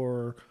had,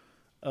 or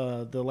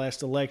the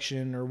last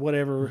election, or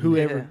whatever.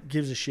 Whoever Yeah.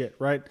 gives a shit,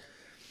 right?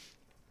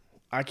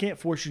 I can't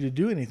force you to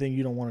do anything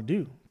you don't want to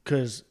do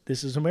because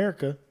this is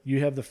America.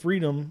 You have the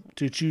freedom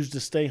to choose to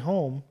stay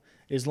home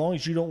as long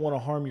as you don't want to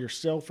harm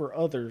yourself or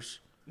others.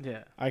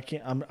 Yeah. I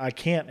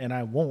can't, and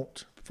I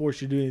won't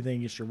force you to do anything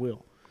against your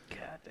will. God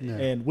damn. Yeah.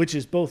 And which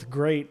is both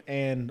great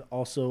and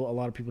also a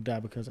lot of people die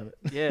because of it.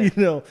 Yeah. You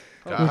know,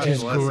 God Which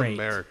is bless great.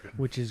 America.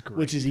 Which is great.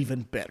 which is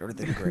even better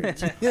than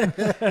great.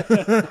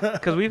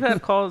 Because we've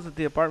had calls at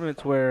the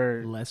apartments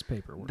where less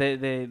paperwork.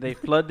 they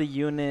flood the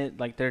unit,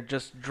 like they're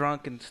just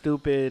drunk and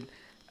stupid.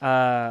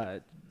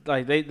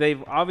 Like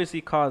they've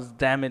obviously caused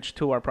damage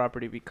to our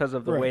property because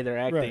of the way they're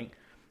acting. right.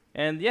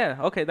 And yeah,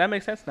 okay, that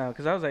makes sense now.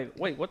 Because I was like,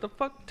 wait, what the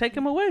fuck? Take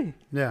him away.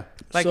 Yeah.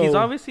 Like So- he's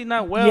obviously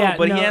not well, Yeah,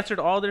 but no. he answered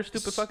all their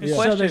stupid fucking Yeah.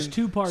 So questions. there's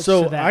two parts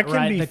So to that, I can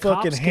right? be The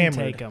fucking cops hammered.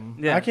 can take them.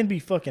 Yeah. I can be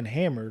fucking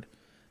hammered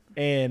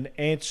and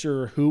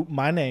answer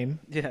my name,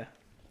 Yeah.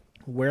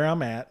 where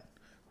I'm at,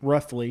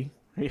 roughly.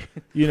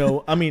 You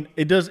know, I mean,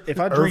 it does. If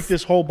I drink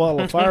this whole bottle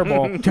of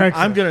Fireball,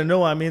 I'm gonna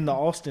know I'm in the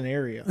Austin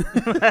area.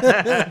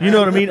 You know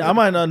what I mean? I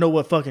might not know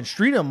what fucking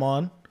street I'm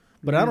on,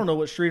 but I don't know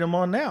what street I'm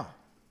on now.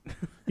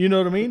 You know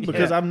what I mean?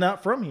 Because Yeah. I'm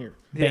not from here.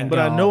 Yeah. But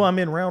I know I'm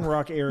in Round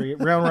Rock area,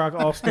 Round Rock,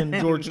 Austin,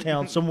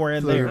 Georgetown, somewhere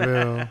in there.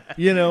 Pflugerville.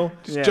 You know,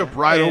 Just Yeah. jump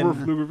right And-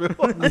 over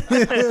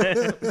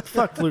Pflugerville.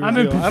 fuck Pflugerville. I'm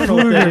in I don't know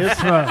what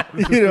that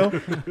is. You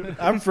know,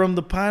 I'm from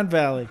the Pine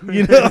Valley.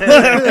 You know,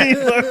 I mean,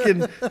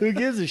 fucking, who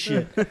gives a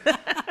shit?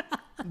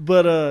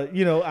 But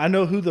you know, I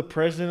know who the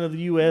president of the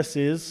U.S.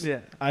 is. Yeah.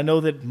 I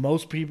know that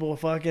most people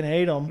fucking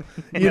hate him.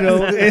 You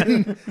know,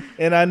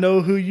 and I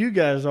know who you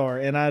guys are.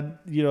 And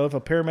you know, if a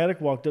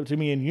paramedic walked up to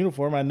me in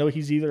uniform, I know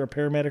he's either a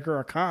paramedic or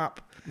a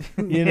cop.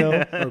 You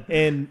know,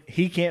 and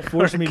he can't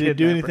force me to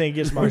do kidnapper. anything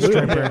against my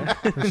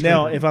will.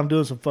 Now, if I'm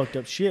doing some fucked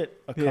up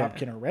shit, a cop Yeah.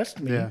 can arrest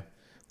me. Yeah.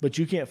 But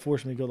you can't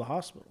force me to go to the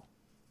hospital.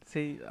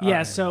 See.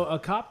 Yeah, so a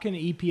cop can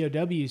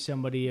EPOW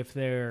somebody if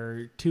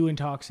they're too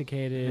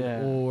intoxicated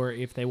Yeah. or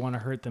if they want to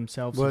hurt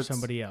themselves or What's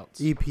somebody else.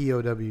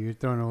 EPOW. You're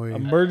throwing away.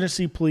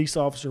 Emergency police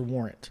officer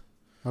warrant.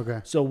 Okay.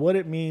 So what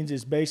it means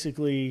is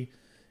basically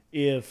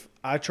if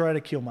I try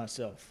to kill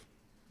myself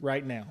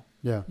right now,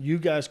 Yeah. you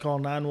guys call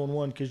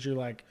 911 because you're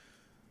like,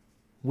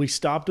 we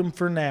stopped him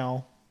for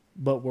now,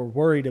 but we're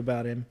worried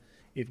about him.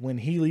 If when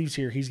he leaves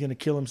here, he's going to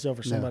kill himself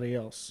or somebody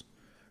else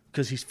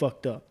because he's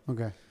fucked up.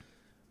 Okay.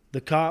 The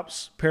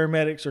cops,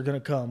 paramedics are going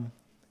to come.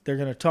 They're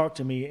going to talk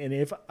to me. And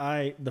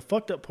the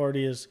fucked up part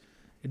is,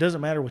 it doesn't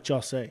matter what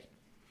y'all say.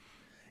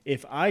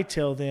 If I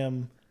tell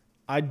them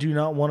I do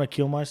not want to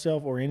kill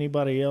myself or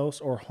anybody else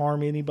or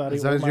harm anybody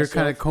As or long as you're myself,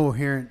 kind of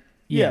coherent.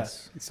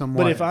 yes.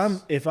 Somewhat. But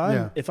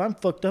Yeah. if I'm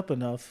fucked up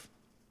enough,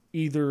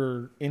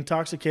 either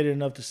intoxicated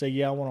enough to say,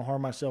 yeah, I want to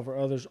harm myself or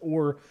others,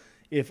 or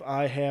if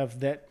I have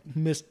that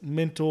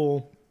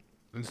mental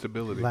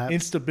Instability. Lapse.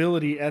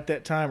 instability at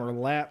that time or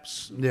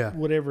lapse, Yeah.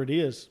 whatever it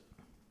is,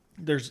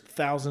 there's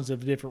thousands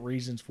of different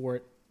reasons for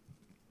it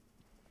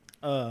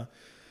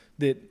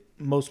that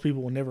most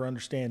people will never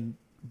understand,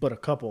 but a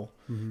couple,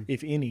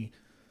 if any.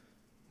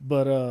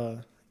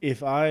 But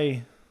if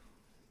I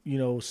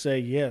say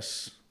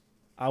yes,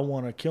 I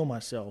want to kill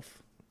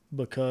myself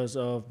because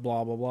of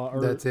blah blah blah,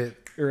 or That's it.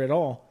 or at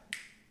all,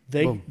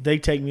 they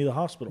take me to the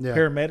hospital. Yeah.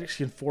 Paramedics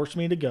can force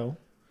me to go.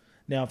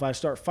 Now, if I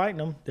start fighting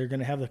them, they're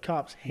going to have the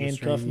cops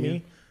handcuff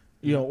me,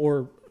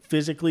 or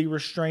physically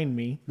restrain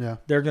me. Yeah.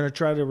 They're going to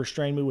try to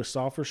restrain me with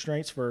soft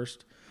restraints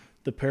first.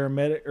 The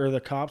paramedic or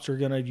the cops are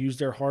going to use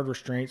their hard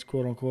restraints,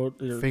 quote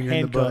unquote,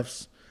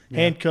 handcuffs.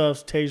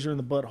 Handcuffs, taser in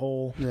the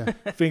butthole,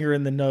 finger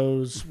in the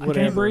nose, whatever.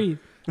 I can't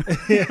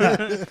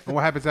breathe.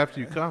 What happens after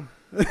you come?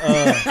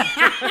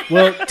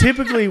 Well,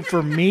 typically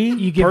for me,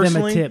 you give them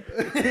a tip.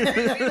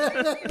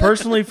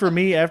 Personally, for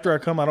me, after I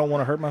come, I don't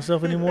want to hurt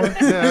myself anymore. Yeah,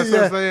 that's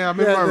what I'm saying. I'm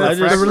in my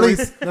refractory.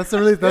 Release. That's the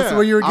release. That's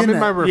what you were getting I'm in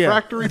my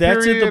refractory period.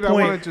 That's at the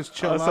point. I want to just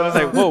chill out. So I was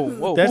like,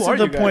 whoa. That's at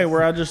the point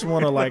where I just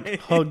want to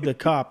hug the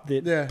cop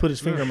that put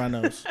his finger in my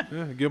nose.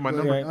 Yeah, give him my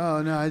number. Right.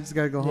 Oh no, I just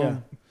gotta go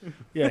home.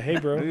 Yeah, hey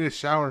bro. I need a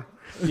shower.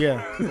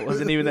 Yeah, it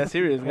wasn't even that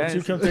serious, why guys.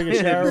 don't you come take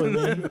a shower with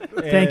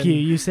me? Thank you.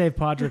 You saved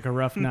Podrick a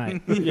rough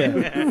night.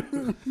 Yeah.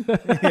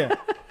 Yeah.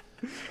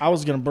 I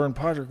was gonna burn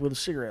Podrick with a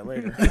cigarette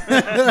later.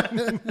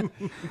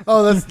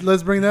 Oh,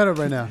 let's bring that up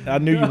right now. I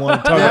knew you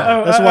wanted to talk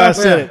about it. That's why I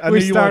said it. I knew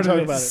you wanted to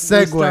talk about it.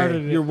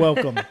 Segue. You're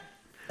welcome.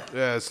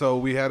 Yeah, so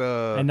we had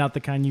and not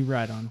the kind you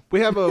ride on. We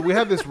have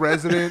this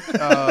resident,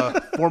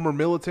 former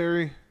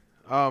military.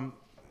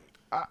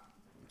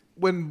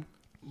 When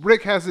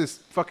Rick has this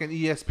fucking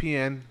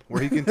ESPN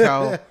where he can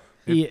tell.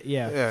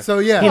 So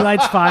yeah, he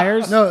lights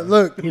fires. No,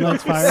 look, he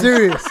lights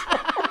fires.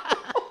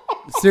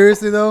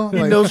 Seriously though,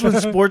 he knows when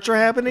sports are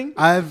happening.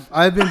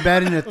 I've been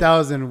batting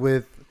 1,000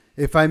 with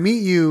if I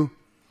meet you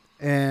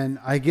and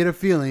I get a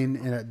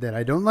feeling that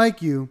I don't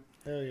like you.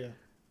 Hell yeah.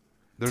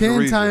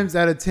 10 times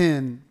out of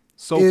 10.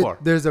 Far.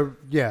 There's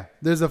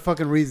a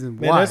fucking reason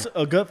Man, why. That's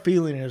a gut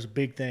feeling is a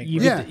big thing. You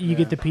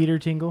get the Peter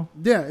tingle.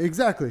 Yeah,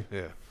 exactly.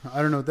 Yeah.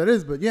 I don't know what that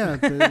is, but yeah,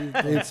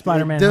 it's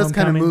Spider-Man. It does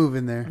kind of move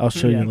in there. I'll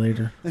show you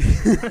later.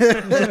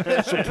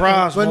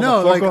 Surprise! But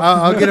no, like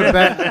I'll get it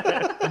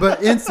back.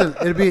 But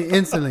it'd be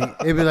instantly.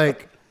 It'd be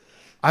like,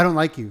 I don't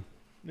like you.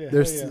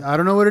 Yeah, I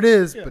don't know what it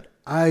is, but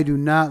I do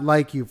not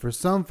like you for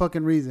some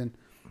fucking reason.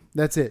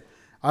 That's it.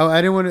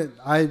 I didn't want to.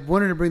 I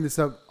wanted to bring this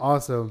up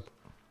also.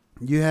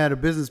 You had a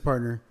business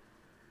partner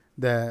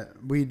that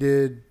we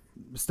did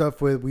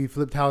stuff with. We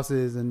flipped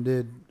houses and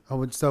did a whole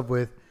bunch of stuff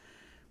with.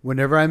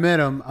 Whenever I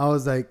met him, I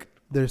was like,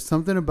 there's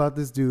something about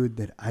this dude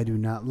that I do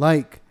not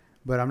like,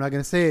 but I'm not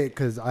going to say it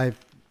because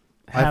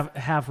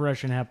half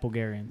Russian, half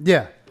Bulgarian.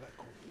 Yeah.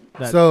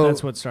 So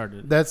that's what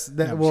started. That's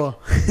that. Well,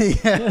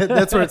 yeah,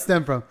 that's where it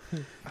stemmed from.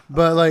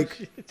 But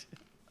like,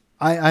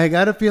 I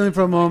got a feeling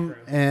from him,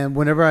 and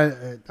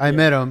whenever I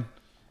met him,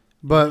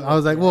 but I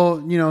was like,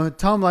 well,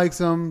 Tom likes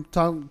him.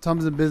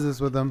 Tom's in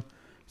business with him,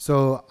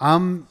 so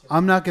I'm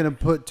not going to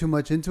put too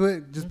much into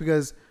it just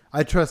because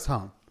I trust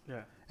Tom.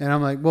 And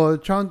I'm like, well,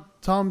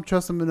 Tom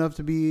trusts him enough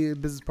to be a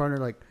business partner.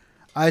 Like,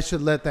 I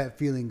should let that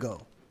feeling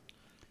go.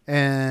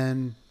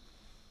 And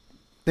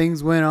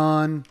things went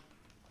on.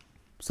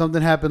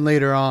 Something happened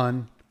later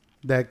on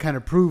that kind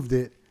of proved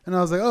it. And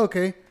I was like, oh,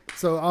 okay,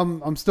 so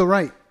I'm still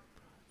right.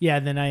 Yeah,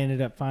 then I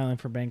ended up filing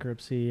for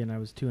bankruptcy, and I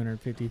was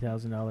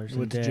 $250,000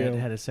 in debt. I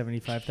had a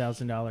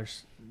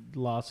 $75,000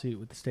 lawsuit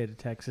with the state of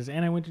Texas,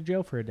 and I went to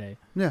jail for a day.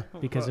 Yeah,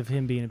 because of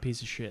him being a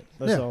piece of shit.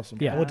 That's awesome.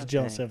 Yeah, I went to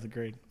jail in 7th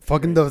grade.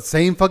 Fucking the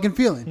same fucking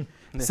feeling,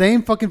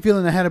 same fucking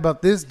feeling I had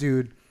about this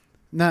dude.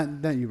 Not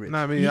you, Rich.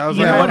 Not me. I was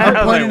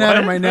I'm pointing at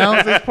him right now.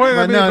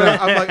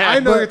 I'm like, I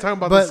know you're talking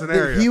about the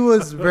scenario. He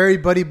was very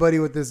buddy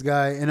with this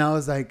guy, and I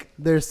was like,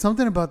 there's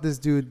something about this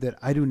dude that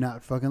I do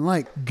not fucking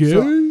like.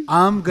 So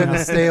I'm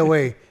gonna stay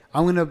away.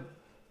 I'm gonna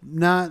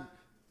not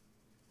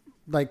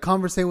like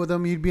conversate with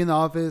him. He'd be in the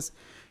office.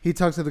 He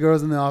talks to the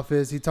girls in the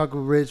office. He talk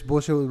with Rich,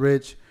 bullshit with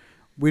Rich.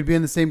 We'd be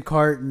in the same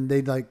cart, and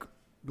they'd like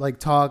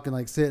talk and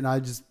like sit, and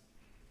I'd just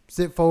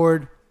sit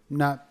forward,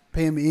 not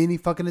pay him any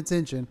fucking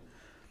attention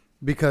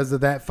because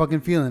of that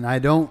fucking feeling. I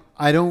don't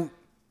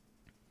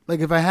like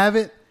if I have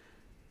it,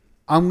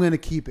 I'm gonna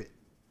keep it,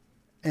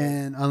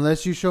 and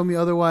unless you show me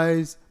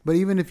otherwise. But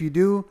even if you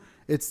do,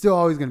 it's still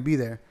always gonna be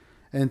there.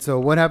 And so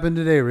what happened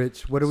today,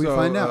 Rich? What did we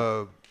find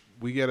out?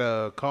 We get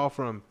a call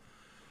from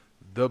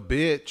the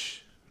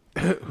bitch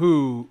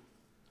who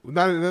I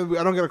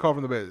don't get a call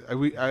from the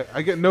bitch.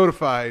 I get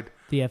notified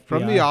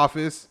from the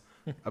office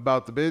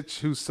about the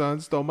bitch whose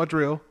son stole my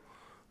drill.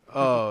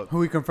 Who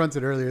we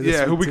confronted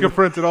earlier. Who we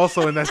confronted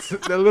also, and that's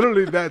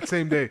literally that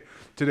same day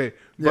today.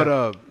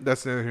 But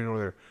that's neither here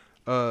nor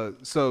there.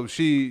 So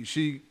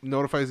she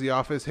notifies the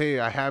office, hey,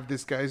 I have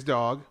this guy's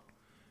dog.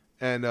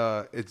 And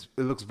it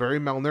looks very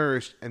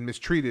malnourished and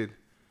mistreated.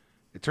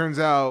 It turns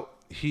out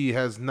he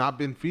has not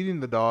been feeding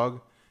the dog.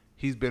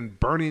 He's been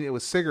burning it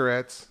with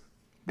cigarettes,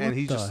 and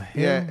he left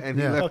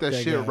that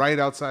shit right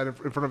outside in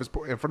front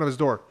of his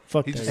door.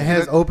 Fuck that. It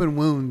has open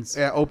wounds.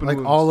 Yeah, open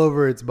wounds all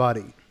over its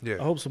body. Yeah.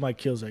 I hope somebody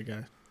kills that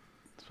guy.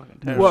 It's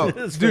fucking terrible.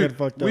 Well, dude,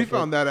 we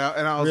found that out,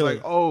 and I was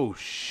like, oh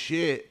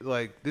shit!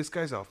 Like this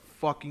guy's a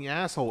fucking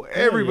asshole.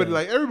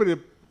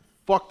 Everybody,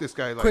 fuck this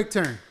guy. Like, quick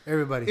turn,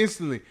 everybody,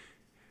 instantly.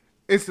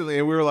 instantly,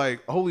 and we were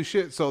like, "Holy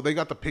shit!" So they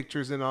got the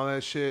pictures and all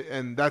that shit,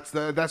 and that's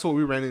what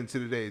we ran into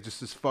today.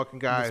 Just this fucking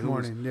guy This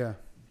morning,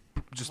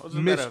 just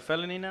Wasn't that a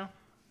felony now?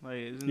 Like,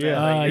 isn't Yeah,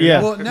 that like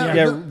yeah. Well, no,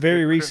 yeah. the-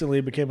 Very recently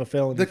it became a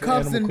felony. the for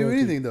cops animal didn't do cruelty.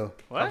 anything though.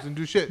 What? Cops didn't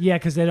do shit. Yeah,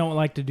 because they don't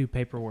like to do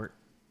paperwork.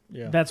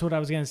 Yeah. That's what I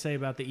was gonna say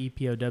about the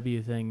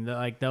EPOW thing.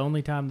 The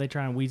only time they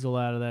try and weasel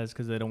out of that is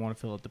because they don't want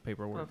to fill out the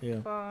paperwork. Yeah.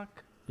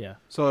 Fuck. Yeah,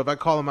 So if I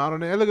call him out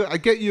on it, hey, look, I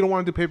get you don't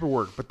want to do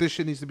paperwork, but this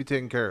shit needs to be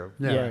taken care of.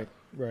 Yeah.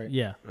 Right.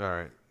 yeah. All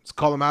right, let's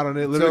call them out on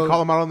it. Literally So- call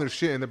them out on their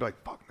shit, and they're like,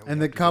 "Fuck." No,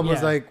 And the cop was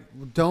Yeah.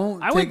 like,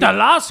 "Don't." I take went to it-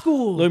 law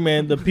school. Look,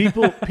 man, the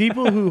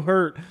people who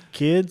hurt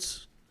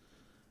kids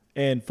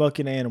and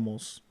fucking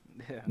animals.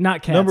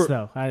 Not cats Number-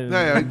 though.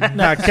 yeah.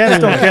 Nah, cats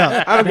don't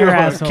count. I don't give They're a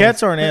fuck. assholes.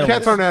 Cats aren't animals.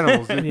 Cats aren't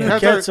animals. Dude. Yeah.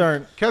 Cats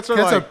aren't. Cats are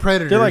Cats are like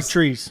predators. They're like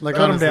trees. Like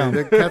Cut 'em honestly, down.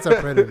 the cats are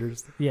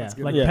predators. Yeah,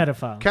 like Yeah.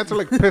 pedophile. cats are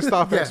like pissed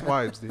off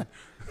ex-wives, dude.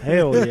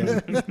 Hell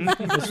yeah.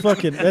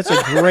 That's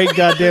a great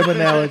goddamn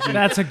analogy.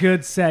 That's a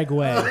good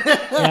segue.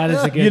 That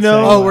is a good. You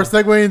know- Oh, segue. we're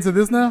segueing into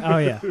this now. Oh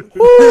yeah.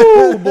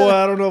 Woo, boy,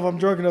 I don't know if I'm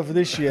drunk enough for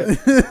this shit.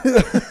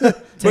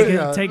 Take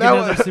yeah, take That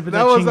another was, sip of that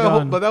that was the whole,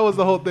 chingon. but that was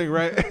the whole thing,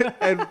 right?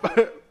 And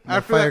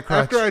after fire that,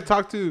 crotch. after I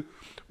talked to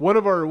one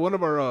of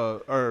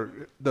our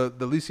the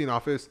leasing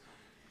office,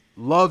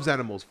 loves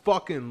animals,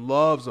 fucking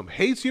loves them,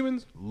 hates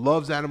humans,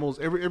 loves animals.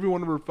 Every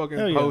one of her fucking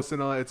Hell yeah. posts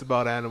and all that, it's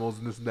about animals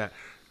and this and that.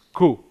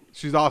 Cool,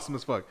 she's awesome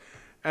as fuck.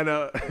 And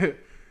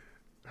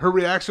her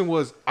reaction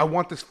was, "I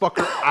want this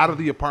fucker out of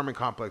the apartment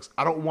complex.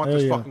 I don't want Hell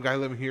this yeah. fucking guy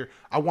living here.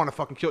 I want to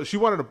fucking kill." She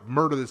wanted to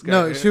murder this guy.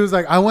 No, she was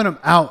like, "I want him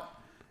out,"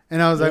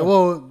 and I was like, Yeah.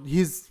 "Well,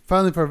 he's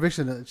filing for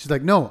eviction." She's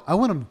like, "No, I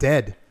want him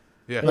dead.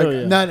 Yeah. Like Oh,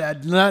 yeah.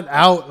 not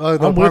out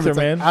of the I'm with apartment, her,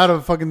 like, man. out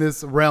of fucking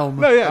this realm."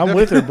 No, yeah, I'm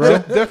with her, bro.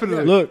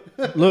 Definitely. Look,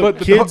 But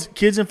the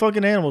kids and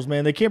fucking animals,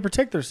 man. They can't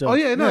protect themselves. Oh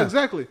yeah, no, Yeah.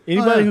 exactly.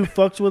 Anybody Oh, yeah. who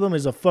fucks with them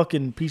is a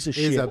fucking piece of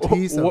Is shit. a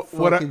piece of what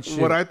fucking shit.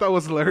 What I thought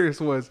was hilarious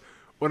was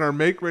when our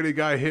make-ready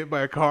guy hit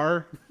by a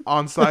car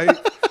on site,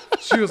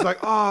 she was like,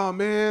 "Oh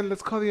man,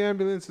 let's call the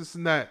ambulance, this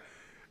and that,"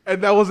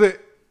 and that was it.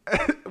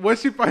 When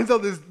she finds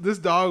out this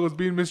dog was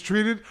being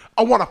mistreated,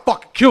 I want to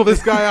fucking kill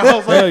this guy. I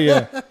was Hell like,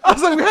 yeah.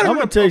 we had I'm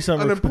gonna tell you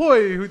something. an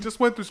employee who just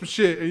went through some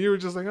shit, and you were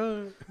just like,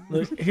 "Oh."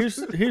 Look,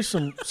 here's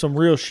some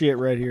real shit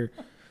right here,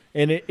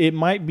 and it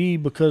might be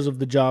because of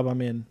the job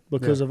I'm in,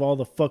 because of all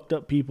the fucked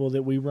up people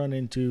that we run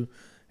into,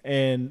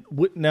 and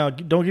now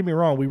don't get me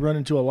wrong, we run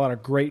into a lot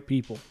of great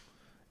people,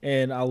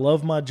 and I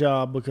love my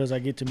job because I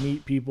get to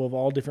meet people of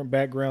all different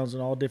backgrounds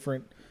and all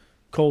different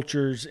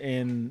cultures,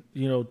 and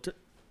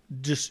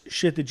just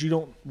shit that you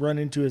don't run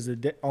into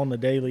on the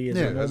daily as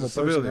a normal as a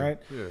person, civilian, right?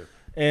 Yeah.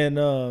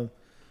 And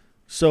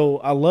so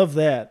I love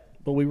that,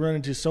 but we run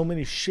into so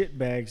many shit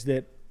bags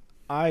that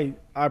I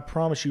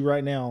promise you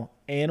right now,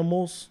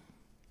 animals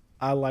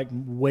I like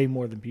way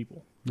more than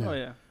people. Oh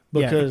yeah.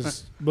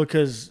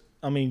 Because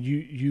I mean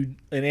you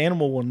an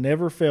animal will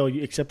never fail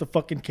you except a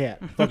fucking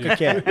cat. Fuck a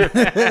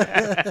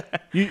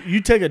cat.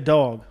 You take a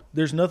dog.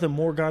 There's nothing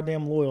more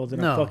goddamn loyal than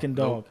a No. fucking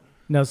dog.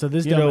 No, so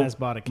this You know, dumbass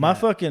bought a cat. My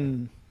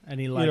fucking and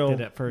he liked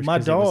it at first. my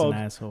 'cause he was dog an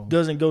asshole.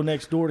 doesn't go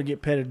next door to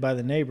get petted by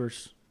the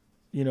neighbors.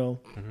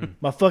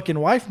 My fucking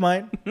wife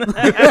might,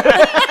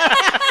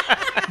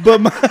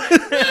 but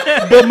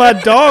my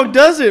dog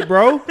does it,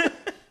 bro.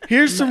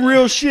 Here's some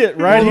real shit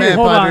right Well, here.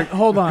 man,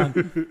 Hold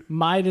on.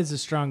 Might is a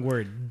strong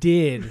word.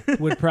 Did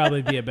would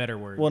probably be a better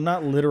word. Well,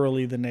 not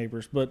literally the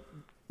neighbors, but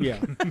yeah.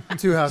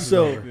 2 houses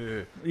So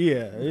over.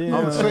 yeah,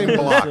 On the same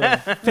block.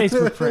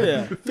 Facebook friend.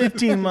 Yeah,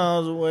 15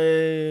 miles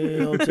away,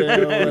 hotel,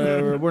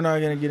 whatever. We're not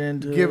gonna get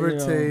into Give or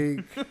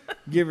take.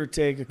 give or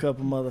take a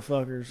couple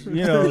motherfuckers,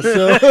 So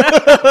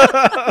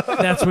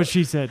That's what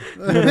she said.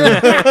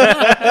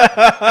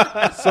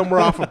 Somewhere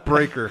off a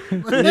breaker.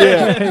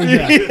 yeah,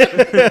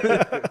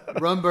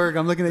 Rumberg,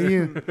 I'm looking at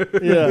you.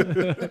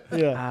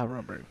 yeah. Ah,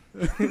 Robert.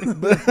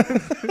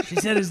 She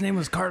said his name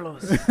was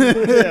Carlos.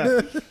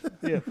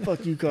 Yeah,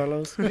 fuck you,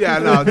 Carlos. Yeah,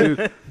 no,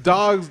 dude.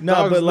 Dogs but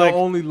know like-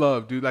 only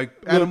love, dude. Like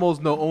animals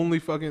know only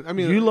fucking. I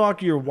mean, You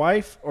lock your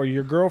wife or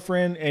your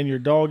girlfriend and your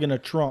dog in a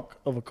trunk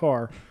of a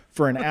car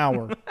for an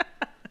hour.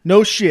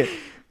 No shit.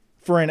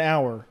 For an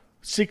hour.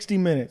 60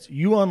 minutes.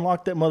 You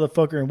unlock that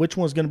motherfucker, and which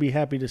one's going to be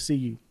happy to see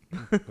you?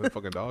 the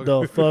fucking dog.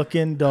 The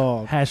fucking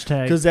dog.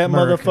 Hashtag. Because that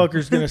America.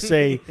 motherfucker's going to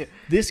say,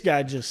 this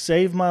guy just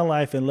saved my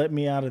life and let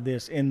me out of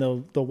this. And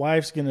the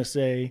wife's going to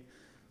say,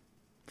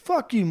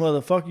 fuck you,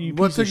 motherfucker, you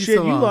What piece took of you shit.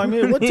 so You long? locked me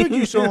in. What took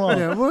you so long?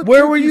 Yeah, what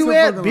Where took were you you so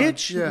at, fucking long?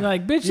 bitch? Yeah.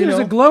 Like, bitch, You there's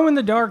know? a glow in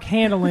the dark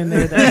handle in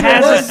there that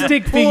has a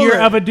stick figure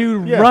it. of a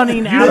dude Yeah.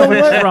 running You out know of a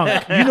what?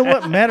 trunk. You know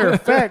what? Matter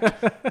of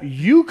fact,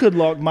 you could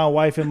lock my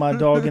wife and my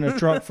dog in a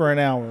trunk for an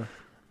hour.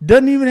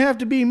 Doesn't even have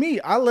to be me.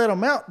 I let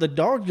them out. The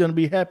dog's going to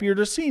be happier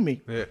to see me.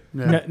 Yeah.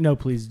 Yeah. No,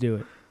 please do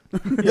it.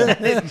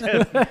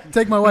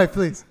 Take my wife,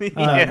 please.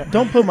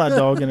 Don't put my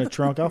dog in a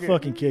trunk. I'll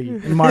fucking kill you.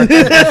 Mark,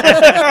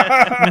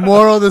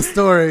 Moral of the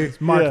story.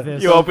 mark Yeah.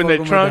 this. You open the fuck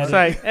with my trunk, it's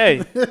daddy. like, hey,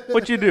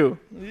 what you do?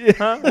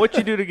 Huh? What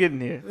you do to get in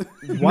here?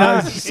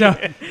 Why, So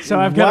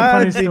I've got a why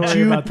funny did story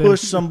you about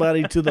push this.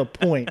 somebody to the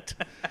point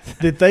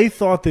that they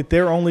thought that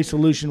their only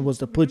solution was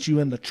to put you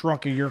in the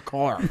trunk of your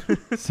car.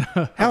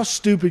 How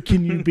stupid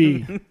can you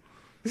be?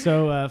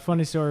 So,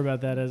 funny story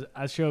about that is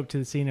I show up to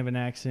the scene of an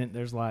accident.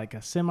 There's like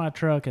a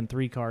semi-truck and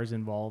 3 cars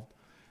involved.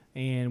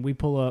 And we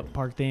pull up,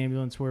 park the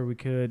ambulance where we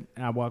could.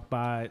 And I walk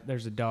by.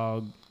 There's a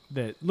dog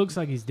that looks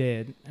like he's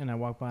dead. And I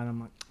walk by and I'm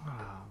like,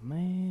 oh,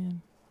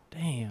 man,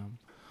 damn.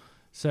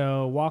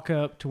 So walk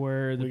up to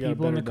where the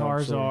people in the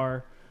cars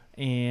are.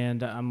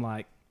 And I'm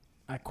like,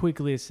 I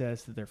quickly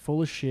assessed that they're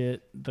full of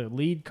shit. The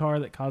lead car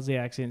that caused the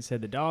accident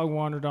said the dog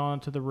wandered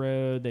onto the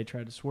road. They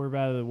tried to swerve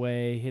out of the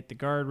way, hit the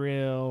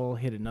guardrail,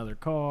 hit another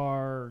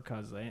car,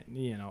 caused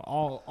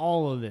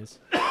all of this.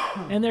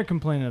 And they're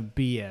complaining of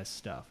BS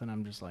stuff, and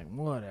I'm just like,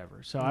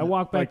 whatever. So I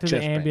walk back to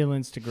the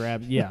ambulance to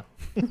grab. Yeah,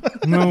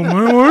 no,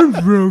 my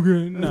arm's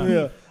broken. No.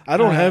 Yeah, I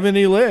don't have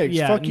any legs.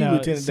 Fuck you,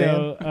 Lieutenant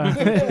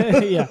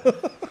Dan. Yeah.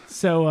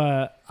 So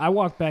I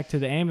walk back to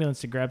the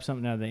ambulance to grab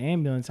something out of the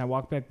ambulance. I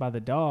walk back by the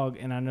dog,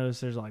 and I notice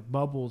there's like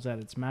bubbles at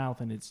its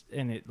mouth, and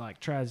it like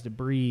tries to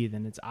breathe,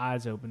 and its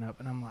eyes open up,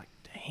 and I'm like,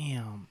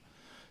 damn.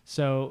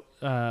 So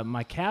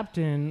my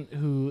captain,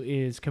 who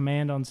is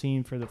command on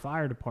scene for the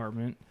fire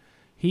department,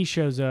 he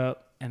shows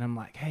up, and I'm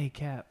like, hey,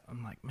 Cap.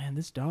 I'm like, man,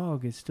 this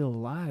dog is still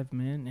alive,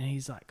 man. And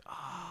he's like,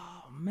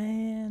 oh,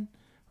 man,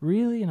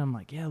 really? And I'm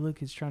like, yeah,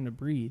 look, it's trying to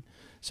breathe.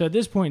 So at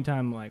this point in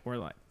time, like, we're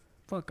like,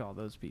 fuck all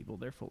those people.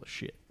 They're full of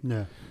shit.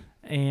 Yeah.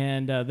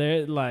 And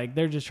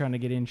they're just trying to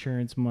get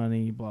insurance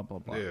money, blah, blah,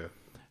 blah. Yeah.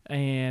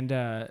 And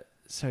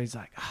so he's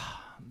like,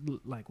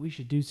 like, we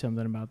should do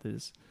something about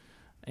this.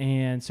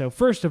 And so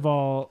first of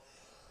all,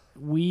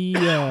 we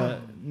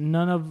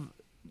none of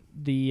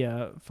the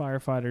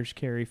firefighters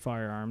carry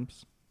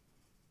firearms.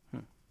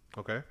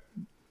 Okay.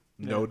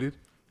 Noted.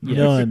 Yes.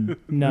 None.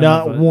 None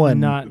Not of us. one.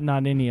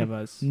 Not any of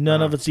us.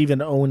 None of us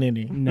even own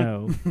any.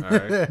 No. All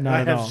right. Not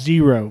I at have all.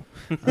 0.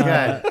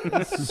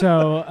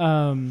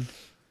 So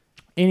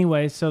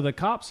anyway, so the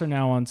cops are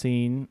now on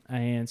scene,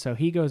 and so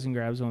he goes and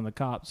grabs one of the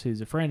cops who's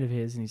a friend of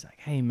his, and he's like,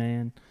 hey,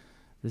 man,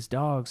 this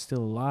dog's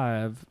still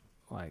alive.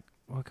 Like,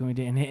 what can we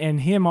do? And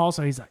him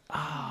also, he's like,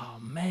 oh,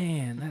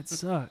 man, that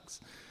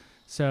sucks.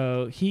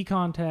 So he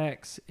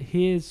contacts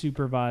his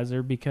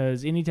supervisor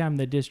because anytime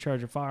they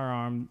discharge a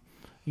firearm,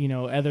 you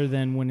know, other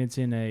than when it's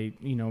in a,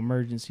 you know,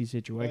 emergency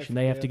situation,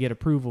 they have to get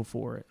approval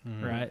for it,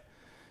 right?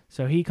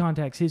 So he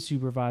contacts his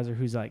supervisor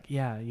who's like,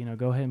 yeah, you know,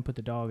 go ahead and put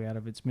the dog out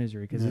of its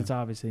misery because it's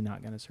obviously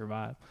not going to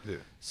survive. Yeah.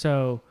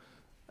 So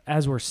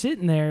as we're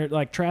sitting there,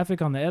 like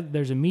traffic on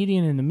there's a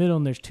median in the middle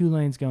and there's 2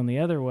 lanes going the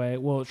other way.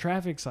 Well,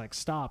 traffic's like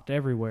stopped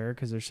everywhere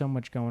because there's so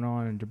much going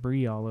on and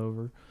debris all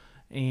over.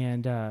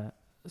 And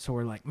so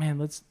we're like, man,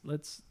 let's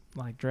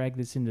like drag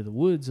this into the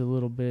woods a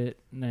little bit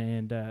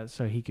and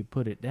so he could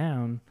put it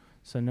down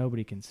so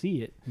nobody can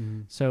see it.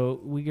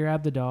 So we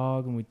grab the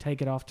dog and we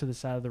take it off to the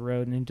side of the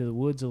road and into the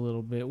woods a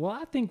little bit. Well,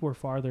 I think we're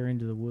farther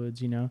into the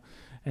woods, you know.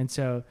 And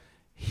so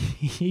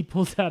he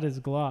pulls out his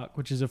Glock,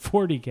 which is a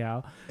 40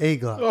 cal. A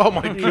Glock. Oh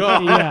my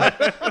god.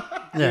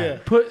 Yeah.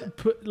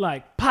 Put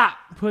like pop,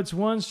 puts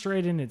one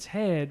straight in its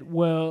head.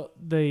 Well,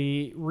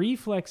 the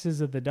reflexes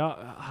of the dog.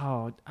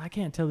 Oh, I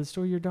can't tell the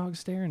story. Your dog's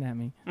staring at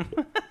me.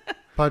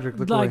 Podrick,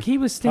 look like away. he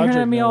was staring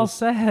Podrick at me all knows.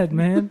 sad,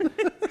 man.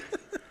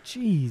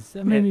 Jeez,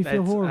 that made me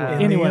feel horrible.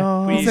 Anyway,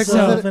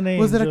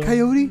 was it a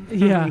coyote?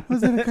 yeah,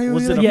 Was it a coyote?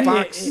 Was it a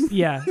fox?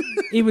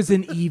 It was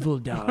an evil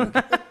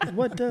dog.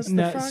 What does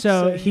the fox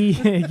so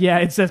say?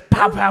 it says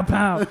pow pow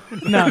pow.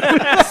 No,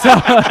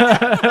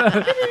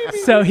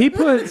 so he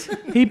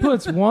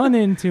puts one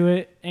into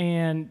it,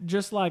 and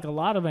just like a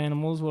lot of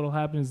animals, what'll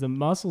happen is the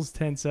muscles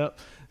tense up.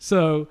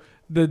 So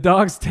the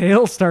dog's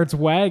tail starts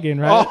wagging,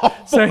 right?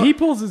 So he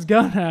pulls his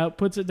gun out,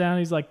 puts it down.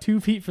 He's like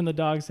 2 feet from the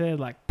dog's head,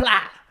 like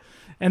blah.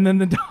 And then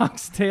the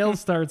dog's tail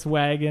starts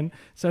wagging.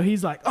 So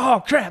he's like,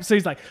 oh, crap. So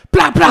he's like,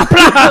 blah, blah,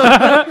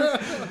 blah.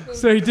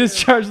 So he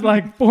discharged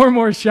like 4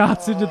 more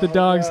shots into the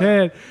dog's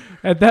head.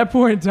 At that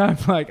point in time,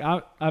 like,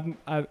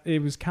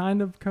 it was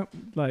kind of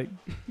like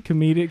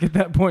comedic at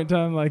that point in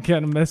time, like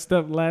kind of messed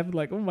up laughing,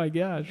 like, oh my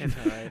gosh. It's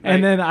all right.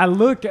 And then I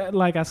look at,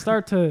 like,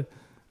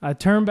 I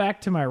turn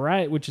back to my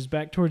right, which is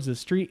back towards the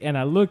street, and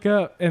I look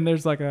up, and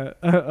there's like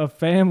a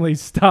family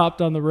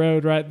stopped on the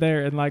road right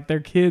there, and like their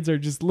kids are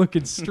just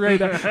looking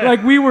straight up.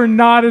 Like we were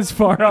not as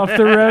far off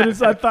the road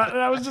as I thought. And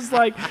I was just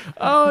like,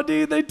 oh,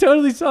 dude, they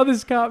totally saw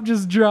this cop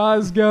just draw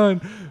his gun,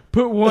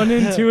 put one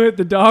into it.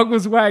 The dog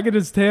was wagging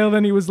his tail,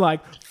 then he was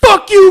like,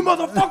 fuck you,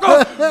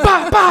 motherfucker!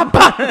 Bah, bah,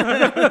 bah.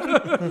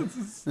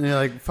 And they're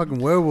like fucking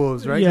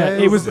werewolves, right? Yeah,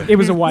 guys? it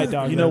was a white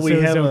dog. You know, though, we so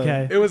it was have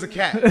okay. It was a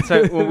cat.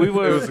 So when It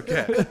was a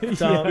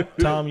cat.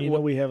 Tom, you know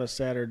we have a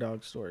sadder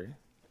dog story.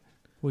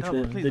 Which Oh,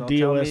 one? please The don't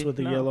tell DOS me. with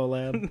the No. yellow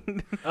lab.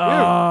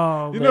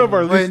 Oh, You know, of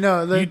our Wait, least,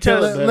 no. You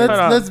tell us,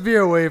 Let's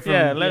veer away from.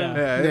 Yeah, let him.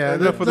 yeah,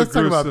 enough of let's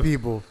the talk about gruesome.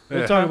 people. We'll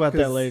Yeah. talk about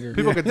that 'Cause later.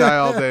 People could die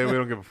all day. We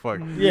don't give a fuck.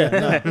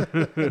 Yeah,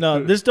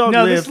 no, this dog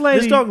No, lived. this lady-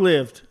 This dog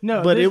lived.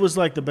 No, but this- it was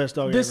like the best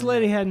dog. I This ever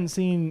lady met. hadn't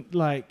seen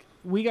like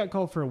we got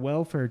called for a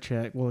welfare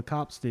check. Well, the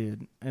cops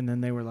did. And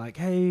then they were like,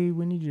 hey,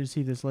 we need you to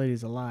see this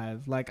lady's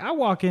alive. Like, I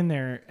walk in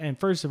there, and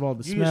first of all,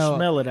 the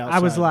smell it outside. I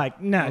was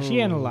like, nah, she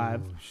ain't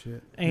alive.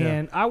 Shit.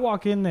 And I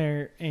walk in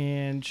there,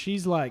 and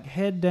she's like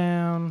head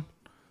down.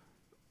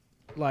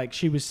 Like,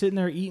 she was sitting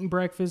there eating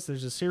breakfast.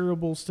 There's a cereal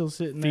bowl still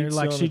sitting there. Feet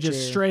Like, still she on the just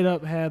chair. straight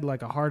up had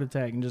like a heart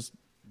attack and just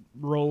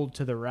rolled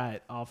to the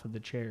right off of the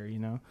chair, you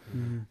know?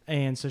 Mm-hmm.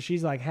 And so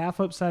she's like half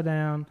upside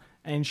down,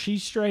 and she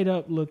straight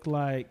up looked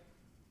like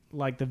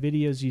the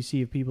videos you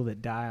see of people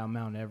that die on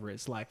Mount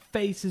Everest. Like,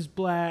 face is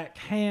black,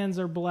 hands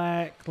are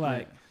black,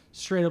 like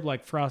straight up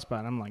like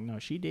frostbite. I'm like, no,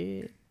 she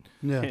did.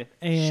 Yeah.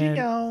 And, She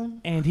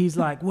gone. and he's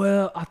like,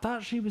 well, I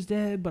thought she was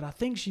dead, but I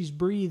think she's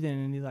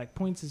breathing. And he like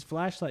points his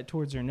flashlight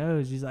towards her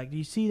nose. He's like, do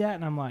you see that?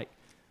 And I'm like,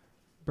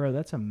 bro,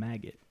 that's a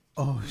maggot.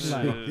 Oh shit.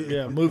 Like,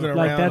 Yeah, moving around.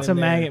 like that's a in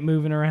there. maggot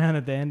moving around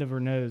at the end of her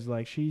nose.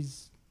 Like,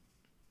 she's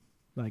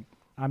like,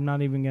 I'm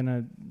not even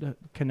gonna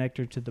connect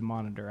her to the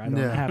monitor. I don't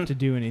Yeah. have to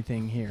do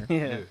anything here.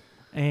 Yeah.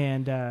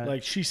 And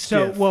Like, she's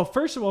so, stiff. well,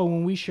 first of all,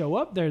 when we show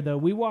up there, though,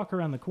 we walk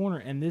around the corner,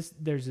 and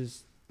there's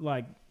this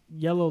like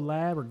yellow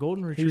lab or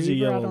golden retriever. He's a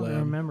yellow I don't lab.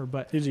 remember,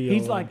 but He's a yellow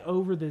he's like lab.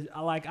 over the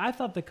like. I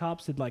thought the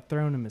cops had like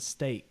thrown a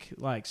mistake,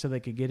 like so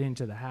they could get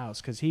into the house,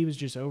 because he was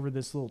just over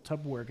this little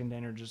Tupperware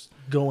container, just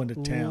going to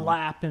town.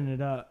 lapping it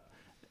up.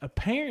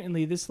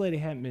 Apparently, this lady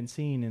hadn't been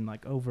seen in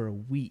like over a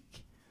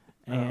week.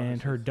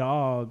 And her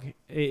dog,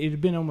 it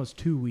had been almost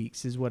 2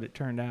 weeks is what it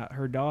turned out.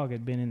 Her dog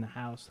had been in the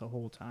house the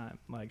whole time.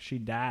 Like, she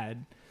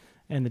died,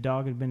 and the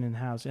dog had been in the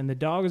house. And the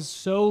dog is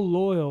so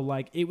loyal,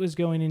 like, it was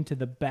going into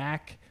the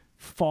back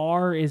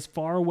as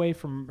far away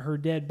from her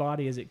dead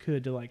body as it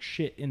could to, like,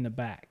 shit in the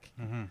back.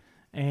 Mm-hmm.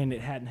 And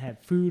it hadn't had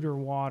food or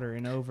water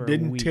in over a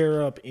Didn't week.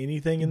 tear up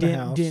anything in the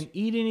house. Didn't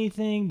eat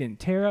anything, didn't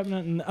tear up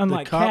nothing.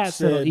 Unlike cop cats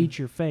that'll said- eat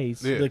your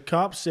face. Yeah. The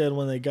cops said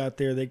when they got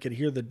there, they could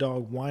hear the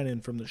dog whining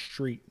from the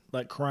street,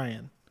 like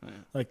crying,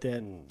 like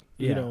that. You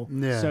Yeah. know,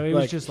 Yeah. So it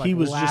Like, was just like he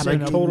was just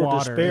lapping in up total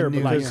water despair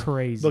like because-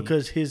 crazy.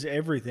 because his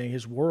everything,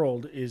 his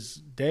world is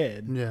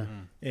dead, Yeah.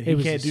 and It he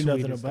was can't the do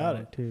nothing sweetest about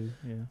dog, it. too.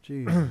 Yeah.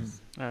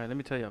 Jeez. All right, let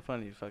me tell you a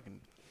funny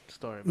fucking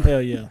story about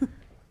Hell yeah!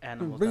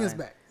 animals. Bring us dying.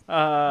 back.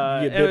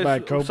 You get it bit by a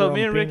was- cobra so on me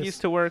the and Rick penis?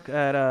 used to work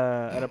at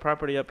a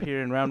property up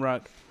here in Round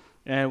Rock,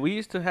 and we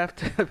used to have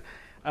to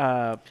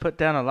put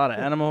down a lot of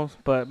animals,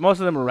 but most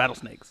of them were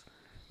rattlesnakes,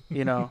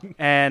 you know.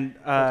 And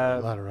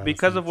lot of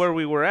because of rattlesnakes. where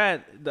we were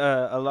at,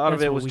 a lot of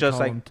That's it what was we just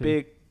call 'em, like too.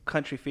 big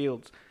country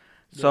fields.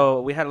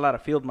 So we had a lot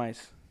of field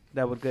mice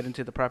that would get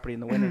into the property in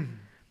the winter.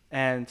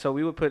 And so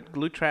we would put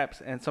glue traps,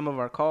 and some of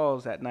our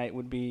calls at night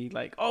would be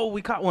like, "Oh,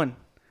 we caught one,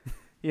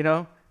 you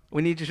know,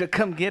 we need you to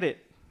come get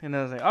it." And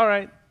I was like, "All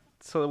right."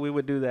 So we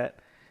would do that.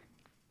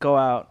 Go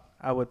out.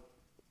 I would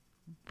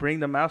bring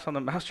the mouse on the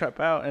mousetrap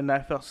out, and I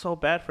felt so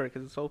bad for it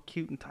because it's so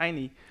cute and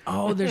tiny.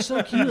 Oh, they're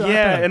so cute.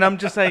 Yeah, and I'm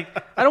just like,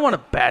 I don't want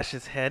to bash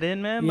his head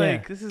in, man. Yeah,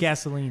 Like, this is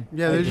gasoline.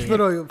 Yeah, they're just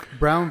little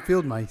brown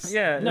field mice.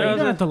 Yeah, No, I you was don't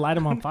have like- to light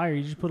them on fire.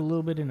 You just put a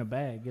little bit in a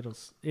bag.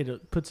 It'll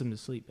puts them to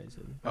sleep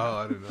basically. Oh,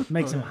 I didn't know.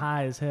 Makes them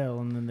high as hell,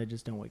 and then they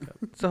just don't wake up.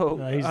 So,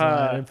 No, he's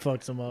lying. It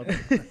fucks him up.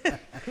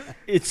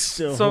 It's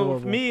so horrible.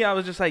 for me, I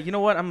was just like, you know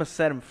what? I'm gonna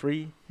set him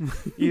free.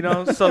 You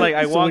know, so like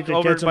I So we walk can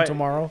over catch him by-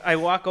 tomorrow. I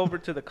walk over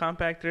to the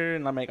compactor,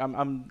 and I'm like,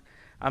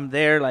 I'm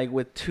there like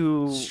with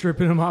two.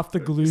 Stripping them off the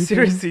glue. thing.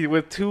 Seriously,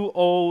 with two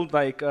old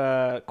like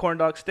corn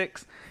dog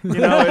sticks, you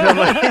know, and I'm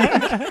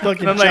like,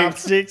 Fucking I'm like,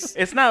 chopsticks.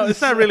 it's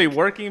not really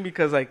working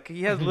because like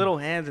he has little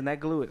hands and that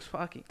glue is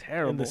fucking And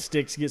terrible. the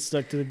sticks get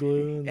stuck to the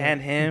glue.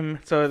 And him,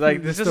 so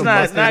like this is Still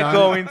not busted on not it.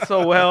 going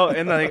so well,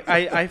 and like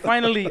I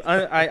finally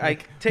I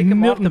take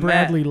him Milton off the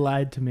Bradley mat,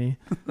 lied to me.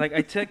 like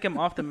I took him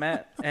off the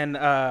mat and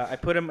I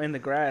put him in the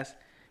grass,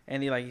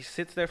 and he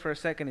sits there for a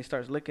second, he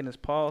starts licking his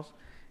paws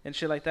and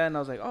shit like that, and I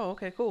was like, oh,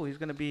 okay, cool, he's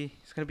gonna be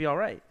all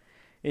right,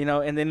 you know.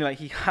 And then like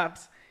he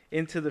hops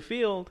into the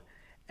field,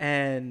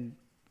 and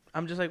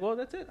I'm just like, well,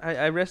 that's it.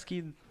 I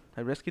rescued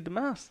the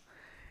mouse.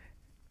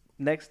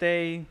 Next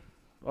day,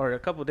 or a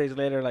couple of days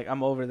later, like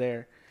I'm over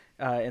there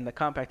in the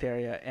compact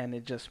area, and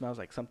it just smells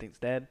like something's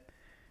dead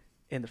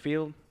in the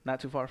field, not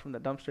too far from the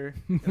dumpster.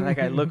 And like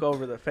I look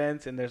over the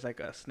fence, and there's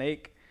like a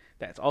snake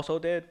that's also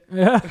dead.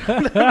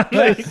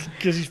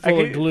 Because he's full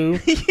I of can- glue.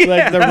 Yeah.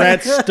 Like the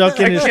rat's stuck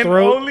in his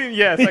throat.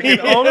 I can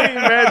only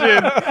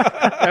imagine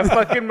that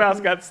fucking mouse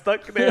got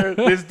stuck there.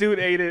 This dude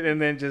ate it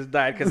and then just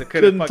died because it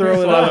couldn't fucking throw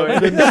it swallow out. it.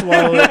 Couldn't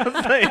swallow it. I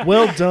was like,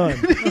 Well done.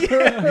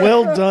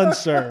 Well done,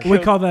 sir. We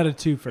call that a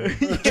twofer.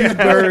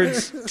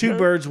 Two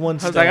birds, one I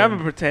stone. was like, I'm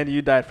gonna pretend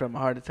you died from a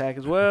heart attack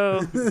as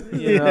well.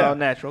 You know,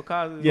 natural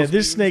causes. Yeah,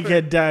 this snake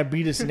had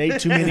diabetes and ate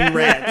too many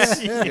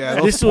rats. Yeah,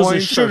 those This was a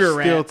points sugar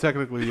are still rat.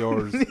 technically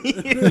yours.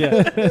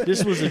 Yeah,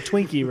 this was a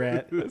Twinkie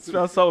rat. It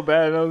smells so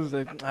bad. I was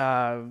like,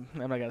 I'm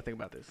not gonna think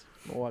about this.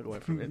 I'll walk away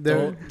from it.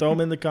 There, Throw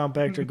them in the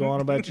compactor. Go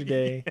on about your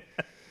day.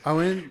 I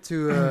went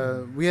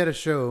to we had a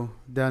show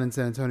down in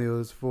San Antonio. It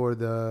was for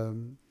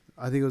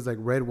I think it was like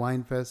Red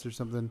Wine Fest or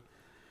something.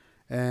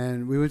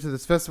 And we went to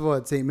this festival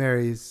at St.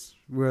 Mary's.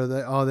 We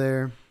were all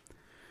there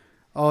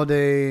all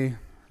day.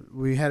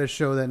 We had a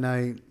show that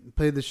night,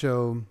 played the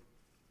show.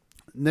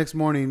 next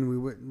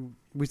morning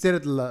we stayed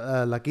at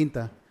La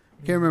Quinta.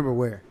 Can't remember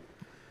where.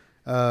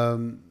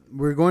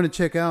 We're going to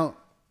check out,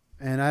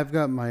 and I've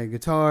got my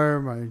guitar,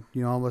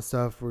 all my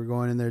stuff. We're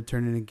going in there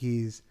turning in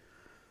keys,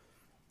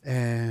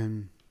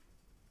 and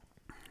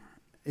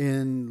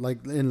in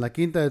La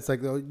Quinta, it's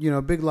like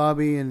a big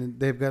lobby, and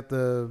they've got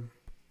the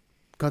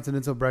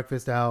continental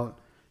breakfast out,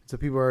 so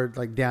people are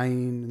like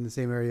dining in the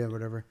same area or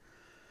whatever.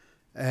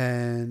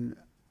 And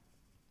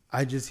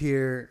I just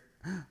hear,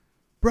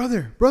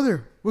 brother,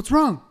 what's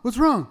wrong?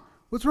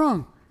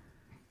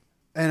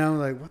 And I'm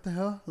like, what the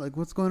hell? Like,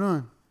 what's going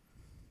on?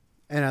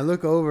 And I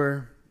look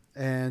over,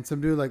 and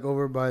some dude like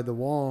over by the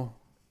wall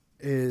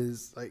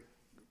is like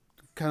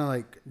kind of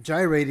like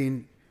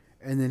gyrating,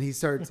 and then he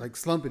starts like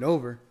slumping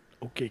over.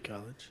 Okay,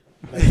 college.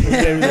 How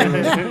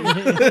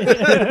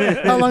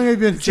long have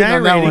you been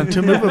gyrating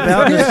to move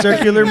about in a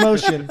circular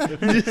motion? I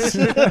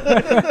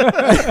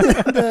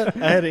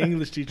had an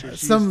English teacher.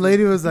 Some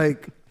lady was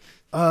like,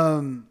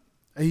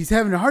 he's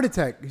having a heart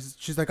attack.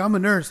 She's like, I'm a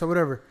nurse or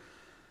whatever.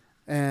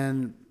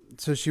 And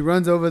so she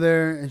runs over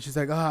there, and she's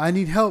like, I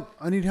need help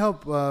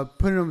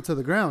putting him to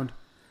the ground.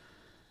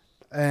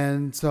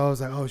 And so I was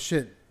like, oh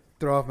shit,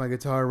 throw off my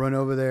guitar, run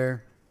over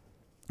there.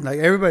 Like,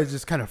 everybody's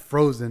just kind of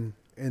frozen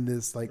in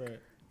this like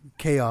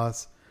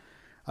chaos.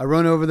 I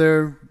run over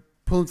there,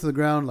 pull him to the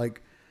ground.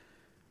 Like,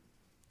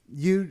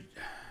 I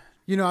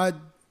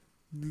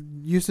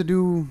used to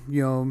do,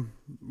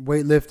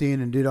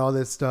 weightlifting and did all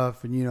this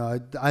stuff. And,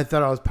 I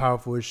thought I was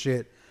powerful as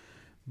shit.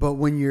 But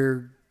when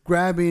you're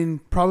grabbing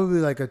probably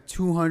like a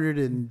 200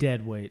 and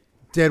dead weight.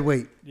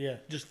 Yeah.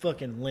 Just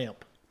fucking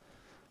limp.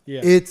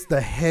 Yeah. It's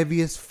the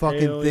heaviest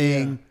fucking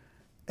thing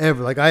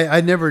ever. Like,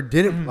 I never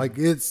did it. Like,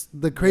 it's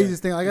the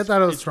craziest thing. Like, I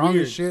thought I was strong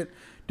as shit.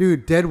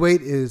 Dude, dead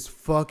weight is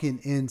fucking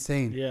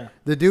insane. Yeah.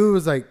 The dude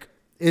was like,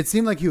 it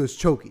seemed like he was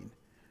choking,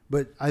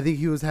 but I think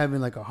he was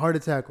having like a heart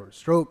attack or a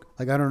stroke.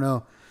 Like, I don't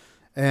know.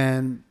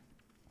 And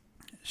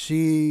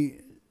she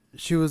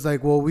was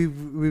like, well,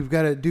 we've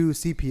got to do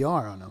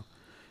CPR on him.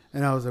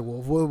 And I was like,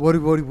 well, what do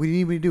you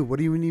need me to do? What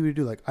do you need me to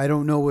do? Like, I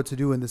don't know what to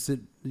do in this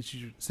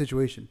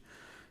situation.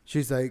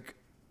 She's like,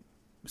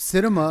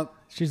 sit him up.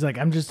 She's like,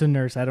 I'm just a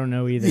nurse. I don't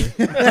know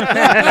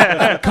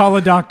either. Call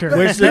a doctor. Call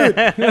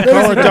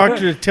a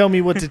doctor to tell me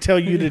what to tell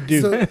you to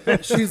do. So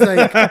she's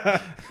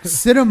like,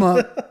 sit him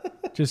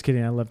up. Just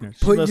kidding. I love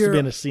nurses. Must have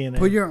been a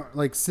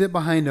CNA. Sit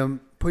behind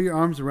him, put your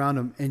arms around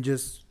him, and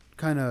just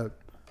kind of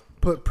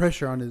put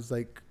pressure on his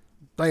like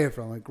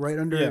diaphragm, like right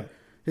under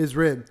his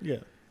rib. Yeah.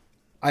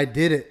 I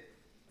did it,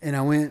 and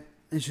I went,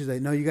 and she's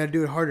like, no, you got to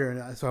do it harder.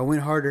 And so I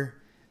went harder,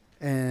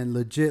 and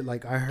legit,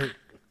 like, I hurt.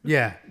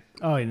 Yeah.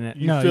 Oh, you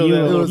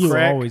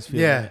always feel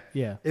that.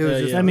 Yeah. It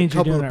was just that means a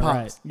couple you're doing of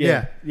pops.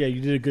 Right. Yeah,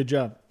 you did a good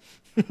job.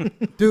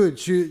 Dude,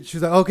 she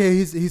was like, okay,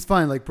 he's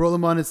fine. Like, roll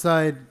him on his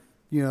side.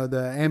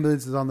 The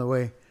ambulance is on the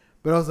way.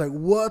 But I was like,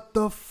 what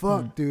the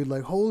fuck, dude?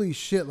 Like, holy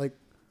shit. Like,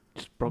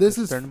 just broke this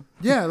his is sternum.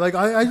 Yeah, like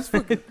I just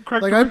fucking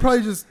like I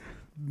probably just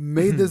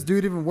made this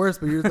dude even worse.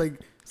 But you're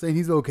like saying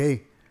he's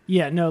okay.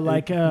 Yeah, no,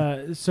 like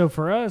so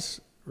for us,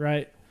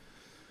 right?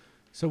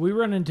 So we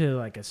run into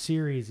like a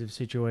series of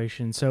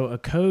situations. So a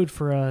code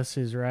for us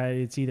is right.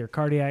 It's either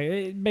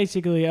cardiac,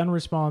 basically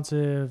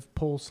unresponsive,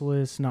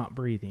 pulseless, not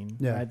breathing.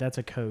 Yeah, right? That's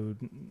a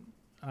code.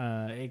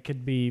 It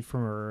could be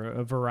for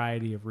a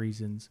variety of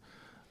reasons.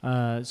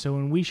 So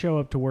when we show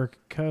up to work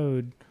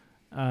code,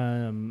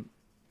 one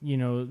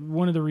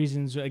of the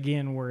reasons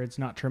again where it's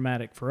not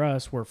traumatic for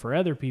us, where for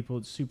other people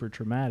it's super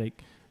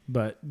traumatic,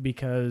 but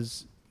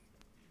because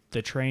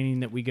the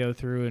training that we go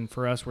through, and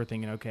for us, we're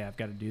thinking, okay, I've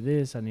got to do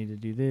this. I need to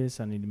do this.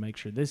 I need to make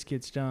sure this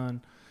gets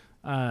done.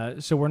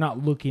 So we're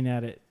not looking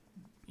at it,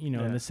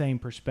 in the same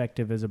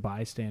perspective as a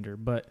bystander.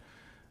 But,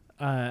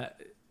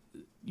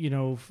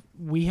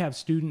 we have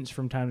students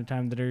from time to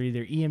time that are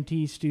either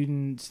EMT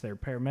students, they're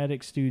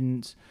paramedic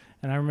students.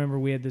 And I remember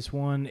we had this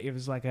one, it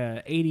was like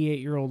a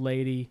 88-year-old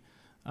lady.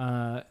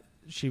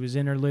 She was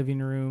in her living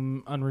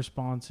room,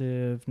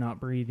 unresponsive, not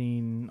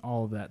breathing,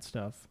 all of that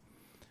stuff.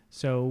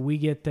 So we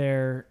get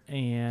there,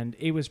 and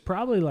it was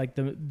probably like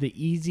the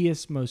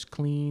easiest, most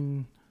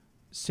clean,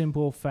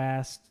 simple,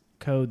 fast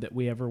code that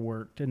we ever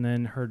worked. And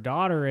then her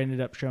daughter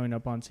ended up showing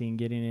up on scene,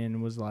 getting in,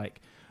 and was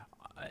like,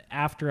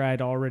 after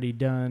I'd already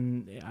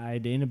done,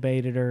 I'd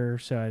intubated her,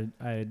 so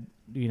I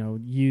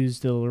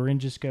used the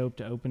laryngoscope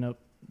to open up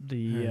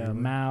the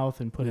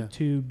mouth and put a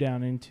tube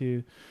down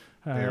into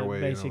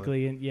airway,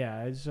 basically,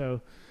 and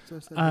so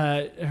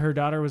her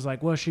daughter was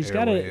like, well, she's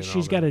got a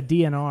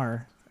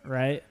DNR.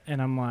 Right?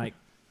 And I'm like,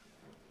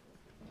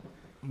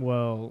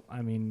 well,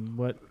 I mean,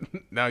 what?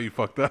 Now you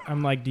fucked up.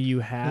 I'm like, do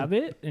you have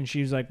it? And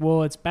she was like,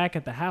 well, it's back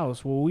at the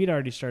house. Well, we'd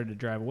already started to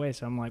drive away.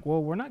 So I'm like,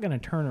 well, we're not going to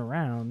turn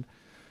around.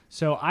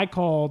 So I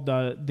called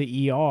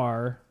the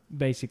ER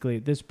basically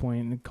at this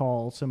point and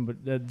called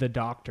the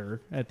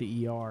doctor at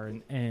the ER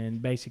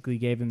and basically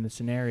gave him the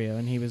scenario.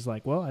 And he was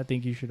like, well, I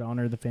think you should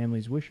honor the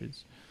family's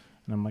wishes.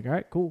 And I'm like, all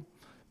right, cool.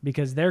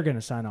 Because they're going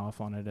to sign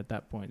off on it at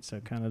that point. So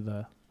kind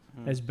of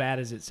as bad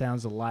as it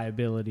sounds, the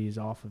liability is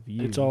off of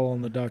you. It's all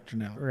on the doctor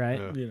now. Right?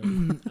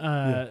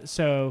 Yeah.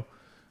 So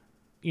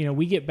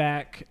we get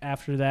back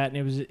after that,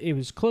 and it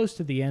was close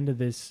to the end of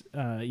this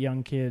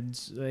young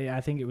kid's.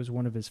 I think it was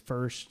one of his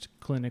first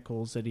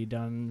clinicals that he'd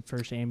done,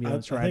 first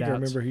ambulance ride-outs. I think I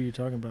remember who you're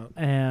talking about.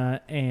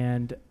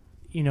 And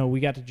we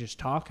got to just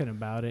talking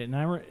about it, and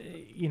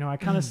I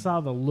kind of saw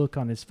the look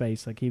on his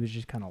face, like he was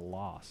just kind of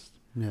lost.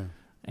 Yeah.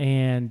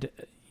 And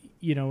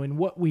in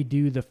what we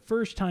do, the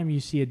first time you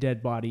see a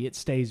dead body, it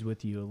stays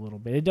with you a little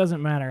bit. It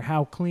doesn't matter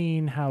how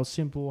clean, how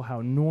simple,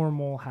 how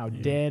normal, how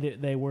dead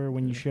they were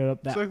when you showed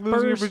up. It's like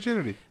losing your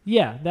virginity.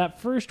 Yeah, that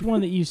first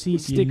one that you see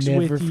sticks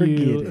with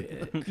you,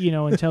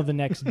 until the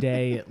next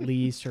day at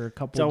least, or a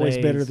couple days. It's always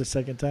better the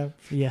second time.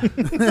 Yeah.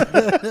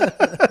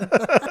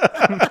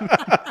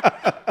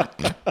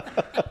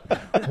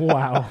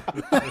 Wow.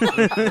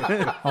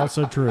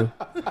 Also true.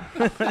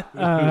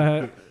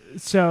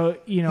 So,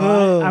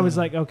 I was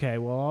like, okay,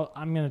 well,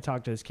 I'm going to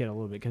talk to this kid a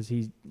little bit because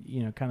he,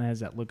 kind of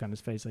has that look on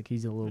his face like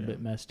he's a little bit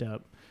messed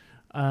up.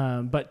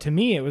 But to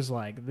me, it was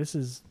like, this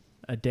is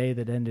a day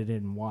that ended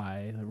in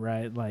Y,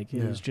 right? Like,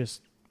 it was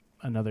just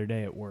another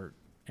day at work.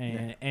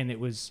 And it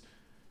was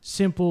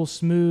simple,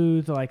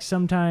 smooth, like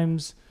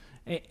sometimes...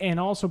 And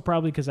also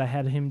probably because I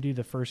had him do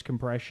the first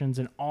compressions,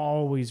 and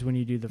always when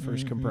you do the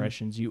first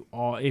compressions,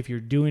 if you're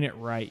doing it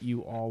right,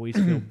 you always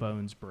feel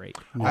bones break.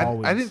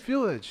 Always. I didn't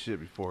feel that shit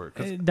before.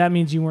 That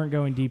means you weren't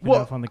going deep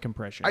enough on the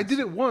compressions. I did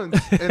it once,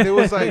 and it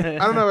was like, I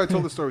don't know if I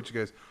told the story with you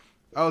guys.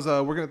 I was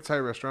working at the Thai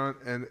restaurant,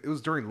 and it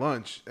was during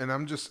lunch, and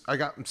I'm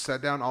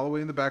sat down all the way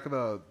in the back of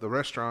the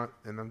restaurant,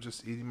 and I'm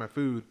just eating my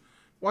food,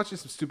 watching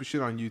some stupid shit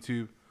on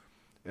YouTube,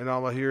 and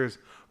all I hear is,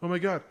 oh my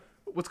God,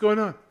 what's going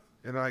on?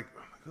 And I'm like,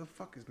 who the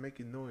fuck is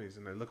making noise?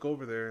 And I look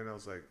over there, and I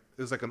was like,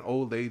 it was like an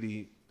old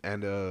lady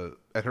and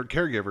at her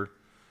caregiver,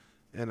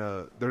 and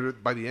they're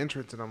by the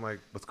entrance, and I'm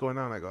like, what's going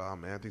on? I go, oh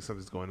man, I think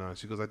something's going on.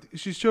 She goes,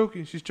 she's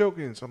choking.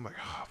 So I'm like,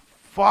 oh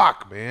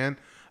fuck, man,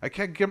 I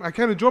can't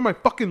enjoy my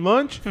fucking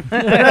lunch. You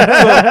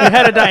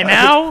had to die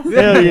now?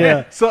 Hell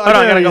yeah. So I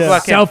gotta go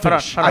fuck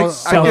selfish. I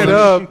get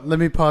up. Let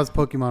me pause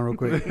Pokemon real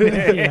quick.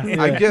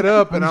 I get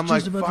up and I'm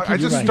like, fuck. I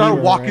just start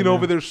walking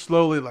over right there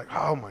slowly, like,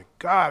 oh my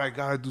God, I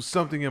gotta do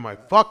something in my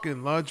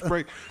fucking lunch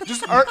break.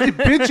 Just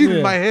bitching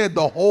in my head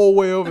the whole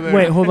way over there.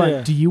 Wait, hold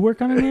on. Do you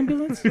work on an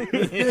ambulance? and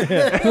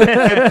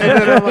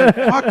then I'm like,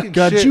 fucking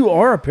God, shit. you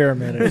are a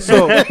paramedic.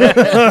 So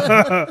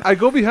I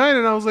go behind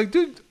and I was like,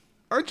 dude,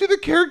 aren't you the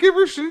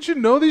caregiver? Shouldn't you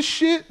know this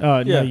shit?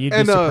 Oh, no, you'd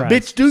be surprised.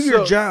 Bitch, do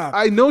your job.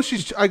 I know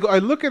I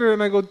look at her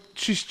and I go,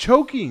 she's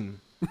choking.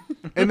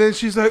 And then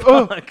she's like,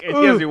 oh,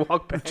 you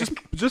walk back.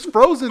 just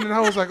frozen. And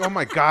I was like, oh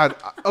my God.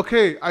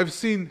 Okay, I've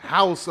seen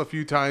House a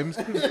few times.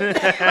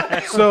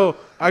 So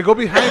I go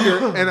behind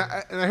her and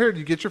I heard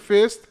you get your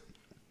fist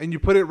and you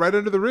put it right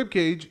under the rib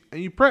cage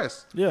and you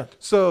press. Yeah.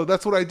 So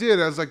that's what I did.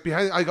 I was like,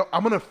 I go,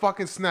 I'm gonna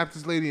fucking snap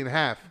this lady in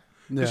half.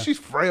 Yeah. She's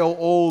frail,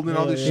 old, and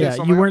all this shit. Yeah,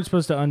 so you weren't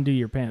supposed to undo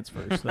your pants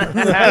first, though.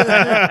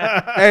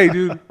 Hey,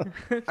 dude,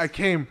 I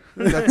came.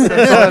 That's all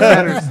that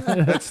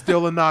matters. That's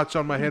still a notch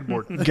on my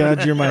headboard.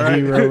 God, you're my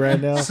hero right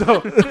now.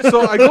 So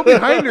I go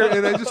behind her,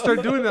 and I just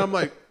start doing it. I'm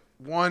like,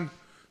 1,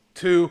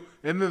 2,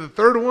 and then the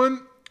third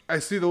one, I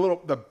see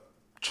the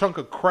chunk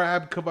of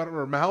crab come out of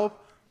her mouth.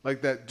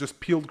 Like that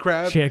just peeled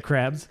crab. She had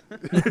crabs. She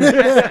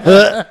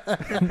had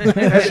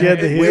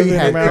the hit in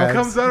her mouth. It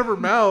comes out of her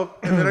mouth,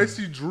 and then I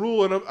see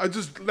drool, and I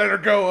just let her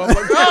go. I'm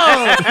like,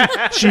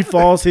 oh! She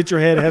falls, hits her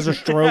head, has a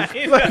stroke.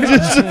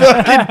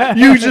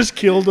 You just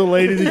killed a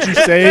lady that you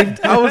saved.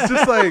 I was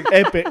just like,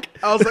 epic.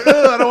 I was like,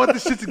 I don't want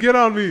this shit to get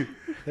on me.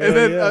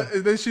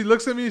 And then she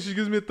looks at me and she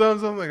gives me a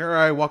thumbs up. I'm like, all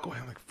right, walk away.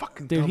 I'm like,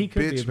 fucking dude, dumb he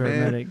could bitch, be a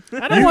paramedic.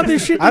 man. I don't want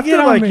this shit to I get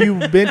feel on like me.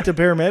 you've been to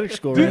paramedic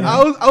school. Dude,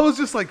 right? I was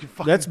just like, you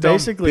fucking That's dumb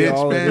basically bitch,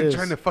 all it man, is.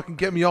 trying to fucking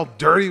get me all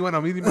dirty when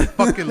I'm eating my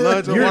fucking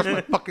lunch. I wash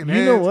my fucking hands.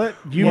 You know what?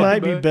 You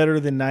might be better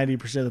than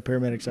 90% of the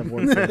paramedics I've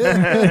worked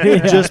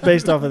with. Just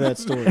based off of that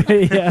story.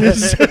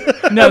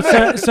 No,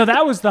 so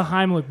that was the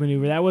Heimlich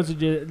maneuver. That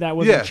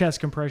wasn't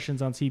chest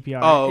compressions on CPR.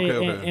 Oh,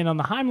 okay. And on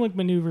the Heimlich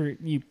maneuver,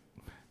 you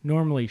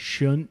normally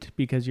shouldn't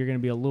because you're going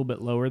to be a little bit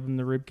lower than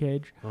the rib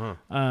cage.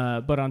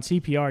 But on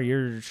CPR,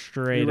 you're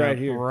straight right up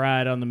here.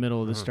 right on the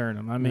middle of the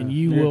sternum. I mean,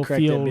 you You're will crack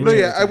feel. that bitch. No,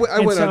 yeah, I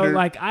went so, under.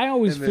 like, I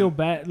always feel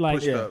bad.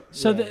 Like,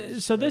 so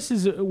this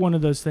is one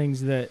of those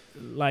things that,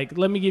 like,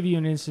 let me give you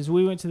an instance.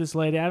 We went to this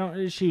lady.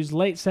 She was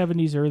late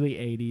 70s, early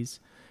 80s.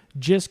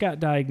 Just got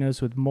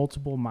diagnosed with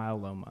multiple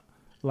myeloma,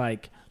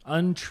 like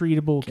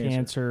untreatable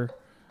cancer.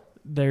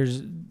 They're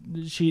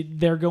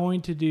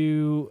going to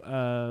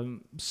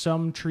do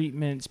some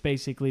treatments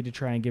basically to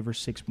try and give her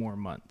 6 more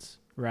months,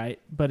 right?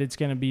 But it's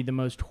going to be the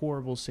most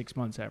horrible 6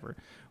 months ever.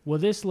 Well,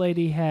 this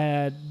lady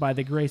had, by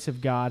the grace of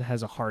God,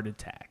 has a heart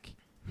attack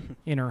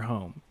in her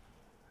home.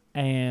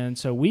 And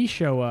so we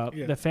show up,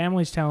 the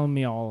family's telling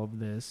me all of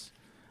this,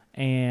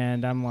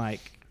 and I'm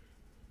like,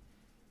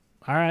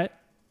 all right,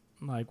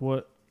 like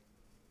what?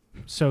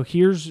 So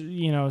here's,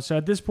 so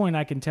at this point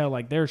I can tell,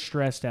 like, they're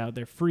stressed out,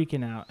 they're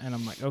freaking out, and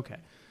I'm like, okay.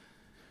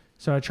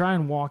 So I try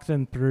and walk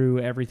them through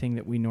everything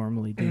that we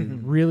normally do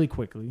really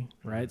quickly,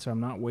 right? So I'm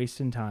not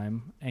wasting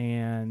time.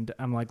 And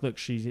I'm like, look,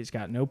 she's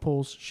got no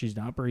pulse, she's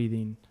not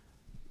breathing.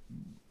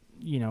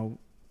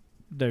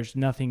 there's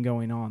nothing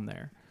going on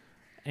there.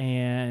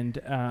 And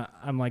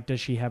I'm like, does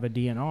she have a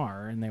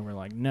DNR? And they were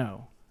like,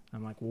 no.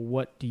 I'm like, well,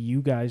 what do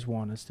you guys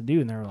want us to do?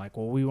 And they were like,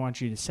 well, we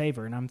want you to save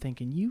her. And I'm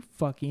thinking, you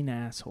fucking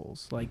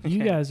assholes. Like,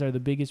 you guys are the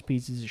biggest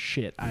pieces of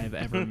shit I have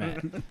ever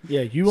met.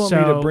 Yeah, you want me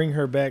to bring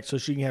her back so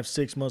she can have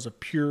 6 months of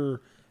pure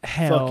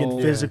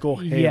fucking physical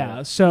hell.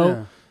 Yeah,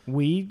 so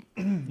we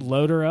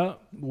load her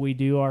up. We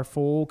do our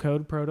full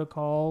code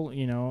protocol,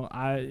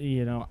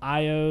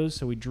 IOs.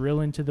 So we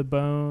drill into the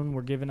bone.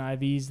 We're giving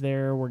IVs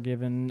there. We're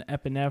giving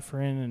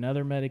epinephrine and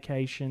other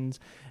medications,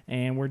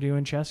 and we're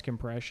doing chest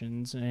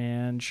compressions.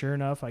 And sure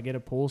enough, I get a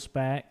pulse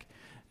back,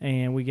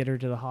 and we get her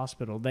to the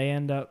hospital. They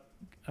end up,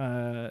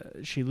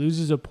 she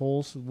loses a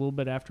pulse a little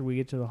bit after we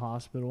get to the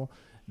hospital.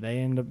 They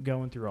end up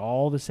going through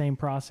all the same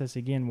process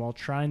again while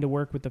trying to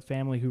work with the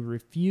family who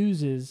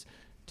refuses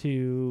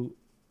to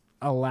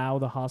allow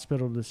the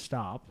hospital to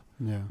stop.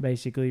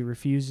 Basically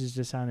refuses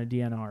to sign a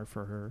DNR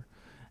for her.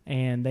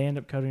 And they end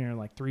up coding her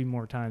like 3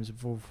 more times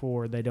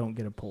before they don't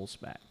get a pulse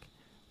back.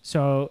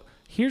 So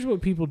here's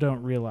what people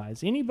don't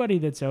realize. Anybody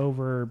that's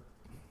over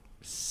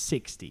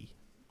 60,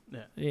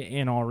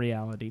 in all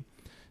reality,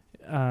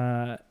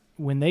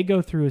 when they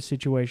go through a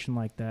situation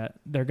like that,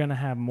 they're going to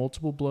have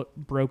multiple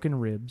broken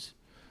ribs.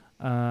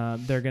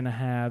 They're going to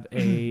have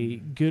a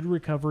good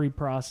recovery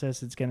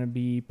process. It's going to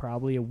be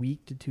probably a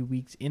week to 2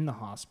 weeks in the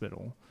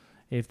hospital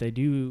if they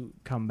do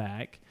come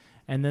back.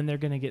 And then they're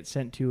going to get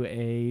sent to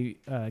a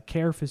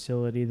care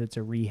facility that's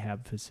a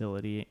rehab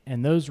facility.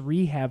 And those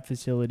rehab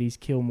facilities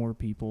kill more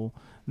people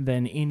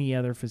than any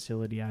other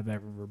facility I've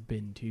ever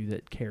been to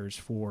that cares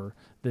for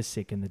the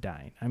sick and the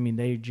dying. I mean,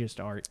 they just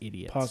are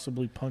idiots.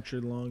 Possibly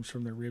punctured lungs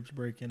from their ribs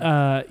breaking.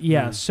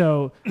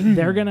 So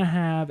they're going to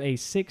have a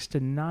 6 to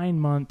 9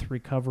 month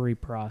recovery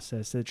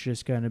process that's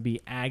just going to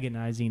be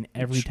agonizing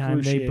every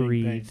time they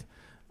breathe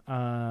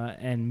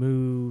and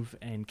move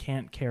and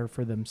can't care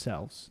for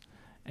themselves.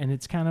 And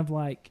it's kind of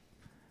like,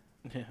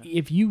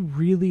 if you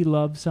really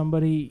love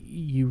somebody,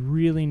 you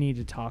really need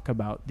to talk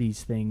about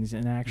these things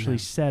and actually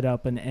set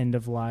up an end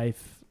of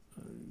life,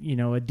 a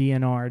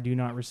DNR, do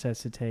not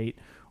resuscitate,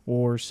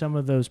 or some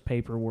of those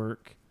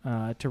paperwork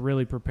to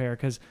really prepare.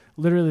 Because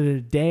literally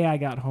the day I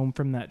got home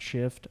from that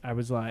shift, I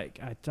was like,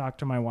 I talked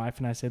to my wife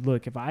and I said,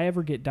 look, if I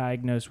ever get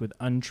diagnosed with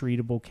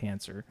untreatable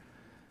cancer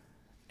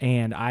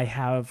and I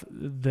have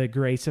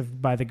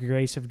by the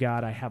grace of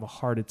God, I have a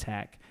heart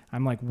attack,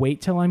 I'm like,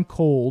 wait till I'm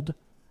cold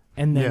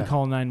and then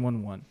call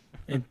 911.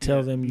 And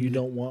tell them you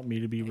don't want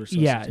me to be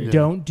resuscitated. Yeah,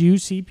 don't do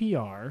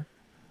CPR.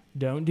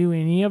 Don't do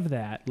any of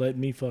that. Let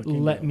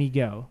me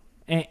go.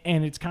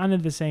 And it's kind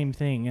of the same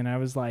thing. And I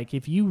was like,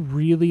 if you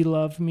really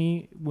love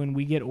me when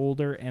we get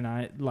older, and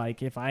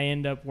if I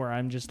end up where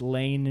I'm just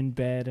laying in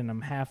bed and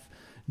I'm half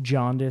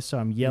jaundice, so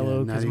I'm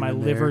yellow because my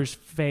liver's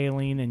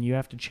failing and you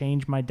have to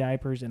change my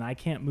diapers and I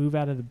can't move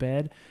out of the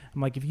bed,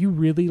 I'm like, if you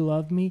really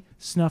love me,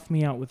 snuff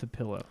me out with a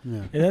pillow.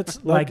 And that's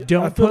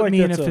don't put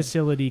me in a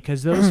facility,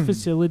 because those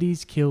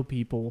facilities kill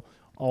people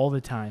all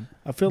the time.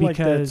 I feel like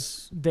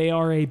because they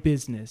are a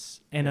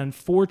business, and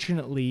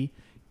unfortunately,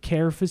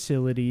 care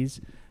facilities,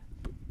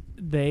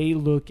 they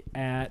look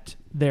at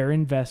their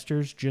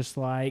investors just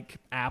like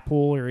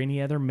Apple or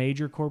any other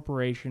major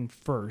corporation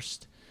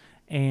first.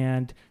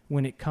 And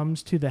when it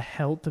comes to the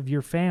health of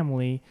your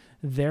family,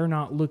 they're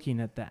not looking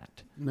at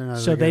that.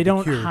 So they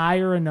don't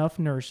hire enough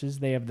nurses.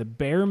 They have the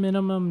bare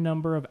minimum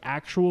number of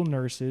actual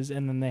nurses,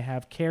 and then they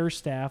have care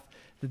staff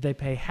that they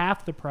pay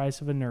half the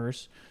price of a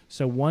nurse.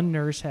 So one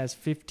nurse has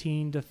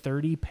 15 to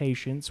 30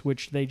 patients,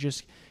 which they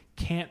just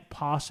can't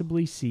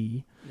possibly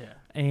see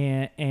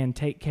and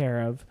take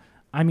care of.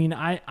 I mean,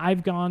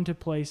 I've gone to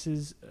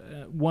places,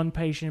 one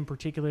patient in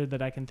particular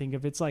that I can think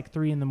of, it's like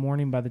 3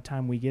 a.m. by the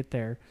time we get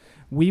there.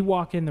 We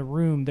walk in the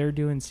room, they're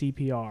doing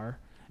CPR,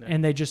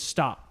 and they just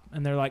stop.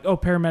 And they're like, oh,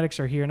 paramedics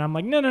are here. And I'm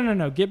like,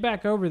 no, get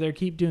back over there,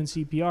 keep doing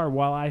CPR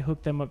while I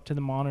hook them up to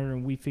the monitor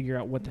and we figure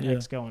out what the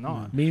heck's going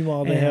on.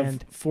 Meanwhile, they have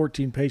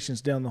 14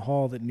 patients down the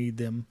hall that need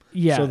them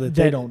so that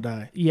they don't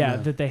die.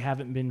 That they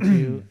haven't been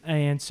to.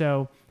 And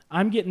so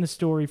I'm getting the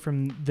story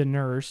from the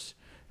nurse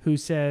who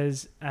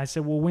says, I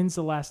said, well, when's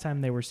the last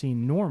time they were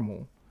seen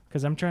normal?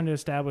 Because I'm trying to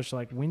establish,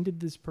 like, when did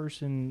this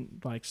person,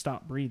 like,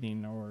 stop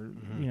breathing or,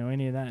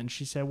 any of that? And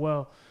she said,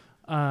 well,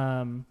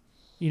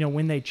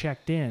 when they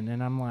checked in.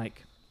 And I'm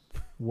like,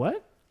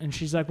 what? And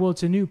she's like, well,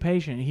 it's a new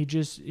patient.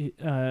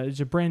 It's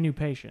a brand new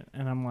patient.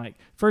 And I'm like,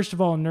 first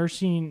of all,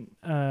 nurses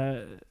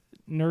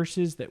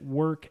that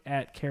work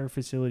at care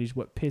facilities,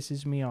 what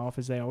pisses me off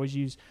is they always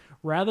use,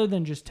 rather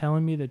than just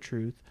telling me the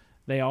truth,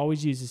 they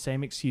always use the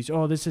same excuse.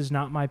 Oh, this is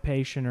not my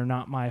patient or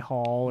not my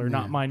hall or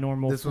not my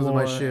normal floor. This wasn't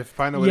my shift.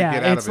 Find a way to get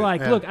out of it. It's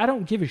like, look, I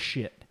don't give a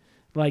shit.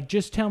 Like,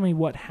 just tell me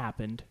what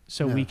happened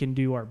so we can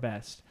do our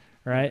best,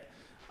 right?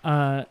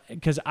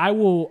 Because I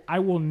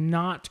will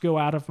not go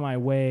out of my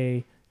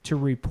way to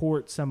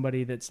report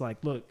somebody that's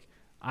like, look,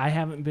 I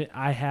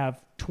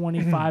have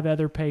 25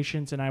 other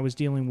patients and I was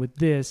dealing with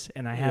this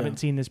and I haven't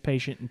seen this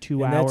patient in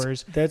 2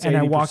 hours. That's and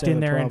I walked in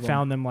there and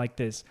found them like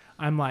this.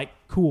 I'm like,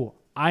 cool.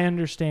 I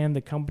understand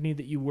the company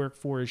that you work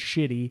for is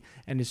shitty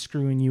and is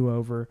screwing you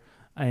over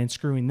and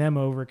screwing them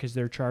over because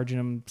they're charging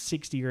them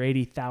 $60,000 or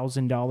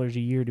 $80,000 a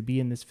year to be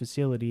in this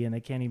facility, and they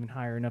can't even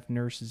hire enough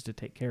nurses to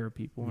take care of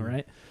people,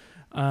 right?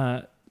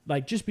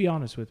 Like, just be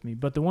honest with me.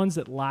 But the ones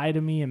that lie to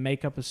me and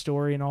make up a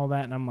story and all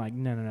that, and I'm like,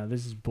 no,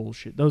 this is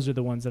bullshit. Those are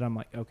the ones that I'm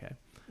like, okay,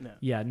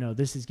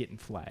 this is getting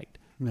flagged.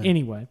 No.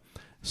 Anyway,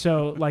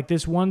 so like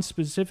this one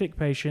specific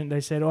patient,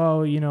 they said,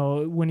 oh,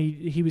 when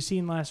he was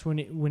seen last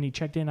when he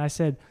checked in, I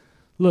said,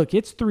 look,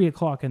 it's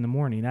 3:00 in the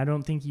morning. I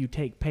don't think you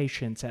take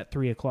patients at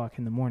 3:00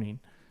 in the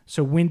morning.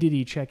 So when did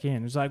he check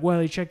in? It's like,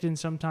 well, he checked in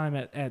sometime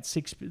at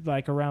 6,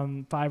 like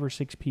around 5 or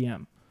 6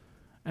 p.m.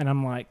 And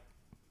I'm like,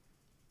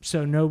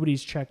 so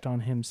nobody's checked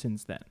on him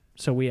since then.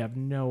 So we have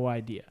no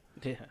idea.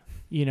 Yeah.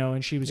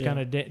 And she was kind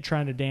of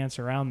trying to dance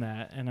around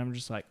that. And I'm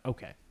just like,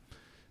 okay.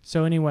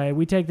 So anyway,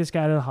 we take this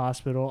guy to the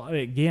hospital.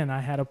 Again, I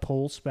had a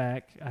pulse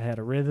back. I had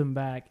a rhythm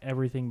back,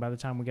 everything by the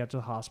time we got to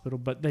the hospital.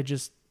 But they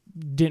just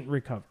didn't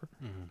recover,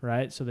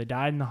 right? So they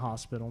died in the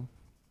hospital.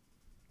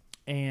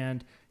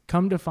 And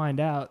come to find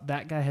out,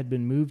 that guy had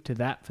been moved to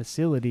that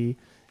facility.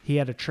 He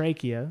had a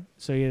trachea,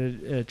 so he had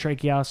a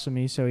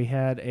tracheostomy, so he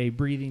had a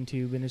breathing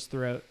tube in his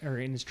throat, or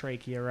in his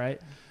trachea, right?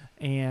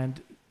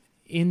 And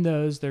in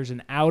those, there's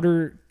an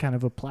outer kind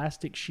of a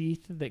plastic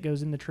sheath that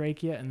goes in the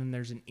trachea, and then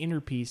there's an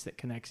inner piece that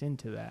connects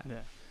into that.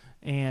 Yeah.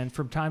 And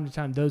from time to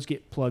time, those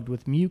get plugged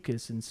with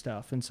mucus and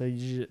stuff, and so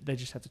they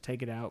just have to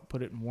take it out,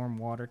 put it in warm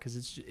water, because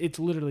it's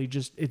literally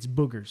just, it's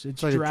boogers.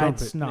 It's like dried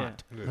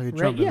snot. Yeah. Like a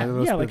trumpet.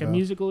 Right? Like a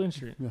musical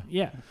instrument.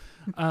 Yeah.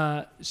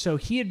 So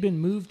he had been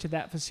moved to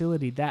that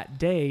facility that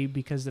day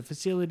because the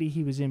facility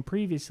he was in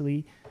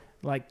previously,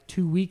 like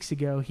 2 weeks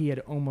ago, he had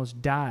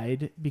almost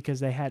died because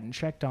they hadn't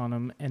checked on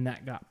him, and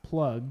that got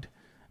plugged,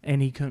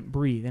 and he couldn't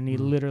breathe, and he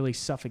literally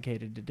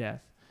suffocated to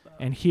death.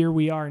 And here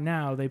we are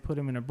now. They put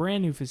him in a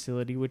brand new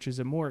facility, which is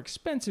a more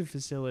expensive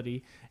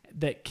facility,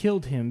 that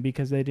killed him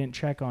because they didn't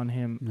check on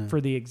him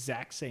for the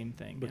exact same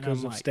thing.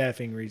 Because of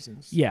staffing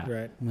reasons. Yeah.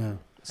 Right. No.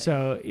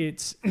 So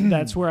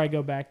that's where I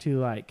go back to,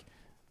 like,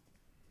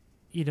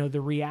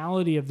 the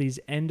reality of these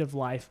end of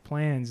life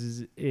plans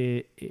is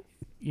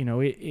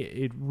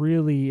it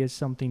really is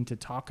something to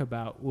talk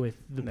about with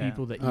the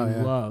people that you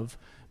love,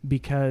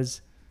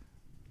 because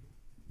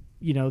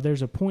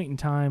there's a point in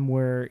time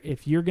where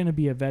if you're going to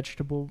be a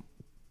vegetable,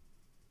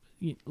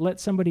 let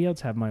somebody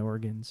else have my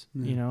organs.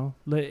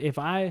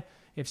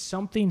 If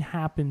something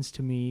happens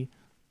to me,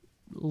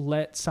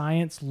 let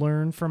science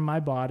learn from my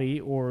body,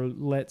 or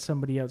let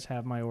somebody else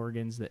have my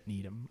organs that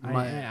need them.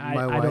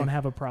 I don't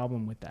have a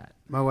problem with that.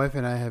 My wife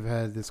and I have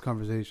had this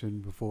conversation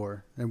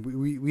before, and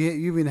we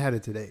even had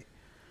it today.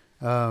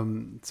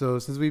 So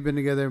since we've been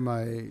together,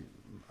 my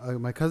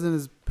cousin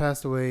has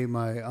passed away,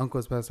 my uncle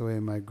has passed away,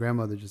 and my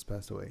grandmother just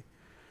passed away.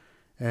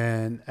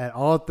 And at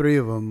all three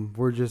of them,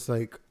 we're just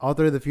like, all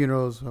three of the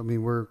funerals, I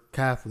mean, we're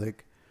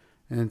Catholic.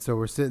 And so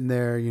we're sitting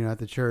there, at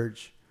the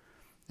church.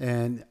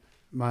 And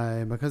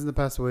my cousin that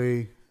passed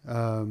away,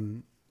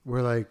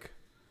 we're like,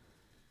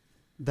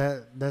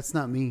 that's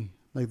not me.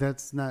 Like,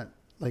 that's not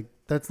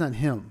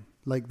him.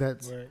 Like,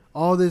 that's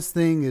all this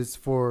thing is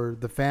for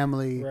the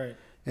family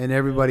and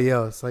everybody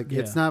else. Like,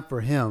 it's not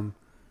for him.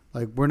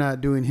 Like, we're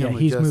not doing him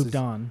he's justice. Moved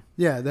on.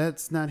 Yeah,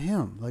 that's not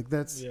him. Like,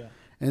 that's... Yeah.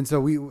 And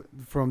so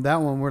from that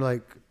one, we're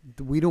like,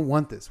 we don't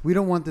want this. We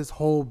don't want this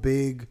whole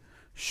big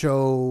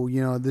show,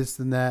 this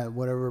and that,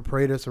 whatever,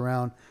 parade us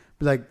around.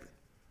 But like,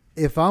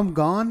 if I'm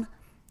gone,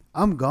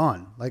 I'm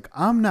gone. Like,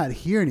 I'm not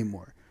here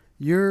anymore.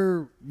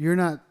 You're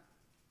not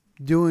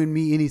doing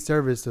me any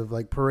service of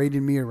like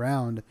parading me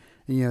around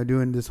and,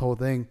 doing this whole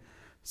thing.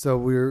 So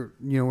we're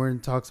in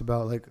talks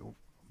about like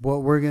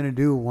what we're going to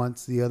do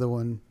once the other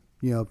one,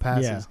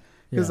 passes.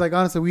 Because like,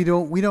 honestly, we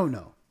don't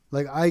know.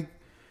 Like,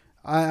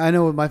 I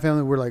know with my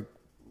family, we're like,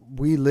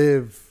 we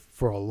live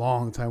for a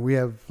long time. We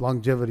have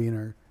longevity in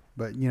our,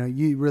 but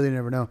you really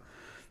never know.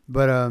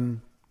 But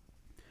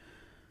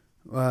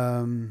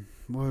where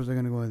was I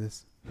going to go with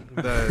this?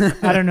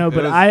 I don't know,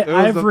 but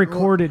I've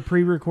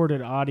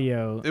pre-recorded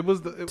audio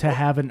to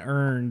have an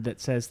urn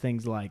that says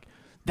things like,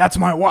 "That's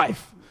my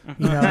wife."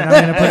 And I'm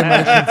going to put a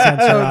motion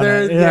sensor on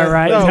it. Yeah,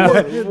 right.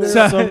 No.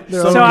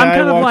 So I'm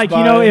kind of like,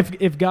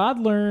 if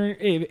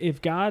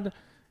God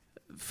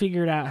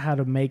figured out how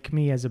to make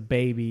me as a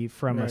baby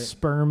from a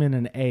sperm and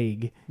an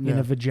egg in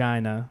a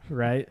vagina,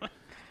 right?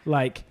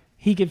 Like,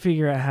 he could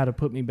figure out how to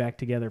put me back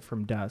together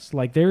from dust.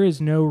 Like, there is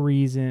no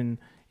reason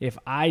if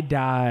I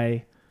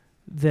die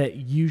that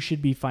you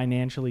should be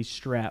financially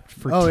strapped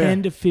for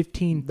 $10,000 to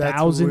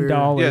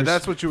 $15,000. Yeah,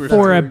 that's what you were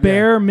for a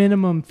bare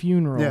minimum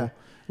funeral. Yeah.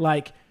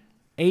 Like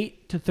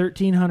 $800 to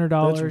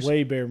 $1,300. That's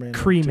way bare minimum.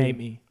 Cremate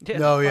me.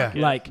 Oh yeah,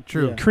 like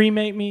true.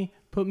 Cremate me.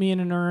 Put me in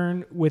an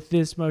urn with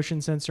this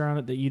motion sensor on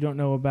it that you don't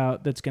know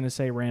about, that's going to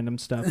say random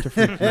stuff to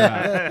freak you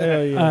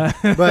out.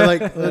 But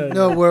like,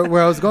 no,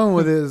 where I was going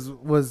with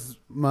it was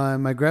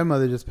my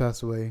grandmother just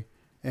passed away.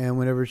 And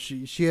whenever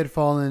she had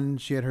fallen,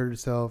 she had hurt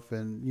herself,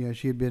 and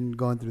she had been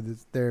going through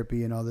this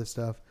therapy and all this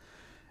stuff.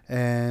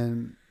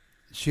 And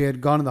she had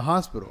gone to the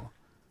hospital.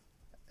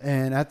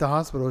 And at the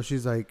hospital,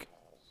 she's like,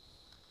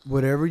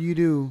 whatever you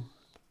do,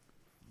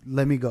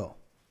 let me go.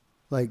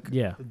 Like,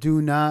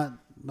 do not,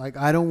 like,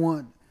 I don't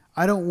want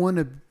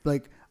to,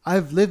 like,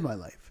 I've lived my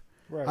life.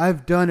 Right.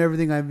 I've done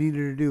everything I've needed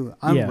to do.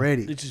 I'm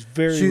ready. Which is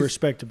very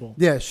respectable.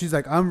 Yeah. She's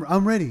like,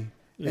 I'm ready.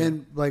 Yeah.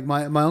 And like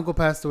my uncle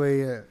passed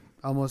away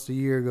almost a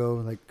year ago,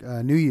 like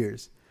New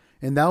Year's.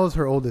 And that was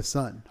her oldest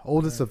son,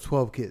 of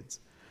 12 kids.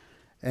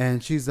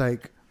 And she's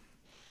like,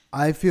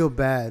 I feel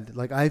bad.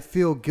 Like, I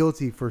feel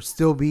guilty for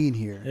still being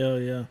here.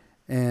 Yeah.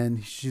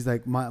 And she's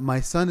like, my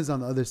son is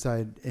on the other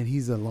side and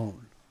he's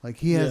alone. Like,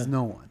 he has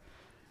no one.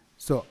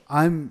 So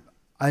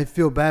I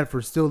feel bad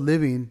for still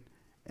living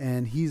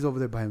and he's over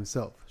there by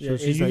himself. So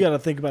and you got to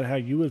think about how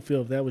you would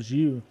feel if that was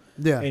you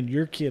and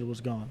your kid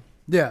was gone.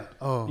 Yeah.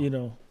 Oh. You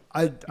know,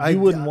 you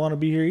wouldn't want to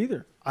be here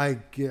either.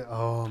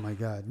 Oh my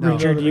God. No.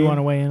 Richard, do you want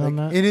to weigh in on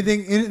that?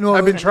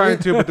 I've been trying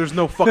to, but there's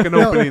no fucking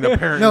opening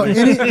apparently. No,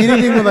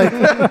 anything with like,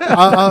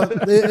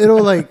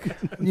 it'll like,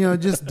 you know,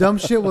 just dumb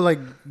shit will like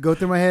go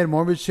through my head.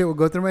 Morbid shit will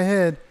go through my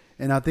head.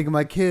 And I'll think of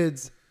my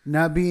kids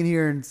not being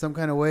here in some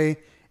kind of way.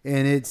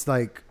 And it's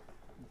like,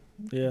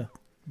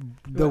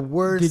 the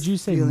worst. Did you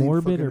say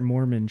morbid or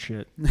Mormon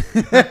shit?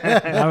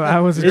 I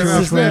wasn't sure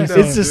which one you said.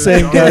 It's the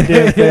same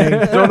goddamn thing.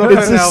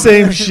 It's the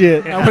same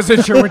shit. I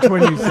wasn't sure which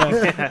one you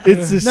said.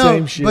 It's the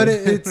same shit. But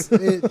it's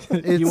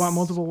you want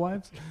multiple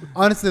wives?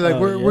 Honestly, like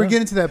we're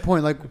getting to that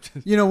point. Like,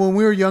 you know, when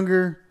we were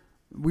younger,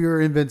 we were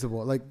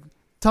invincible. Like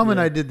Tom and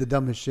I did the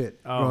dumbest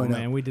shit growing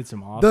up. We did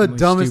some awesome, the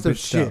dumbest of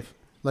stuff. Shit.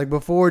 Like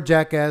before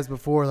Jackass,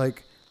 before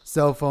like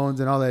cell phones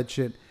and all that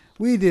shit.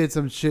 We did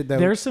some shit that...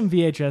 There's some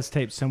VHS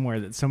tapes somewhere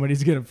that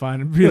somebody's going to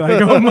find and be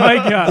like, oh my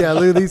God. Yeah,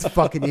 look at these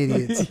fucking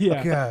idiots.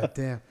 God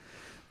damn.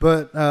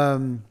 But,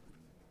 no,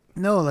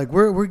 like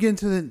we're getting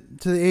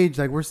to the age,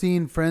 like we're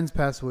seeing friends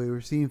pass away.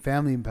 We're seeing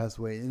family pass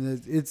away.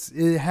 And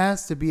it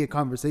has to be a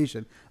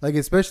conversation. Like,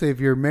 especially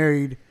if you're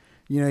married,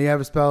 you know, you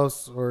have a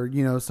spouse or,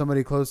 you know,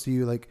 somebody close to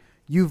you. Like,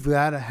 you've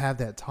got to have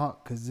that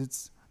talk because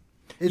it's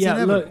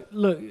inevitable.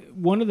 Look,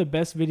 one of the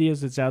best videos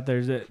that's out there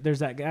is there's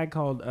that guy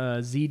called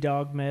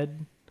Z-Dog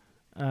Med.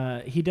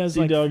 He does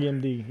Z-Dog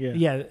MD,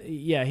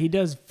 yeah. He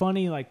does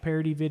funny like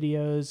parody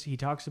videos. He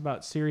talks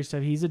about serious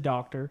stuff. He's a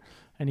doctor,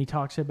 and he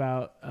talks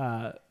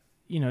about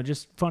you know,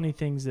 just funny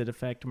things that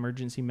affect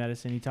emergency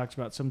medicine. He talks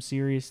about some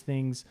serious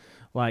things,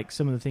 like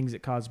some of the things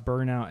that cause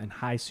burnout and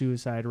high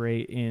suicide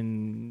rate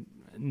in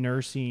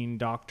nursing,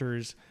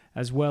 doctors,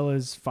 as well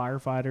as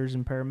firefighters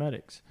and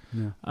paramedics.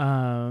 Yeah.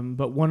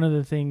 But one of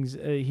the things,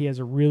 he has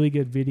a really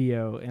good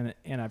video,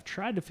 and I've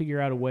tried to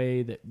figure out a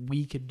way that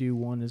we could do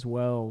one as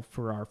well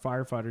for our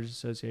Firefighters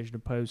Association to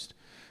post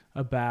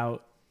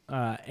about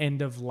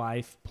end of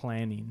life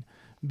planning,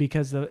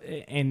 because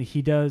and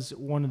he does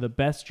one of the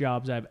best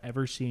jobs I've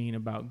ever seen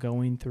about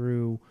going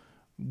through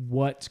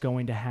what's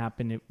going to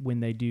happen when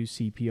they do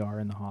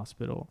CPR in the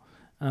hospital.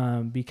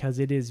 Because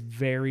it is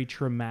very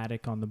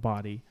traumatic on the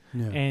body.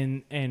 Yeah.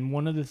 And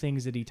one of the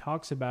things that he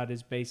talks about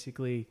is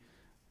basically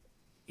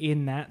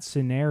in that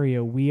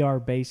scenario, we are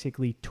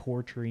basically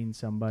torturing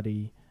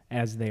somebody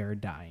as they are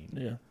dying.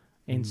 Yeah.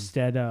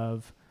 Instead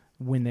of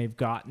when they've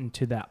gotten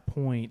to that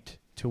point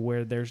to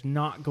where there's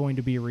not going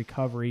to be a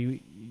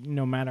recovery,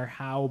 no matter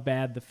how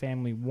bad the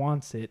family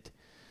wants it,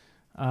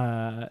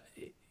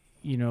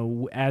 you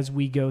know, as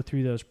we go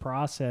through those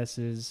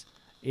processes,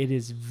 it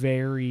is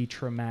very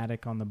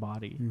traumatic on the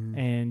body. Mm-hmm.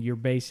 And you're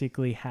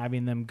basically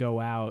having them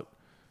go out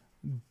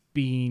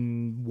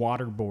being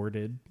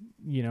waterboarded,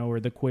 you know, or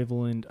the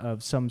equivalent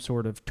of some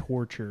sort of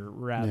torture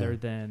rather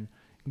than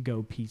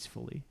go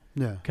peacefully.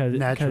 Yeah.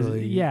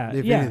 Naturally.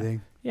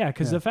 Anything. Yeah.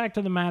 Because the fact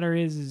of the matter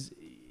is,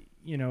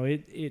 you know,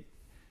 it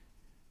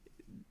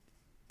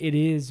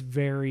is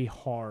very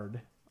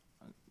hard.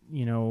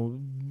 You know,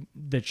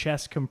 the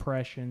chest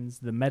compressions,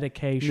 the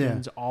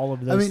medications, all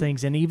of those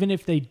things. And even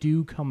if they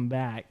do come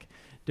back,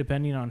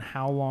 depending on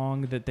how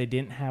long that they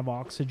didn't have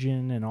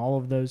oxygen and all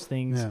of those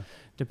things,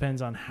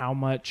 depends on how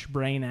much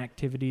brain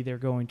activity they're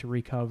going to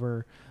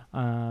recover,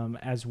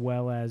 as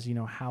well as, you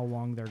know, how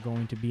long they're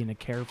going to be in a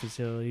care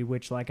facility,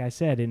 which, like I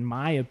said, in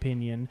my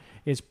opinion,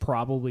 is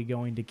probably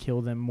going to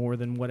kill them more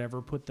than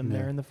whatever put them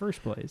there in the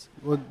first place.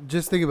 Well,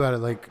 just think about it,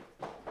 like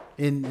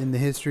in the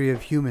history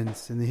of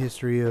humans, in the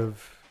history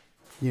of,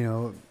 you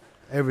know,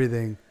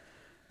 everything,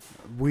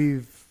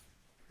 if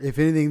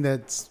anything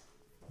that's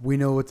we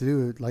know what to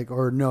do, like,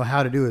 or know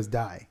how to do is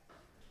die.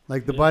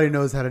 Like the body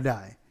knows how to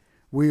die.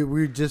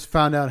 We just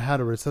found out how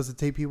to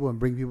resuscitate people and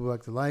bring people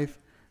back to life,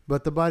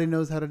 but the body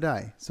knows how to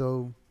die.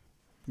 So,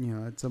 you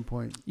know, at some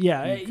point.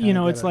 Yeah, you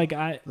know, it's like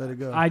let it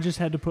go. I just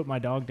had to put my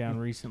dog down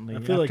recently.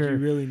 I feel like you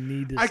really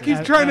need to. I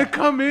keep trying to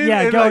come in.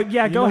 Yeah,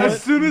 and go ahead.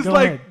 As soon as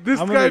this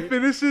guy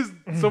finishes,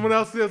 someone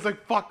else is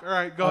like, "Fuck!" All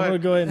right, go ahead.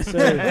 I'm gonna go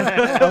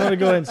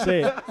ahead and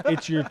say it.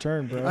 It's your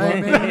turn, bro.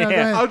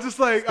 I was just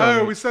like, all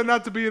right, we set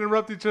not to be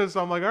interrupt each other,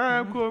 so I'm like, all right,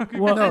 I'm cool.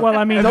 Well,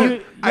 I mean,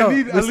 I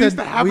need at least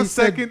a half a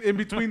second in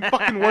between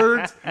fucking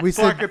words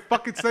so I can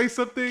fucking say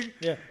something.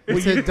 Yeah,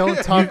 we said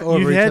don't talk over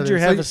each other. You had your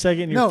half a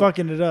second. You're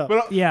fucking it up.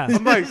 But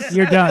I'm like,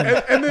 You're done.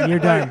 and then, You're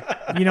done.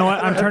 You know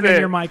what? I'm turning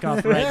your mic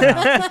off right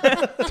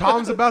now.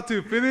 Tom's about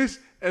to finish,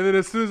 and then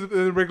as soon as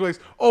the Rick Lake's,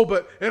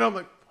 and I'm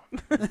like,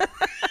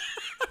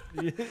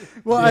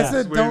 Well, I Yeah.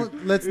 said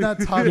let's not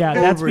talk. Yeah,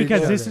 that's over each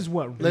because other. this is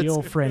what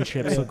real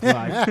friendships look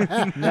like.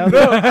 Now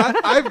no, that,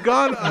 I've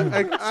gone.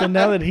 so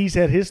now that he's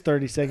had his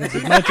 30 seconds,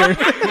 it's my turn.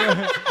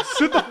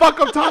 Shit the fuck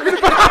I'm talking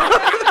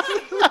about.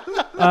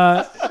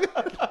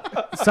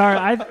 Sorry,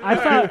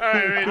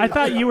 I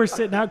thought you were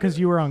sitting out because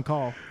you were on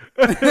call.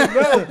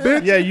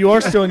 Yeah, you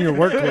are still in your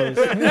work clothes.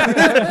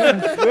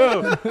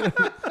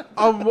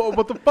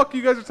 What the fuck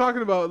you guys are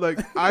talking about? Like,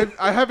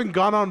 I haven't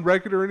gone on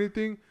record or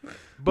anything,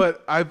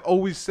 but I've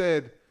always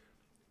said,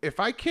 if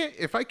I can't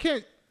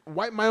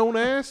wipe my own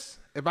ass,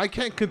 if I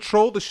can't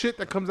control the shit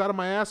that comes out of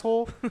my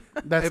asshole,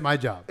 That's my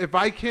job. if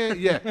I can't,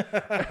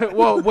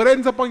 well, what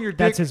ends up on your dick,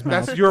 That's his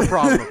mouth. that's your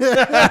problem.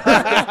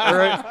 All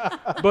right,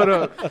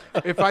 but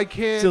if I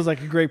can't, Feels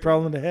like a great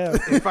problem to have.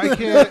 if I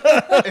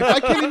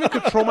can't even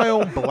control my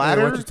own Hey,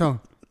 bladder, watch your tongue.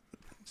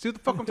 see what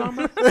the fuck I'm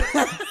talking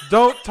about?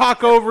 Don't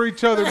talk over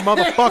each other,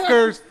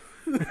 motherfuckers.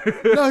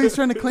 No, he's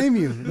trying to claim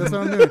you. That's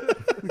what I'm doing.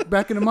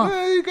 Backing him up.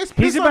 You guys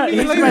piss He's on about me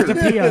to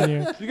later. pee on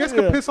you. You guys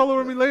can piss all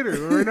over me later.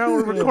 Right now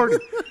we're recording.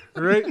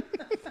 All right?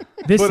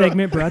 This But,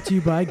 segment brought to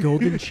you by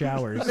Golden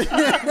Showers. If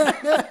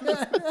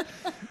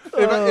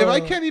I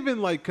can't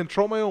even like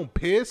control my own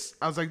piss,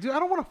 I was like, dude, I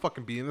don't want to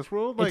fucking be in this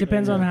world. Like, It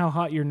depends on how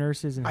hot your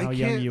nurse is and I how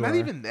young can't. you Not are.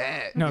 even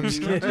that. No, I'm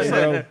just kidding. Just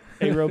like,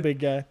 Hey, real big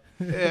guy.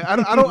 yeah,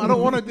 I don't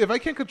want to. If I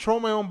can't control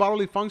my own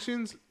bodily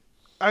functions,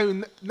 I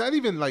mean, not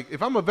even like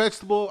if I'm a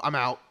vegetable, I'm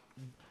out.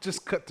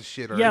 Just cut the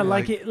shit. Yeah,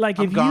 already. like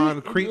I'm if gone.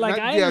 you Cream, like,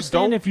 not, I yeah, understand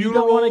don't if you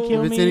don't want to funeral.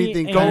 kill If me. it's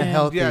anything and- kind of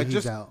healthy, Yeah, he's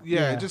just out.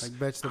 yeah, Yeah. just Like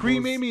vegetables.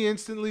 cremate me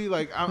instantly.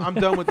 Like I'm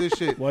done with this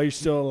shit. While you're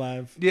still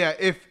alive. Yeah,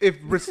 if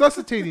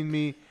resuscitating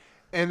me,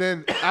 and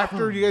then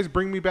after you guys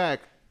bring me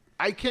back,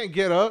 I can't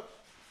get up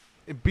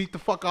and beat the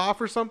fuck off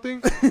or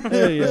something.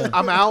 Hell yeah.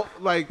 I'm out.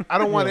 Like I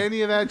don't want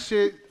any of that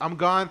shit. I'm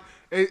gone.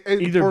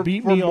 Either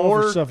beat me off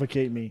or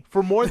suffocate me.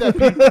 For more that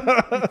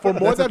people, for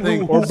more that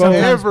thing. Or both.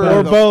 whoever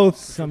Or both.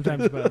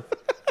 Sometimes both.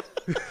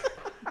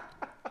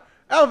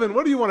 Alvin,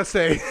 what do you want to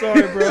say?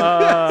 Sorry, bro.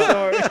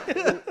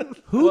 Sorry.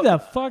 Who the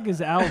fuck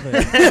is Alvin?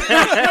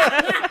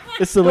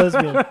 It's the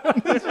lesbian.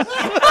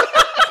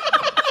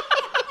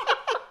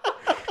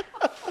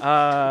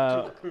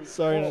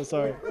 Sorry, no,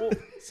 sorry.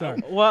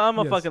 Sorry. Well, I'm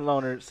a Yes. fucking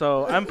loner,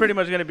 so I'm pretty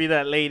much gonna be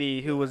that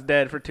lady who was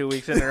dead for 2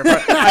 weeks in her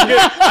apartment.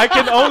 I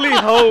can only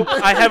hope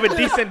I have a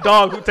decent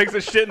dog who takes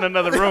a shit in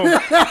another room.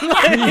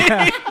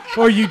 Yeah.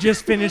 Or you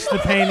just finished the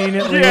painting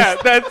at least.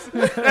 Yeah,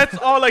 that's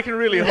all I can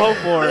really hope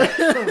for.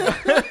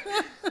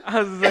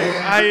 I was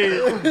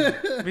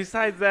like,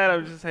 besides that, I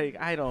was just like,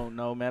 I don't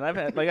know, man. I've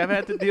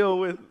had to deal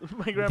with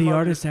my grandma. The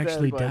artist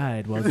actually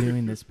died while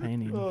doing this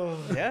painting.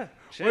 Yeah,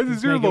 shit. Why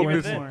is your Make it logo worth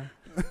missing? more.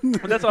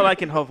 But that's all I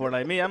can hope for.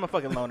 Like me, I'm a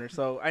fucking loner,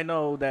 so I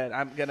know that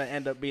I'm gonna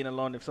end up being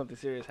alone if something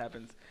serious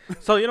happens.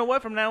 So you know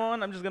what? From now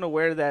on, I'm just gonna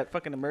wear that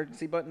fucking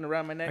emergency button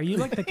around my neck. Are you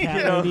like the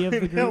cat know, lady of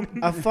the group?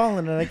 I've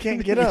fallen and I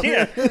can't get up.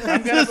 Yeah,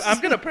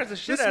 I'm gonna press the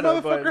shit This out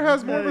of it. motherfucker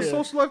has more of a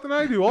social life than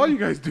I do. All you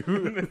guys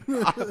do.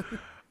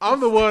 I'm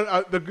the one.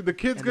 The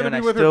kid's gonna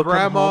be with her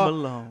grandma.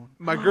 Alone.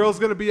 My girl's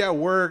gonna be at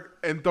work,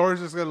 and Thor's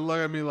just gonna look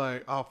at me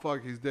like, "Oh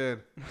fuck, he's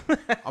dead."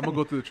 I'm gonna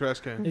go through the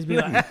trash can. He's be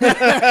like,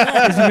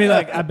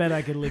 I bet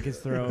I could lick his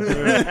throat.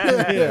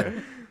 Yeah.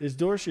 Is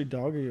Doris your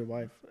dog or your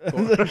wife?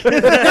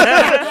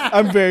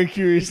 I'm very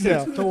curious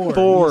now. Thor.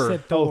 Thor. You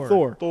said Thor.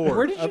 Oh, Thor.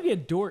 Where did you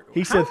get Dor? He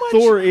How said much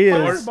Thor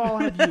is- Fireball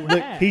have you Look,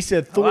 had? he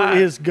said Thor Wow.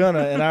 is gonna,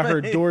 and I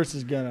heard Doris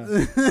is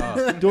gonna.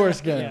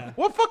 Doris gonna. Yeah.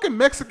 What fucking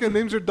Mexican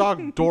names their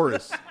dog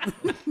Doris?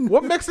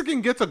 What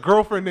Mexican gets a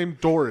girlfriend named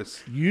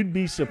Doris? You'd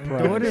be surprised.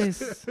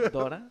 Doris.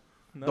 Dora?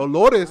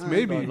 Dolores,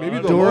 maybe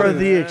Dora Dolores.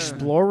 the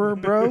Explorer,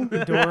 bro.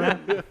 Dora.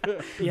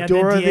 Yeah,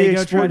 Dora did the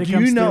Diego Explorer. try to Do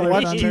come you not steal her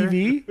watch thunder?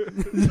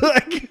 TV?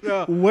 Like,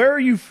 No. where are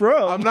you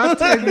from? I'm not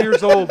 10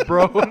 years old,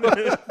 bro.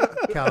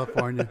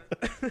 California.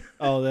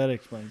 Oh, that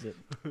explains it.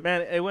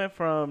 Man, it went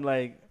from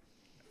like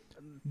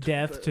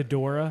Death to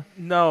Dora.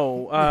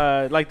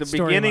 like the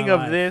Story of beginning my of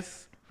life.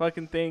 this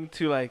fucking thing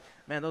to like,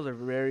 man, those are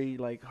very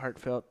like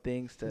heartfelt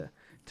things to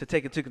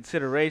take into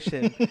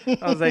consideration.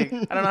 I was like, I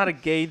don't know how to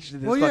gauge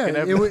this Well, yeah, fucking it,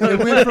 episode.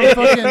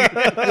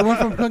 it went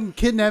from fucking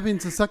kidnapping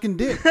to sucking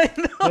dick.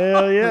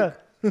 Hell yeah.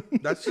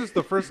 That's just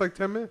the first like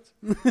 10 minutes.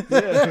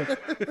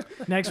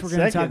 Next, we're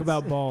going to talk Seconds.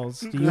 about balls.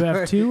 Do you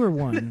have two or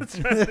one? Let's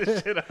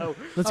get Oh,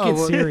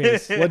 well-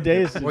 serious. What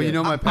day is it? Well, you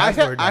know my I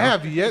password. now.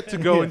 have yet to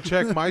go and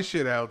check my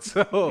shit out,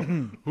 so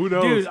who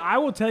knows? Dude, I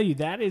will tell you,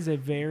 that is a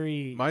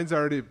very... Mine's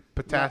already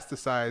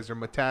metastasized or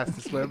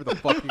metastasis, whatever the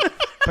fuck.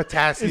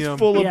 Potassium. It's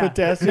full of Yeah.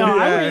 potassium. No,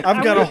 I would-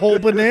 I've got a whole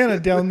banana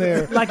down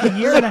there. Like a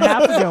year and a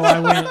half ago, I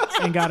went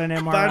and got an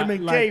MRI. Vitamin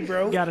K, like,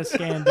 bro. Got a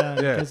scan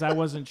done Yeah. because I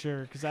wasn't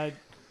sure. Because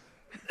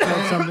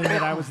felt something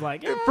that I was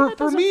like,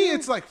 for me,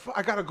 it's like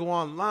I gotta go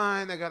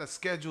online. I gotta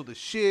schedule the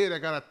shit.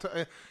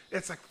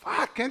 It's like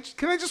fuck. Can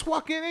I just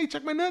walk in? Hey,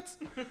 check my nuts.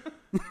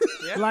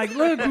 like,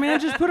 look, man,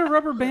 just put a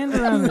rubber band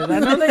around it. I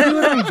know they do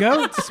it on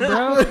goats,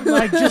 bro.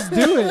 Like, just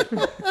do it.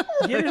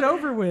 Get it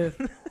over with.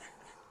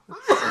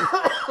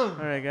 All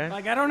right, guys.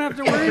 Like, I don't have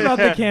to worry about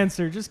the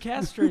cancer. Just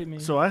castrate me.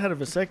 So I had a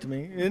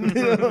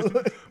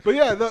vasectomy. But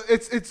yeah,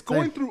 it's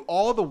going through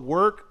all the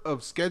work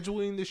of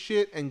scheduling the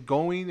shit and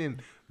going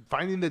and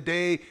finding the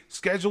day,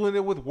 scheduling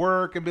it with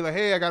work, and be like,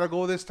 hey, I gotta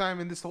go this time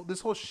and this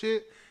whole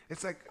shit.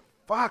 It's like,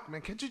 fuck,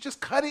 man, can't you just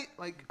cut it?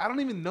 Like, I don't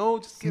even know,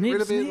 just get rid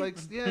of it. Like,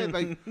 yeah,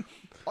 like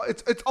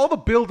it's all the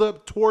build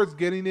up towards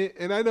getting it,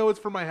 and I know it's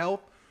for my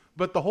health,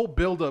 but the whole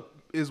build up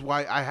is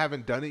why I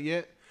haven't done it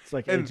yet. It's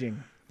like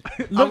aging.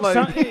 Look,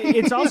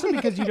 it's also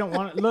because you don't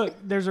want to. Look,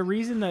 there's a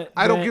reason that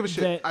I don't give a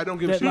shit. I don't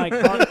give a shit. Like,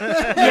 no,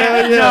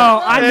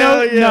 I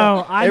know. Yeah.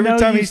 No, I Every know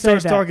time you he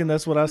starts say talking,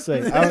 that's what I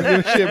say. I don't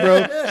give a shit,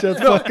 bro. Shut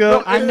the fuck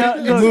up. I know.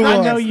 Look, Move I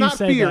on. know It's you not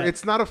say fear. that.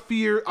 It's not a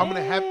fear. I'm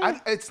gonna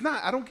have. It's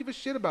not. I don't give a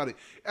shit about it.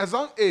 As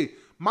long,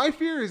 my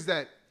fear is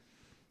that,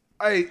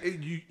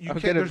 you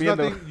can't. There's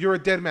nothing. You're a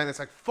dead man. It's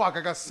like fuck.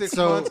 I got 6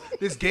 months.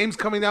 This game's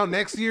coming out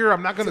next year.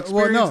 I'm not gonna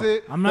experience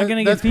it. I'm not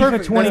gonna get that's FIFA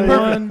perfect.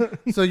 21.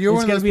 So you're It's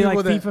one of gonna those be people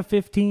like that FIFA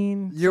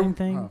 15. Same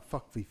thing. Oh,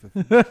 fuck FIFA.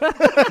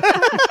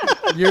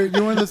 You're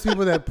one of those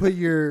people that put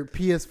your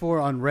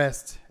PS4 on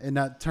rest and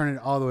not turn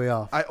it all the way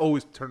off. I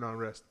always turn on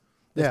rest.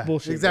 That's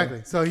bullshit, exactly.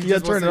 bro. So he You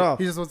just gotta turn wants it off.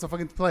 He just wants to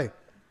fucking play.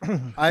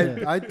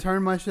 I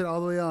turn my shit all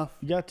the way off.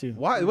 You got to.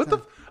 Why? What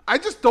the? I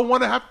just don't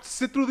want to have to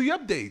sit through the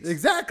updates.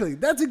 Exactly.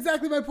 That's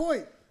exactly my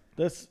point.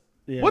 That's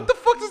yeah. What the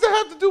fuck does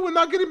that have to do with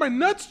not getting my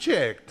nuts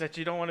checked? That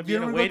you don't want to be You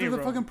in a don't go waiting through the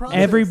room. fucking process.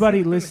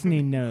 Everybody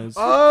listening knows.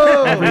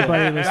 Oh,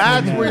 Everybody listening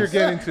that's knows. where you're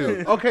getting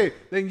to. Okay,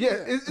 then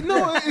yeah.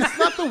 No, it's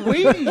not the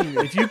waiting.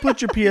 If you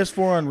put your PS4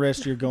 on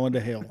rest, you're going to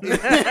hell.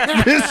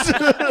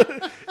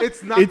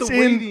 It's not It's the in-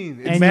 waiting. And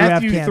It's you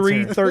Matthew have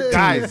cancer.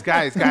 3:13.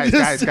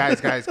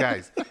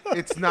 guys.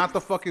 It's not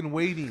the fucking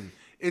waiting.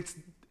 It's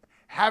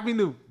having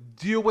to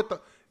deal with the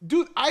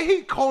dude. I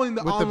hate calling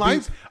the With the online.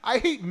 beep. I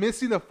hate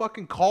missing a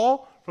fucking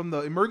call from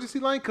the emergency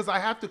line because I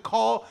have to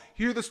call,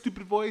 hear the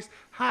stupid voice.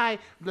 Hi,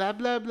 blah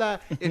blah blah.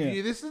 If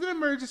you this is an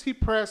emergency,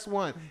 press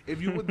 1.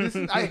 If you this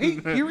is, I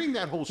hate hearing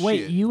that whole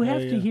Wait, shit. you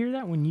have Yeah. to hear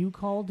that when you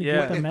call to Yeah.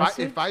 get the if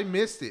message? if I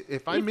missed it,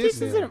 if I If missed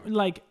this it, isn't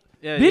like,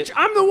 Yeah, bitch, yeah.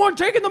 I'm the one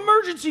taking the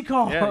emergency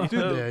call. Yeah, you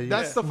dude, do. Yeah, you-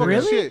 that's the fucking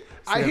Really? shit.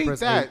 I Yeah, hate press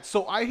that. 8.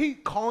 So I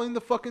hate calling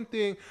the fucking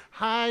thing.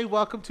 Hi,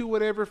 welcome to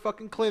whatever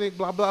fucking clinic.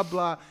 Blah blah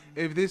blah.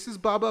 If this is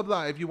blah blah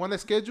blah. If you want to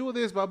schedule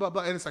this, blah blah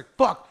blah. And it's like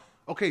fuck.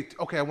 Okay.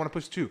 I want to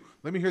push 2.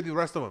 Let me hear the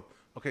rest of them.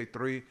 Okay,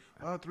 3.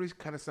 3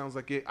 kind of sounds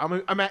like it.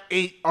 I'm at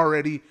 8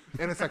 already,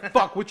 and it's like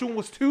fuck. Which one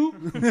was 2?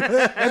 And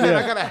then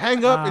I gotta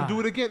hang up and do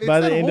it again. It's By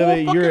the that end of whole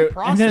it, fucking you're- And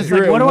process. then it's You're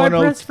like, what at do I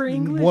 10 press for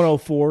English?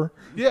 104.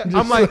 Yeah,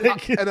 I'm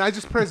like, and I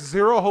just press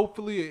 0.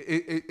 Hopefully,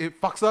 it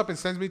fucks up and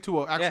sends me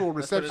to an actual that's what it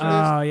receptionist.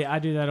 Oh, yeah, I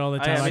do that all the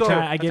time. So-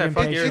 I get That's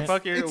like, fuck your- impatient.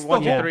 fuck your It's the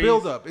 1, 2, whole 3s.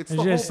 build-up. It's the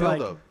It's whole just like-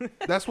 build-up.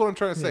 That's what I'm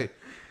trying to say.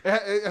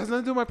 It has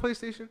nothing to do with my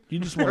PlayStation. You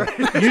just want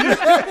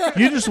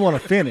you just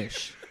want to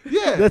finish.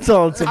 Yeah, That's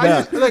all it's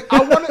about. I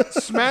want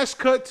to smash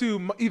cut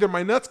to either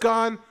my nuts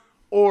gone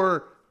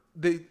or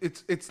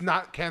it's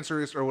not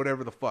cancerous or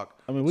whatever the fuck.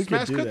 I mean, we could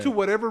smash do cut that. to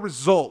whatever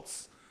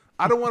results.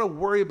 I don't want to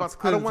worry about.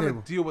 clear I don't the want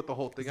table. to deal with the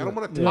whole thing. I don't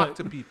want to Yeah. talk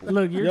to people.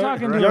 Look, you're Y'all,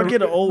 talking to y'all a,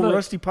 get an old look,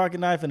 rusty pocket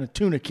knife and a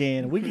tuna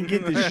can. We can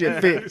get this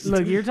shit fixed.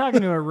 Look, you're talking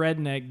to a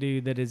redneck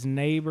dude that his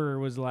neighbor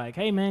was like,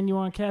 "Hey, man, you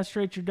want to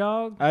castrate your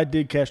dog?" I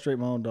did castrate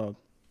my own dog.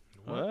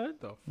 What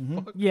the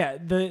fuck? Yeah,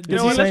 the You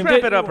know what? Let's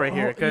wrap it up right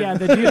here. 'Cause Yeah,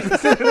 the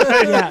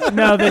dude. Yeah,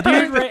 no, the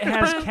dude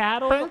has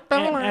cattle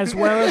as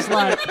well as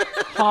like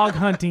hog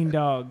hunting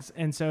dogs,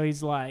 and so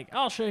he's like,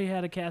 "I'll show you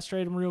how to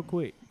castrate them real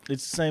quick."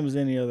 It's the same as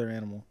any other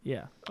animal.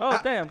 Yeah, Oh,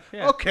 damn.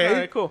 Yeah. Okay. All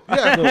right, cool.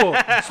 Yeah, cool.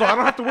 So I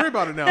don't have to worry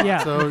about it now. yeah.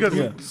 So, Because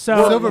yeah. So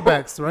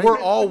Silverbacks, right? we're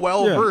all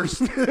well Yeah.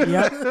 versed.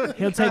 yep,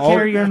 he'll take All-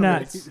 care of your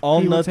nuts. All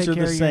He will nuts take are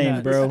care the of your same,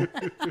 nuts.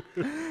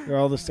 bro. They're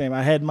all the same.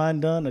 I had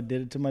mine done. I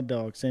did it to my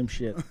dog. Same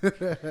shit.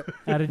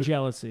 Out of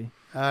jealousy.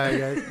 All right,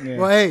 guys. Yeah.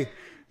 Well, hey,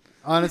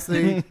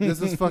 honestly,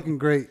 this was fucking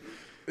great.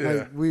 Yeah.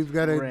 Like, we've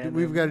got to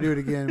Random. do it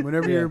again.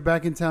 Whenever Yeah. you're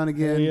back in town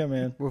again, Yeah,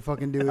 man. we'll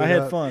fucking do it. I had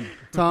up. fun.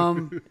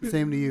 Tom,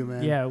 same to you,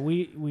 man. Yeah,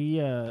 we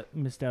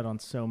missed out on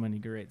so many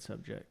great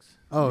subjects.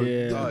 Oh,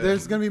 Yeah.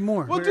 there's gonna be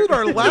more. Well, dude,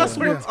 our last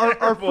Yeah. one,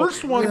 our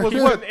first one was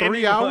Yeah. what,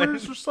 3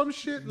 hours or some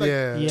shit? Like,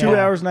 yeah. Yeah. 2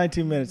 hours,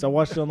 19 minutes. I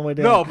watched it on the way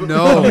down. No, but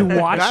No. You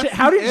watched That's it?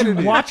 How did you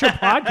edited. watch a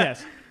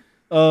podcast?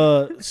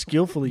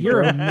 Skillfully,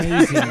 You're bro.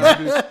 amazing.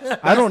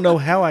 I don't know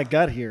how I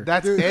got here.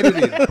 that's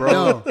edited, bro.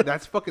 No.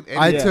 That's fucking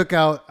edited. I Yeah. took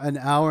out an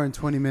hour and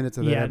 20 minutes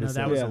of that Yeah, no, episode.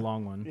 that was Yeah. a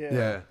long one.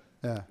 yeah.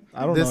 Yeah.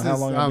 I don't This know how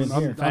is- long I've been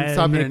here. If I I'm had a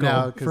stopping it nickel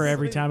now 'cause- for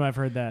every time I've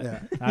heard that. Yeah.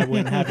 I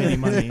wouldn't have any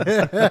money. All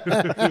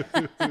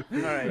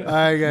right. All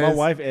right, guys. My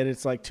wife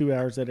edits like 2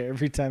 hours at it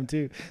every time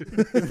too.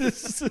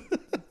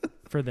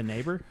 For the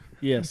neighbor?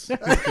 Yes. All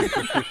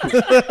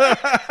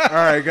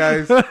right,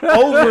 guys.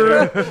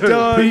 Over.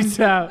 Done. Peace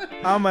out.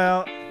 I'm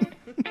out.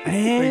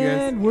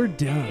 And we're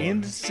done.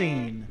 End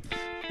scene.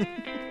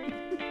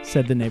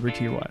 Said the neighbor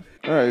to your wife.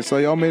 All right, so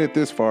y'all made it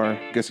this far.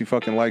 Guess you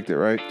fucking liked it,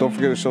 right? Don't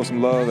forget to show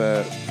some love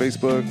at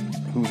Facebook,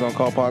 Who's On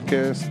Call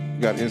Podcast.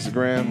 We got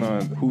Instagram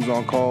on Who's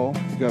On Call.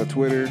 We got a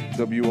Twitter,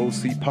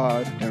 WOC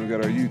Pod. And we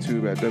got our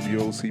YouTube at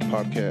WOC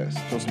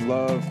Podcast. Show some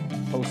love,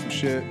 post some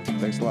shit.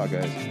 Thanks a lot,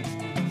 guys.